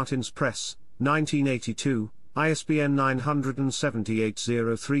 St. Martin's Press, 1982, ISBN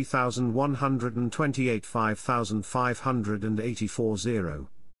 978-03128-5584-0.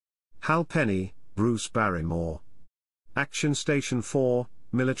 Halpenny, Bruce Barrymore. Action Station 4,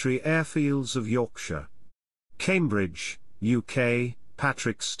 Military Airfields of Yorkshire. Cambridge, UK,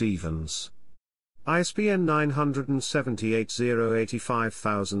 Patrick Stevens. ISBN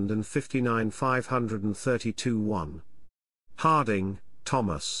 978-085,059-532-1. Harding,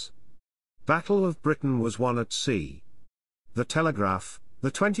 Thomas. Battle of Britain was won at sea. The Telegraph,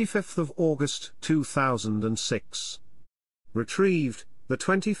 the 25th of August 2006. Retrieved, the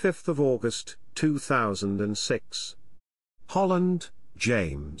 25th of August 2006. Holland,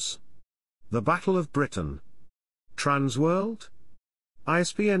 James. The Battle of Britain. Transworld?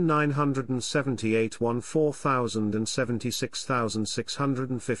 ISBN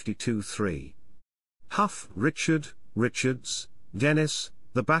 978-14076-652-3. Huff, Richard, Richards, Dennis,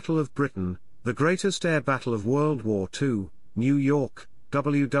 The Battle of Britain, The Greatest Air Battle of World War II, New York,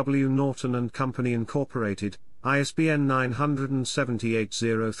 W. W. Norton and Company Incorporated, ISBN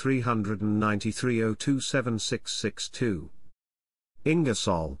 978-0393-0276662.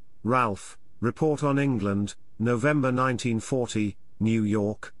 Ingersoll, Ralph, Report on England, November 1940, New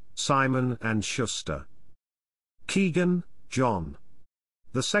York, Simon & Schuster. Keegan, John.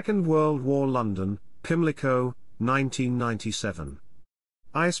 The Second World War London, Pimlico, 1997.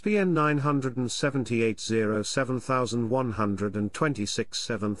 ISBN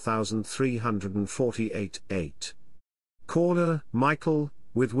 978-07126-7348-8. Corder, Michael,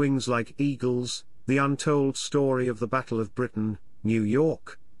 With Wings Like Eagles, The Untold Story of the Battle of Britain, New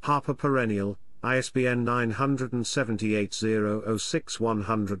York, Harper Perennial, ISBN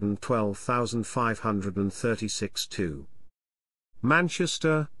 978-006-112-536-2.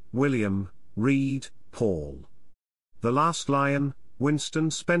 Manchester, William, Reed, Paul. The Last Lion,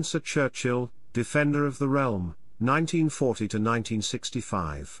 Winston Spencer Churchill, Defender of the Realm,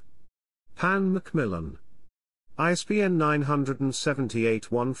 1940-1965. Pan Macmillan. ISBN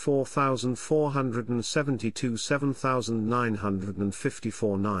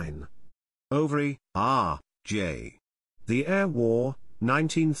 978-14472-7954-9. Overy, R. J. The Air War,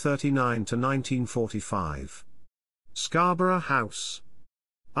 1939-1945. Scarborough House.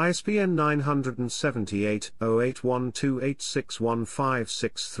 ISBN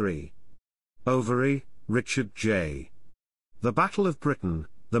 978-0812861563. Overy, Richard J. The Battle of Britain,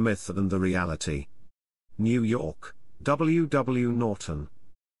 The Myth and the Reality. New York, W. W. Norton.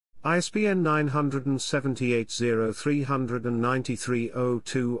 ISBN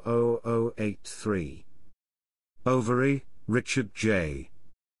 978-0393-020083. Overy, Richard J.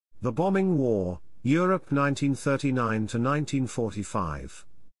 The Bombing War, Europe 1939–1945.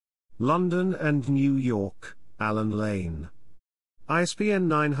 London and New York, Allen Lane. ISBN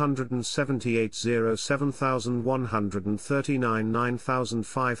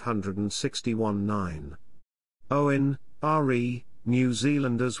 978-07139-9561-9. Owen, R.E., New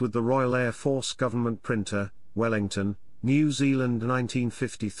Zealanders with the Royal Air Force Government Printer, Wellington, New Zealand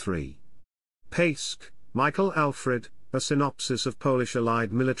 1953. Paesk, Michael Alfred, A Synopsis of Polish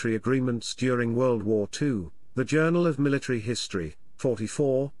Allied Military Agreements During World War II, The Journal of Military History,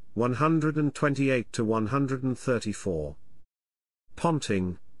 44, 128–134.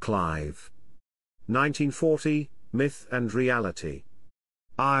 Ponting, Clive. 1940, Myth and Reality.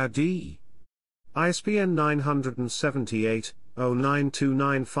 IRD. ISBN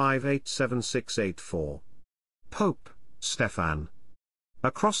 978-0929587684. Pope, Stefan.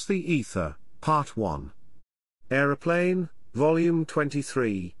 Across the Ether, Part 1. Aeroplane, Volume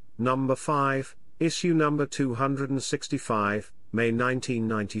 23, Number 5, Issue Number 265, May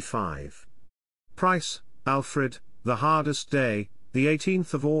 1995. Price, Alfred, The Hardest Day, the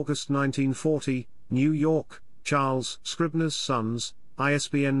 18th of August 1940, New York, Charles Scribner's Sons,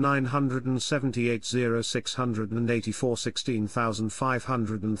 ISBN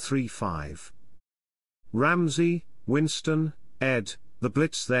 978-0684-16503-5. Ramsey, Winston, ed., The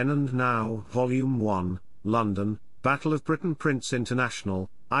Blitz Then and Now, Volume 1, London, Battle of Britain Prints International,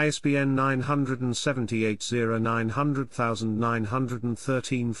 ISBN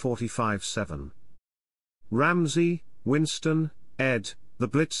 978-090000913-45-7. Ramsey, Winston, ed., The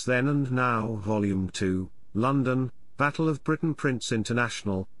Blitz Then and Now, Volume 2, London, Battle of Britain Prints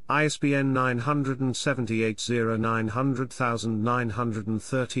International, ISBN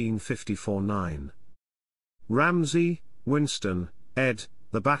 978-090000913-54-9. Ramsey, Winston, ed.,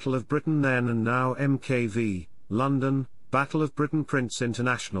 The Battle of Britain Then and Now MKV, London, Battle of Britain Prints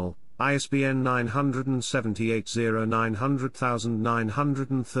International, ISBN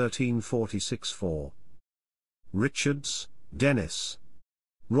 978-090000913-46-4. Richards, Dennis.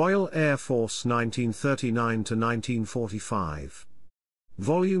 Royal Air Force 1939–1945.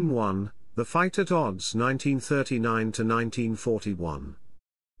 Volume 1, The Fight at Odds 1939–1941.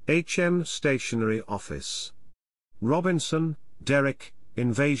 H.M. Stationery Office. Robinson, Derek,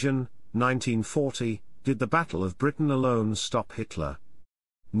 Invasion, 1940, Did the Battle of Britain Alone Stop Hitler?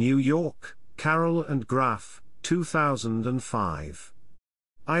 New York, Carroll and Graf, 2005.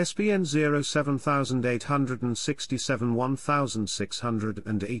 ISBN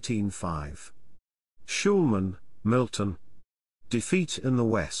 07867-1618-5. Schulman, Milton. Defeat in the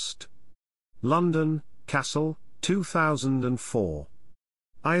West. London, Castle, 2004.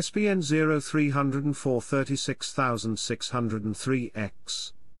 ISBN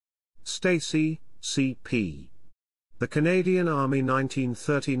 0304-36603-X. Stacey, C.P. The Canadian Army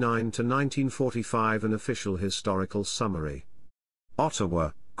 1939–1945 An Official Historical Summary.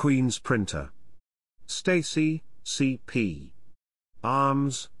 Ottawa, Queen's Printer. Stacey, C.P.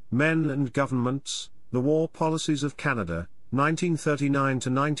 Arms, Men and Governments, The War Policies of Canada,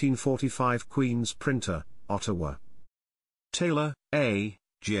 1939–1945 Queen's Printer, Ottawa. Taylor, A.,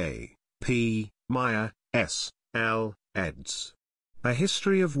 J., P., Meyer, S., L., eds. A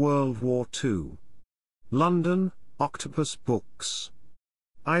History of World War II. London, Octopus Books.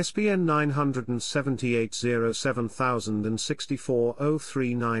 ISBN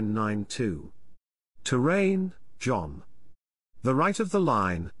 978-07064-03992. Terrain, John. The Right of the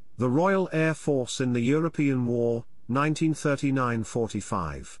Line, The Royal Air Force in the European War,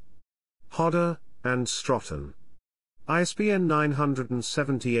 1939–45. Hodder, and Stroughton. ISBN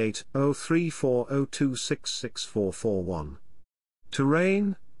 978-03402664441.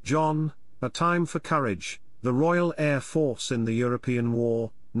 Terrain, John, A Time for Courage, The Royal Air Force in the European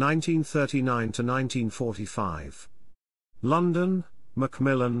War, 1939–1945. London,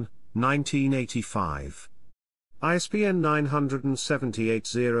 Macmillan, 1985. ISBN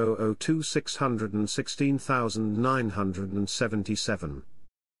 978-002-616,977.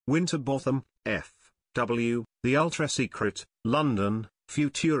 Winterbotham, F. W., The Ultra Secret, London,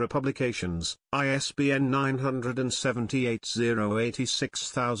 Futura Publications, ISBN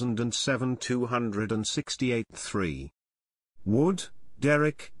 978-086,007-268-3. Wood,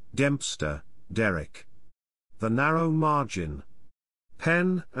 Derek, Dempster, Derek. The Narrow Margin.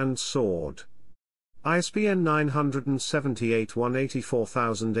 Pen and Sword. ISBN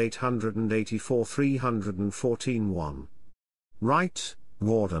 978-184,884-314-1. Wright,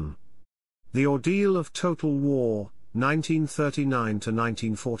 Gordon. The Ordeal of Total War, 1939 to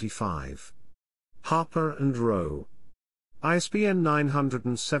 1945. Harper and Row. ISBN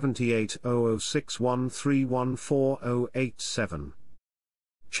 978-0061314087.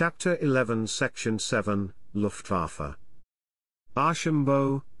 Chapter 11 Section 7, Luftwaffe.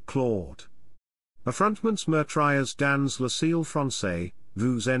 Archambault, Claude. Affrontements meurtriers dans le ciel français,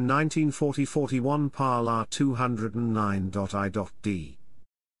 vous en 1940-41 par la 209.I.D.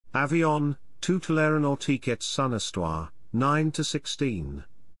 Avion, toute l'aéronautique et son histoire, 9-16.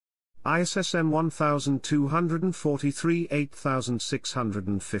 ISSN 1243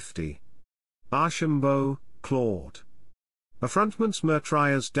 8650. Archambault, Claude. Affrontements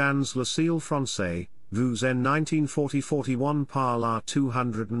meurtriers dans le ciel français, vous en 1940-41 par la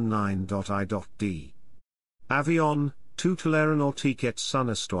 209.I.D. Avion, toute l'aéronautique et son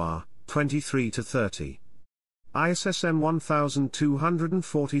histoire, 23-30. ISSN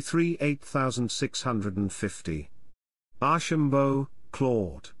 1243 8650. Archambault,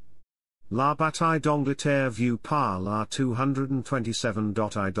 Claude. La bataille d'Angleterre vue par la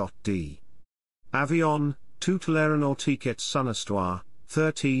 227.I.D. Avion, toute l'aéronautique et son histoire,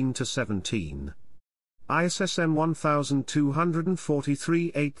 13-17. ISSN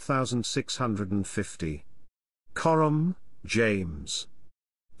 1243 8650. Coram, James.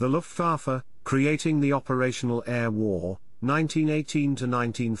 The Luftwaffe, Creating the Operational Air War,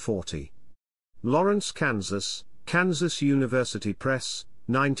 1918-1940. Lawrence, Kansas, Kansas University Press,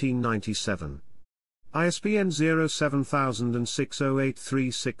 1997. ISBN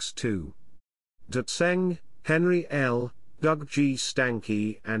 0700608362. Dutseng, Henry L., Doug G.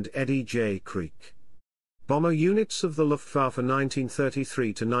 Stanky and Eddie J. Creek. Bomber Units of the Luftwaffe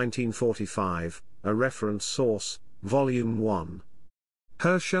 1933-1945, a reference source, Volume 1.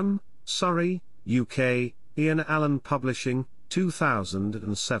 Hersham, Surrey, UK, Ian Allen Publishing,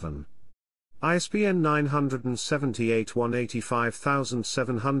 2007. ISBN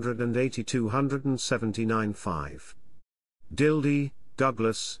 978-185,780-279-5. Dildy,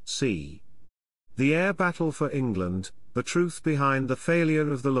 Douglas, C. The Air Battle for England, The Truth Behind the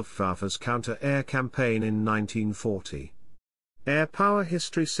Failure of the Luftwaffe's Counter-Air Campaign in 1940. Air Power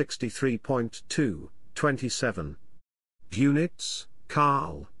History 63.2, 27. Units,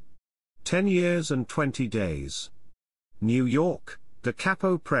 Carl. 10 Years and 20 Days. New York, Da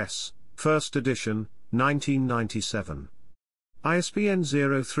Capo Press, 1st edition, 1997. ISBN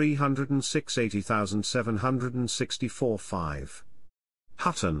 0306 80764-5.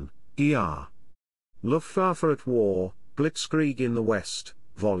 Hutton, E.R. Luftwaffe at War, Blitzkrieg in the West,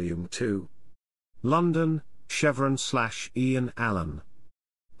 Volume 2. London, Chevron/Ian Allen.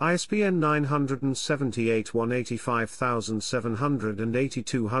 ISBN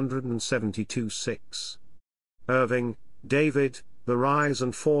 978-185,780-272-6. Irving, David, The Rise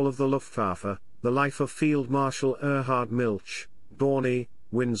and Fall of the Luftwaffe, The Life of Field Marshal Erhard Milch, Dorney,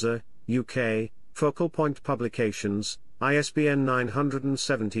 Windsor, UK, Focal Point Publications, ISBN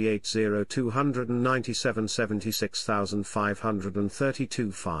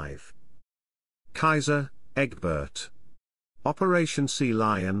 978-0297-76532-5. Kaiser, Egbert. Operation Sea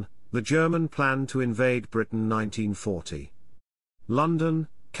Lion, The German Plan to Invade Britain 1940. London,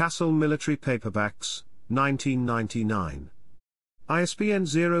 Castle Military Paperbacks, 1999. ISBN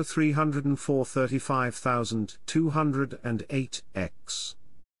 0304 35208-X.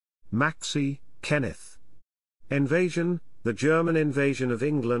 Maxey, Kenneth. Invasion, The German Invasion of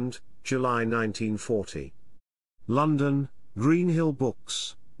England, July 1940. London, Greenhill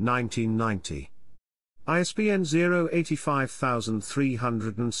Books, 1990. ISBN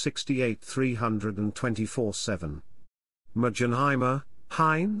 0-85368-324-7. Magenheimer,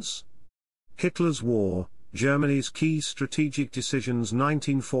 Heinz. Hitler's War, Germany's Key Strategic Decisions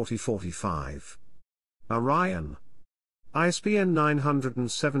 1940-45. Orion. ISBN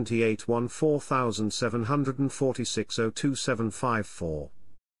 978-14746-02754.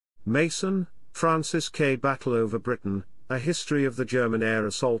 Mason, Francis K. Battle over Britain, A History of the German Air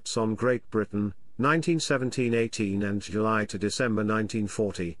Assaults on Great Britain, 1917-18 and July to December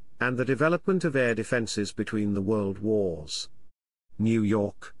 1940, and the Development of Air Defenses Between the World Wars. New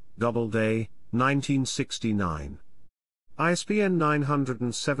York, Doubleday, 1969. ISBN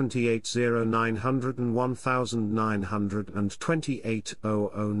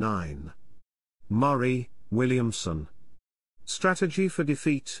 978-0-9001-928-009. Murray, Williamson. Strategy for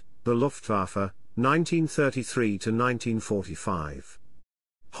Defeat, The Luftwaffe, 1933-1945.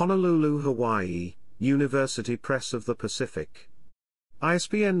 Honolulu, Hawaii, University Press of the Pacific.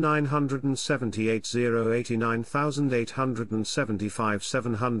 ISBN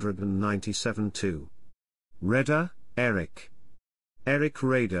 978-089,875-797-2. Raeder, Eric. Eric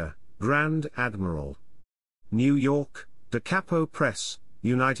Raeder, Grand Admiral. New York, Da Capo Press,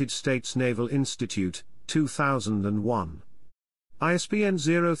 United States Naval Institute, 2001. ISBN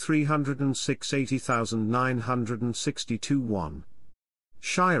 0306-80962-1.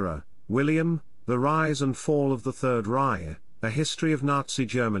 Shirer, William, The Rise and Fall of the Third Reich, A History of Nazi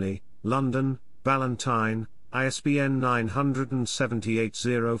Germany, London, Ballantine, ISBN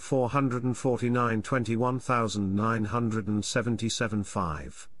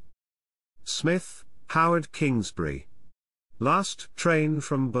 978-0449-21977-5. Smith, Howard Kingsbury. Last Train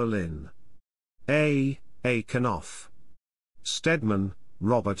from Berlin. A. Knopf. Stedman,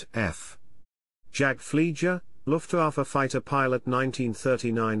 Robert F. Jagdflieger, Luftwaffe Fighter Pilot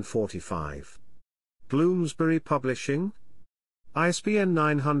 1939-45. Bloomsbury Publishing. ISBN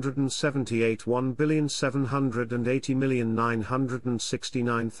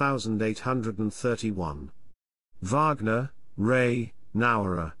 978-1,780,969,831. Wagner, Ray,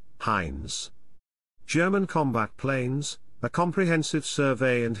 Nauerer, Heinz. German Combat Planes, A Comprehensive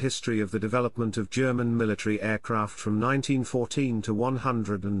Survey and History of the Development of German Military Aircraft from 1914 to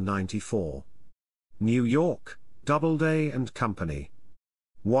 194. New York, Doubleday and Company.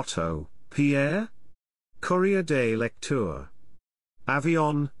 Watteau, Pierre? Courrier des Lecteurs.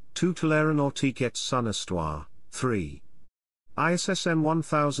 Avion, Tutelaire Nautique son Histoire, 3. ISSN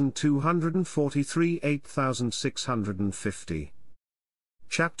 1243-8650.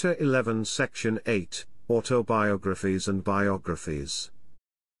 Chapter 11 Section 8, Autobiographies and Biographies.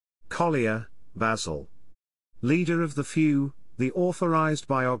 Collier, Basil. Leader of the Few, The Authorized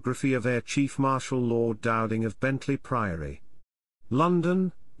Biography of Air Chief Marshal Lord Dowding of Bentley Priory.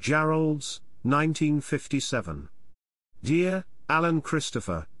 London, Jarolds, 1957. Dear, Alan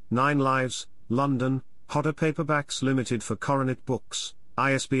Christopher, 9 Lives, London, Hodder Paperbacks Limited for Coronet Books,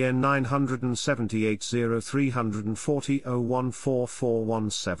 ISBN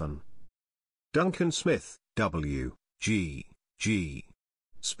 978-0340-0144417. Duncan Smith, W. G. G.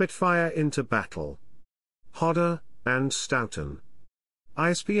 Spitfire into Battle. Hodder, and Stoughton.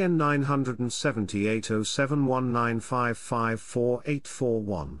 ISBN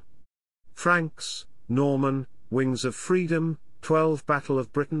 978-0719554841. Franks, Norman, Wings of Freedom, 12 Battle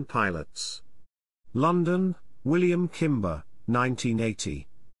of Britain Pilots. London, William Kimber, 1980.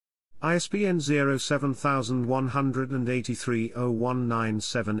 ISBN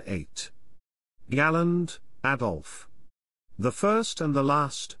 07183-01978. Galland, Adolf. The First and the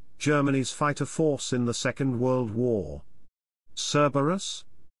Last, Germany's Fighter Force in the Second World War. Cerberus?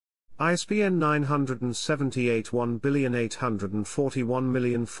 ISBN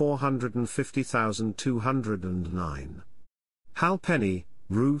 978-1,841,450,209. Halpenny,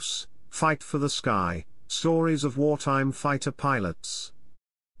 Roos, Fight for the Sky, Stories of Wartime Fighter Pilots.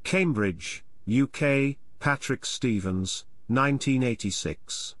 Cambridge, UK, Patrick Stevens,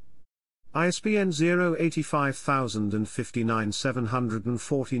 1986. ISBN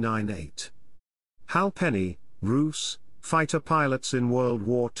 0-85,059-749-8. Halpenny, Roos, Fighter Pilots in World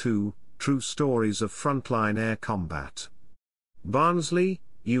War II, True Stories of Frontline Air Combat. Barnsley,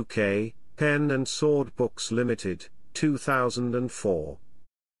 UK, Pen and Sword Books Limited, 2004.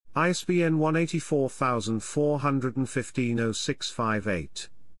 ISBN 184415-0658.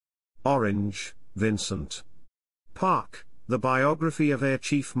 Orange, Vincent. Park, The Biography of Air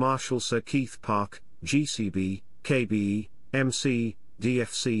Chief Marshal Sir Keith Park, GCB, KBE, MC,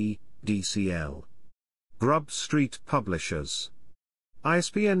 DFC, DCL. Grub Street Publishers.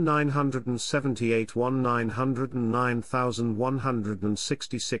 ISBN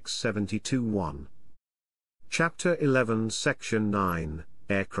 978-1909166-72-1. Chapter 11 Section 9,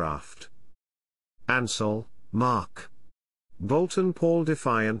 Aircraft. Ansell, Mark. Bolton Paul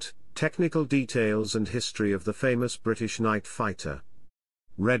Defiant, Technical Details and History of the Famous British Night Fighter.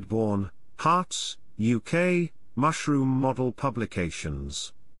 Redbourne, Hearts, UK, Mushroom Model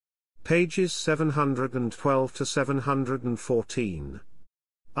Publications. Pages 712 to 714.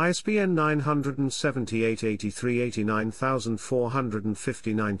 ISBN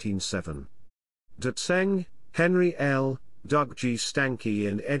 978-83-89450-19-7. Dutseng, Henry L., Doug G. Stanky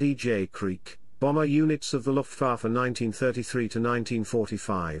and Eddie J. Creek, Bomber Units of the Luftwaffe 1933 to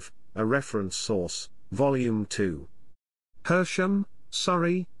 1945, a reference source, Volume 2. Hersham,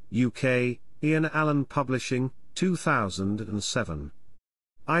 Surrey, UK, Ian Allen Publishing, 2007.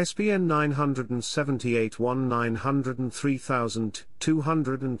 ISBN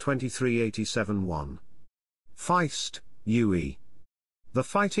 978-1903,223-87-1. Feist, Hughie. The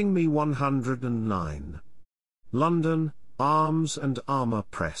Fighting Me 109. London, Arms and Armour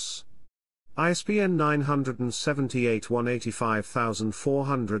Press. ISBN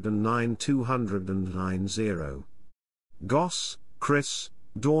 978-185,409-290. Goss, Chris,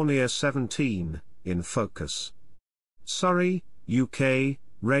 Dornier 17, in focus. Surrey, UK,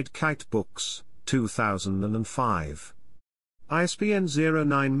 Red Kite Books, 2005. ISBN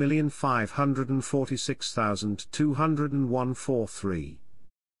 0954620143.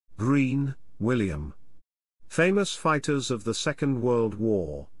 Green, William. Famous Fighters of the Second World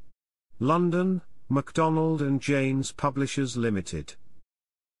War. London, MacDonald and Janes Publishers Limited.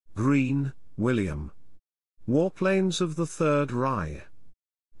 Green, William. Warplanes of the Third Reich.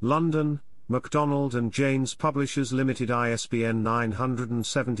 London, MacDonald and Janes Publishers Limited. ISBN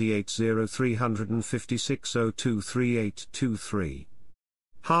 978-0356-023823.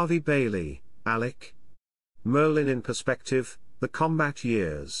 Harvey Bailey, Alec. Merlin in Perspective, The Combat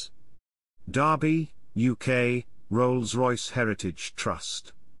Years. Derby, UK, Rolls-Royce Heritage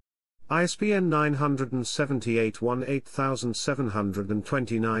Trust. ISBN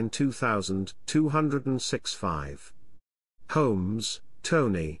 978-18-729 2000-206-5. Holmes,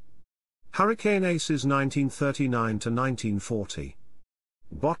 Tony. Hurricane Aces 1939–1940.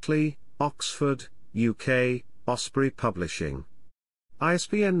 Botley, Oxford, UK, Osprey Publishing.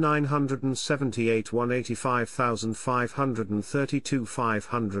 ISBN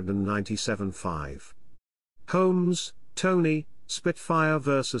 978-185532-597-5. Holmes, Tony, Spitfire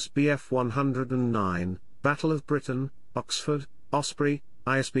vs Bf 109, Battle of Britain, Oxford, Osprey,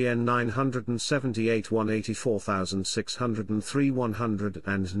 ISBN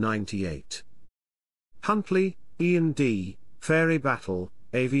 978-184603-198. Huntley, Ian D., Fairy Battle,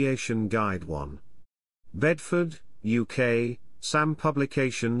 Aviation Guide 1. Bedford, UK, Sam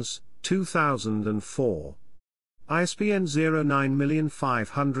Publications, 2004. ISBN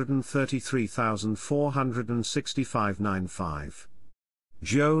 0953346595.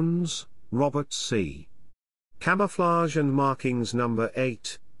 Jones, Robert C. Camouflage and Markings No.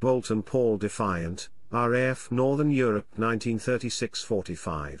 8, Bolton Paul Defiant, RAF Northern Europe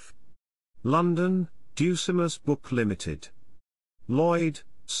 1936–45. London, Ducimus Book Limited. Lloyd,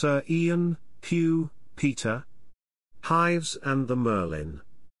 Sir Ian, Pugh, Peter. Hives and the Merlin.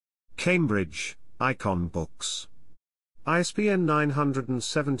 Cambridge, Icon Books. ISBN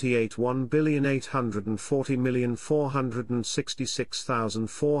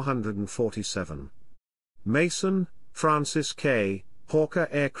 978-1,840,466,447. Mason, Francis K., Hawker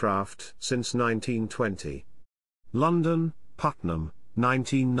Aircraft since 1920. London, Putnam,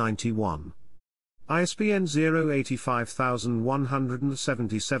 1991. ISBN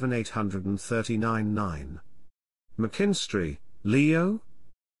 0-85177-839-9. McKinstry, Leo.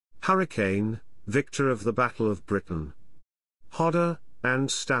 Hurricane, Victor of the Battle of Britain. Hodder, and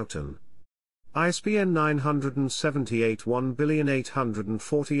Stoughton. ISBN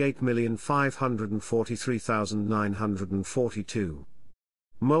 978-1,848,543,942.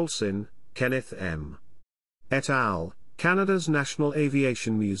 Molson, Kenneth M. et al., Canada's National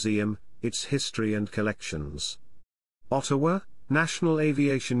Aviation Museum, Its History and Collections. Ottawa, National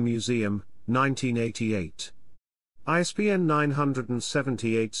Aviation Museum, 1988. ISBN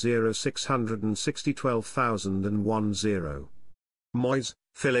 978-0660-12010. Moyes,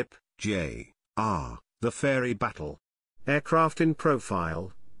 Philip, J. R., The Fairy Battle. Aircraft in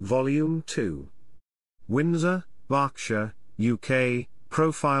Profile, Volume 2. Windsor, Berkshire, UK,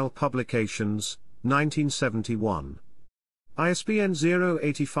 Profile Publications, 1971. ISBN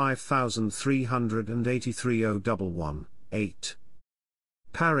 0-85383-011-8.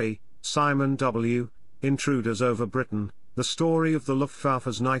 Parry, Simon W., Intruders Over Britain, The Story of the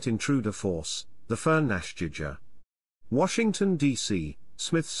Luftwaffe's Night Intruder Force, The Fernnachtjager. Washington, D.C.,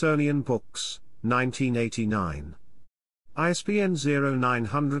 Smithsonian Books, 1989. ISBN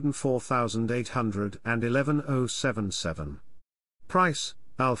 09004811-077. Price,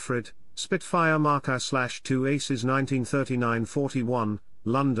 Alfred, Spitfire Marker/2 Aces 1939–41,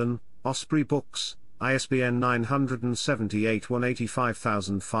 London, Osprey Books, ISBN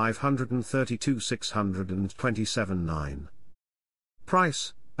 978-185532-627-9.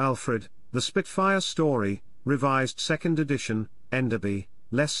 Price, Alfred, The Spitfire Story, Revised 2nd edition, Enderby,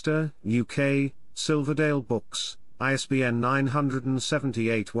 Leicester, UK, Silverdale Books, ISBN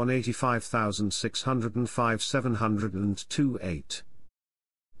 978-185605-702-8.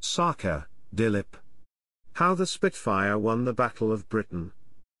 Sarkar, Dilip. How the Spitfire Won the Battle of Britain.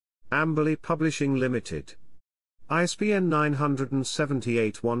 Amberley Publishing Limited. ISBN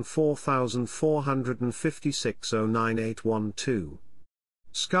 978-14456-09812.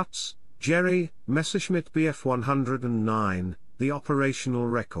 Scutts, Jerry, Messerschmitt Bf 109, The Operational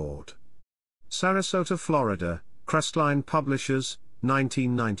Record. Sarasota, Florida, Crestline Publishers,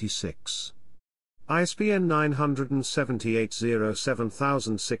 1996. ISBN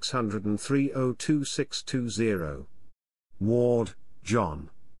 978-07603-02620. Ward,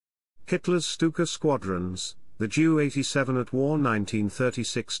 John. Hitler's Stuka squadrons, the Ju-87 at war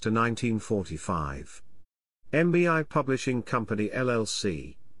 1936 to 1945. MBI Publishing Company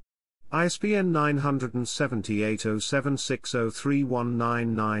LLC. ISBN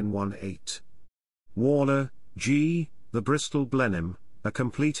 9780760319918. Warner, G., The Bristol Blenheim, A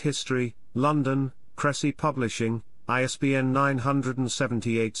Complete History, London, Cressy Publishing, ISBN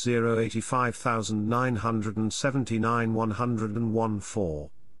 978-085979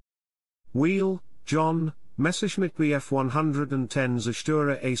 Wheel, John, Messerschmitt Bf 110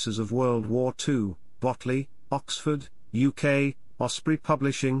 Zerstörer Aces of World War II, Botley, Oxford, UK, Osprey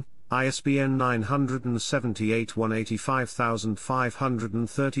Publishing, ISBN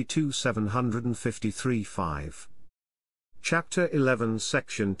 978-185532-753-5. Chapter 11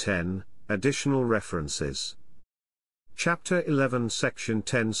 Section 10, Additional References. Chapter 11 Section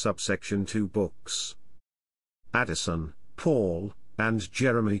 10 Subsection 2 Books. Addison, Paul, and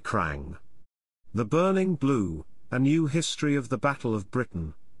Jeremy Krang. The Burning Blue, A New History of the Battle of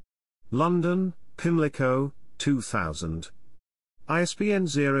Britain. London, Pimlico, 2000. ISBN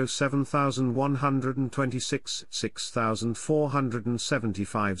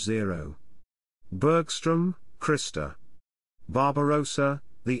 07126-6475-0. Bergstrom, Krista. Barbarossa,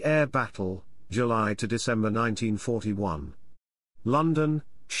 The Air Battle, July to December 1941. London,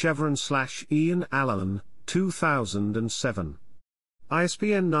 Chevron/Ian Allen, 2007.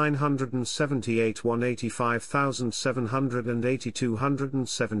 ISBN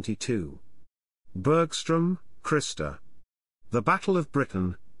 978-185-782-172. Bergstrom, Krista. The Battle of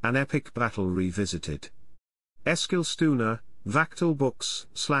Britain, An Epic Battle Revisited. Eskilstuna, Vactal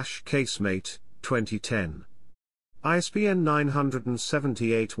Books/Casemate, 2010. ISBN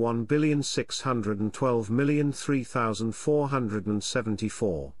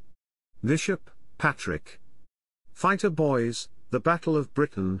 978-16120307474. Bishop, Patrick. Fighter Boys, The Battle of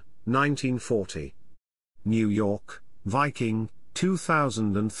Britain, 1940. New York, Viking,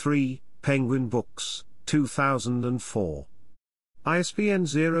 2003, Penguin Books, 2004. ISBN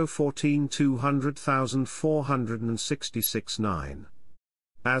 014-200,466-9.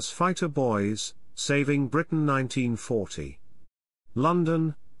 As Fighter Boys, Saving Britain 1940.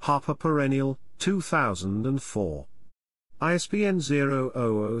 London, Harper Perennial, 2004. ISBN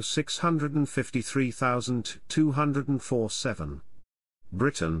 000653204-7.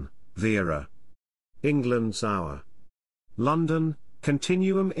 Britain, Vera. England's Hour. London,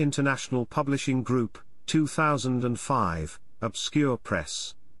 Continuum International Publishing Group, 2005, Obscure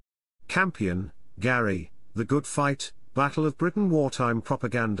Press. Campion, Gary, The Good Fight, Battle of Britain Wartime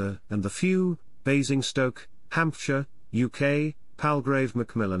Propaganda and the Few, Basingstoke, Hampshire, UK, Palgrave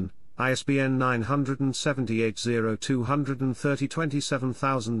Macmillan, ISBN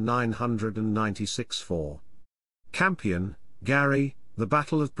 978-0-230-27996-4. Campion, Gary, The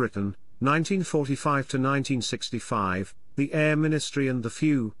Battle of Britain, 1945-1965, The Air Ministry and the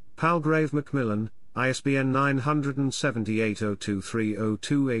Few, Palgrave Macmillan, ISBN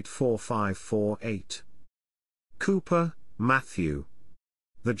 978-0-230-284-548. Cooper, Matthew.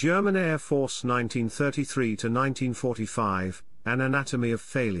 The German Air Force 1933-1945, An Anatomy of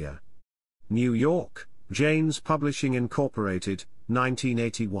Failure. New York, Janes Publishing Incorporated,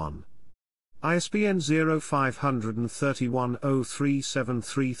 1981. ISBN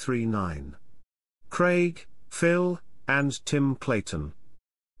 0531-0373339. Craig, Phil, and Tim Clayton.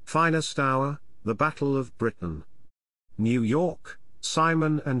 Finest Hour, The Battle of Britain. New York,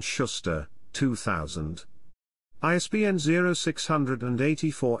 Simon & Schuster, 2000. ISBN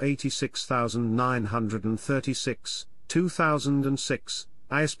 0684-86936, 2006,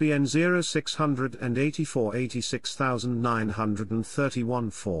 ISBN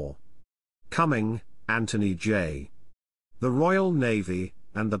 0684-86931-4. Cumming, Anthony J. The Royal Navy,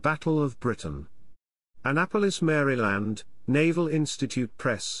 and the Battle of Britain. Annapolis, Maryland, Naval Institute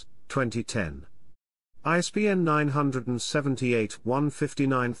Press, 2010. ISBN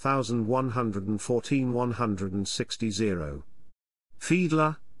 978-159-114-160.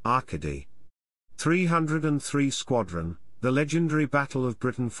 Fiedler, Arkady. 303 Squadron, The Legendary Battle of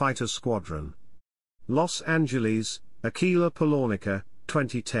Britain Fighter Squadron. Los Angeles, Aquila Polonica,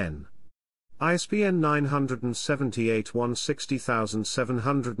 2010. ISBN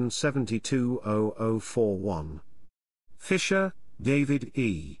 978-160,772-0041. Fisher, David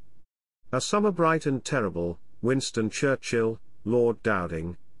E. A Summer Bright and Terrible, Winston Churchill, Lord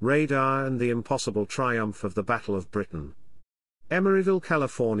Dowding, Radar and the Impossible Triumph of the Battle of Britain. Emeryville,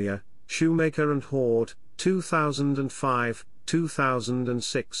 California, Shoemaker and Horde, 2005,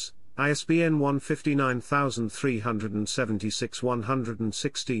 2006, ISBN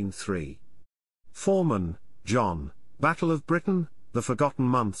 159376-116-3. Foreman, John, Battle of Britain, The Forgotten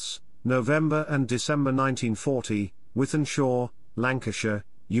Months, November and December 1940, Wythenshawe, Lancashire,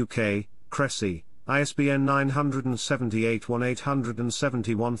 UK, Cressy, ISBN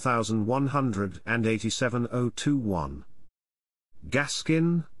 978-1871,187-021.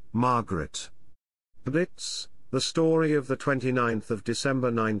 Gaskin, Margaret. Blitz, The Story of the 29th of December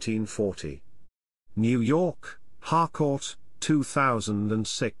 1940. New York, Harcourt,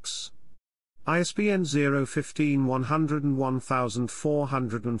 2006. ISBN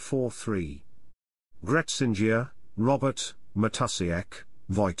 015-101-404-3. Gretzinger, Robert, Matusiak,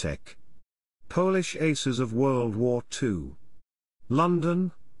 Wojtek. Polish Aces of World War II.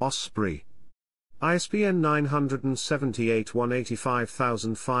 London, Osprey. ISBN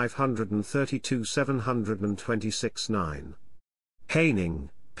 978-185-532-726-9. Haining,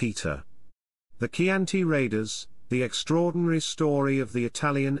 Peter. The Chianti Raiders, The Extraordinary Story of the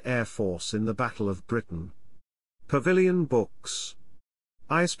Italian Air Force in the Battle of Britain. Pavilion Books.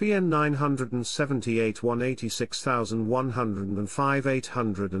 ISBN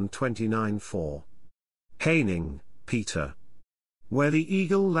 978-186-105-829-4. Haining, Peter. Where the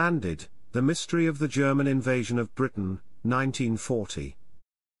Eagle Landed, The Mystery of the German Invasion of Britain, 1940.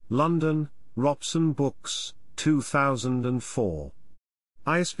 London, Robson Books, 2004.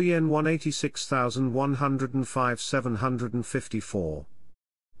 ISBN 186105-754.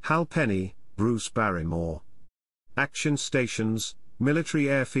 Halpenny, Bruce Barrymore. Action Stations, Military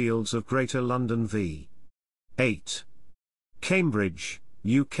Airfields of Greater London v. 8. Cambridge,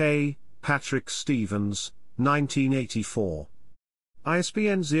 UK, Patrick Stevens, 1984.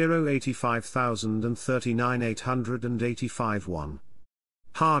 ISBN 085039885-1.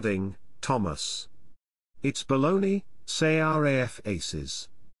 Harding, Thomas. It's Baloney, Say RAF Aces.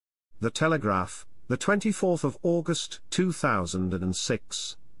 The Telegraph, the 24th of August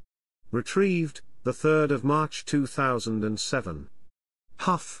 2006. Retrieved, the 3rd of March 2007.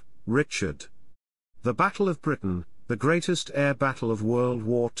 Huff, Richard. The Battle of Britain, the Greatest Air Battle of World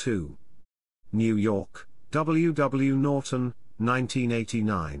War II. New York, W. W. Norton,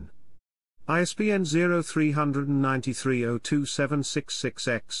 1989. ISBN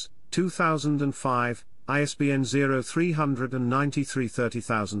 0393027766X, 2005, ISBN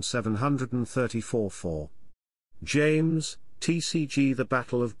 0393030734-4. James, TCG The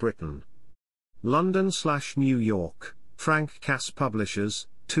Battle of Britain. London/New York, Frank Cass Publishers,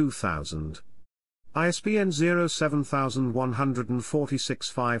 2000. ISBN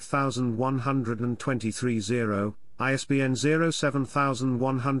 07146-5123-0, ISBN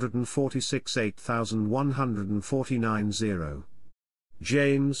 07146-8149-0.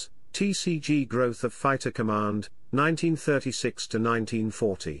 James, TCG Growth of Fighter Command,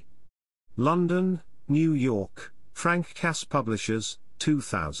 1936–1940. London, New York, Frank Cass Publishers,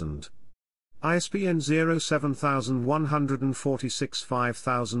 2000. ISBN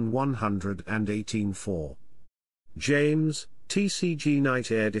 07146-5118-4. James, TCG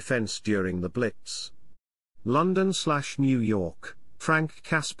Night Air Defense During the Blitz. London/New York, Frank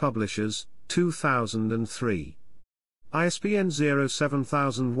Cass Publishers, 2003. ISBN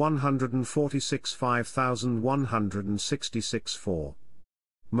 07146-5166-4.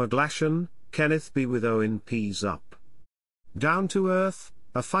 McGlashan, Kenneth B. With Owen P. Zupp. Down to Earth,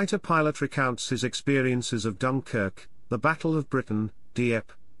 a fighter pilot recounts his experiences of Dunkirk, the Battle of Britain,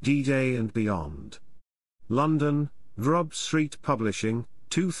 Dieppe, D-Day and beyond. London, Grub Street Publishing,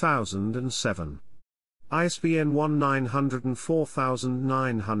 2007. ISBN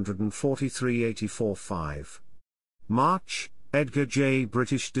 1904-943-84-5. March, Edgar J.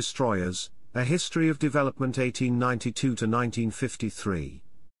 British Destroyers, A History of Development 1892–1953.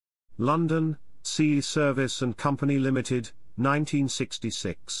 London, Sea Service and Company Limited,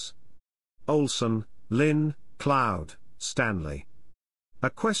 1966. Olson, Lynn, Cloud, Stanley. A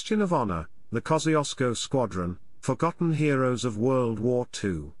Question of Honor, The Kosciuszko Squadron, Forgotten Heroes of World War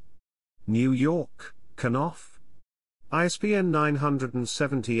II. New York, Knopf. ISBN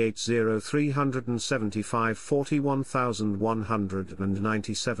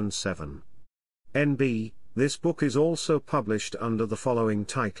 978-0375-41197-7. NB, this book is also published under the following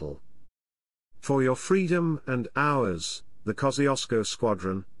title. For Your Freedom and Ours, The Kosciuszko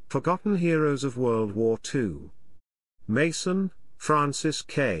Squadron, Forgotten Heroes of World War II. Mason, Francis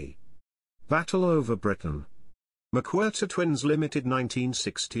K. Battle over Britain. McWhirter Twins Limited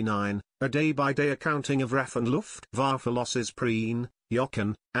 1969, a day-by-day accounting of RAF and Luftwaffe losses Preen,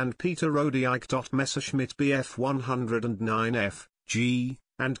 Jochen, and Peter Rodeyck. Messerschmitt Bf 109F, G,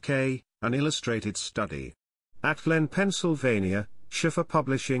 and K, an illustrated study. At Glen, Pennsylvania, Schiffer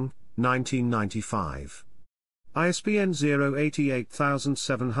Publishing, 1995. ISBN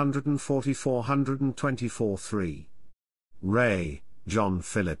 088744424-3. Ray, John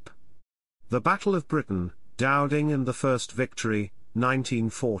Philip. The Battle of Britain, Dowding and the First Victory,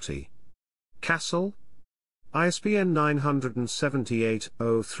 1940. Castle? ISBN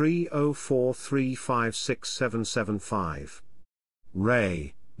 978-0304356775.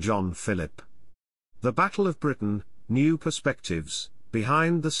 Ray, John Philip. The Battle of Britain, New Perspectives,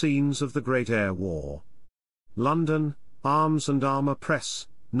 Behind the Scenes of the Great Air War. London, Arms and Armour Press,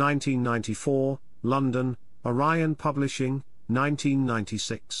 1994, London, Orion Publishing,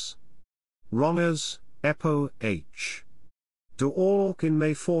 1996. Rongers, Eppo H. De Oorlog in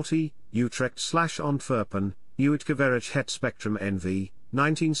May 40, Utrecht/Antwerpen, Uitgewerkt het Spectrum NV,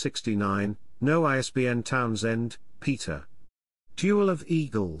 1969, no ISBN Townsend, Peter. Duel of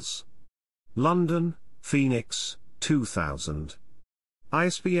Eagles. London, Phoenix, 2000.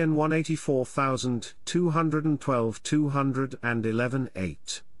 ISBN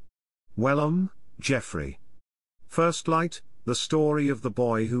 184212-211-8. Wellham, Geoffrey. First Light, The Story of the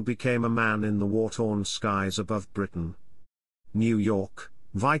Boy Who Became a Man in the War-Torn Skies Above Britain. New York,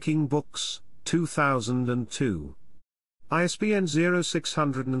 Viking Books, 2002. ISBN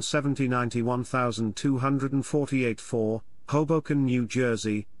 0670-91248-4, Hoboken, New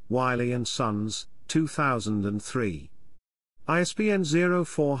Jersey, Wiley & Sons, 2003. ISBN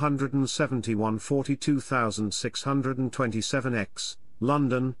 0471-42627-X,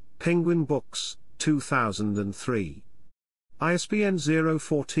 London, Penguin Books, 2003. ISBN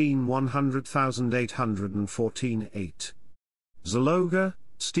 014-1000-814-8. Zaloga,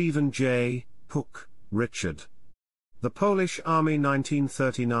 Stephen J., Hook, Richard. The Polish Army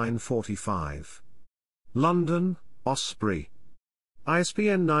 1939–45. London, Osprey.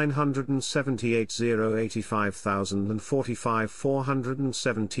 ISBN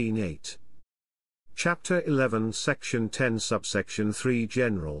 978-085-417-8. Chapter 11 Section 10 Subsection 3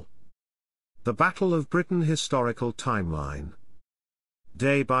 General. The Battle of Britain Historical Timeline.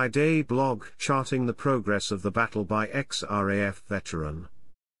 Day-by-day blog charting the progress of the battle by ex-RAF veteran.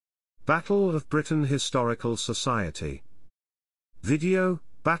 Battle of Britain Historical Society. Video,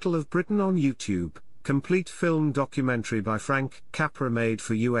 Battle of Britain on YouTube, complete film documentary by Frank Capra made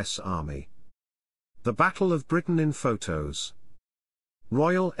for U.S. Army. The Battle of Britain in photos.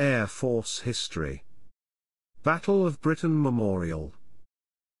 Royal Air Force History. Battle of Britain Memorial.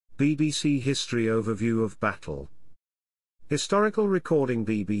 BBC History Overview of Battle. Historical recording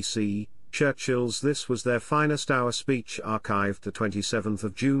BBC, Churchill's This Was Their Finest Hour speech archived the 27th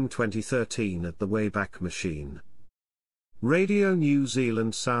of June 2013 at the Wayback Machine. Radio New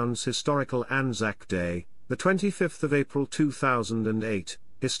Zealand Sounds Historical Anzac Day, the 25th of April 2008,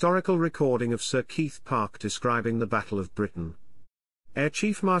 historical recording of Sir Keith Park describing the Battle of Britain. Air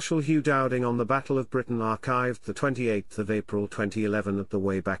Chief Marshal Hugh Dowding on the Battle of Britain archived the 28th of April 2011 at the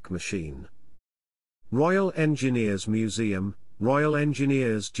Wayback Machine. Royal Engineers Museum, Royal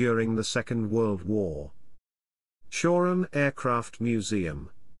Engineers during the Second World War. Shoreham Aircraft Museum.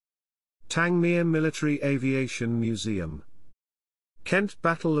 Tangmere Military Aviation Museum. Kent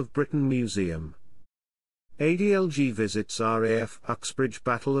Battle of Britain Museum. ADLG visits RAF Uxbridge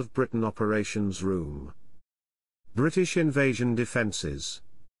Battle of Britain Operations Room. British Invasion Defences.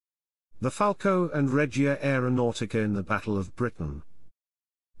 The Falco and Regia Aeronautica in the Battle of Britain.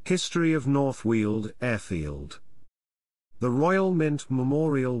 History of North Weald Airfield. The Royal Mint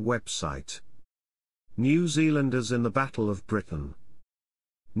Memorial website. New Zealanders in the Battle of Britain.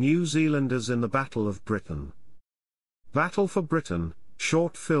 New Zealanders in the Battle of Britain. Battle for Britain,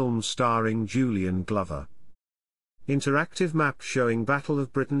 short film starring Julian Glover. Interactive map showing Battle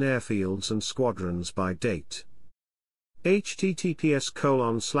of Britain airfields and squadrons by date.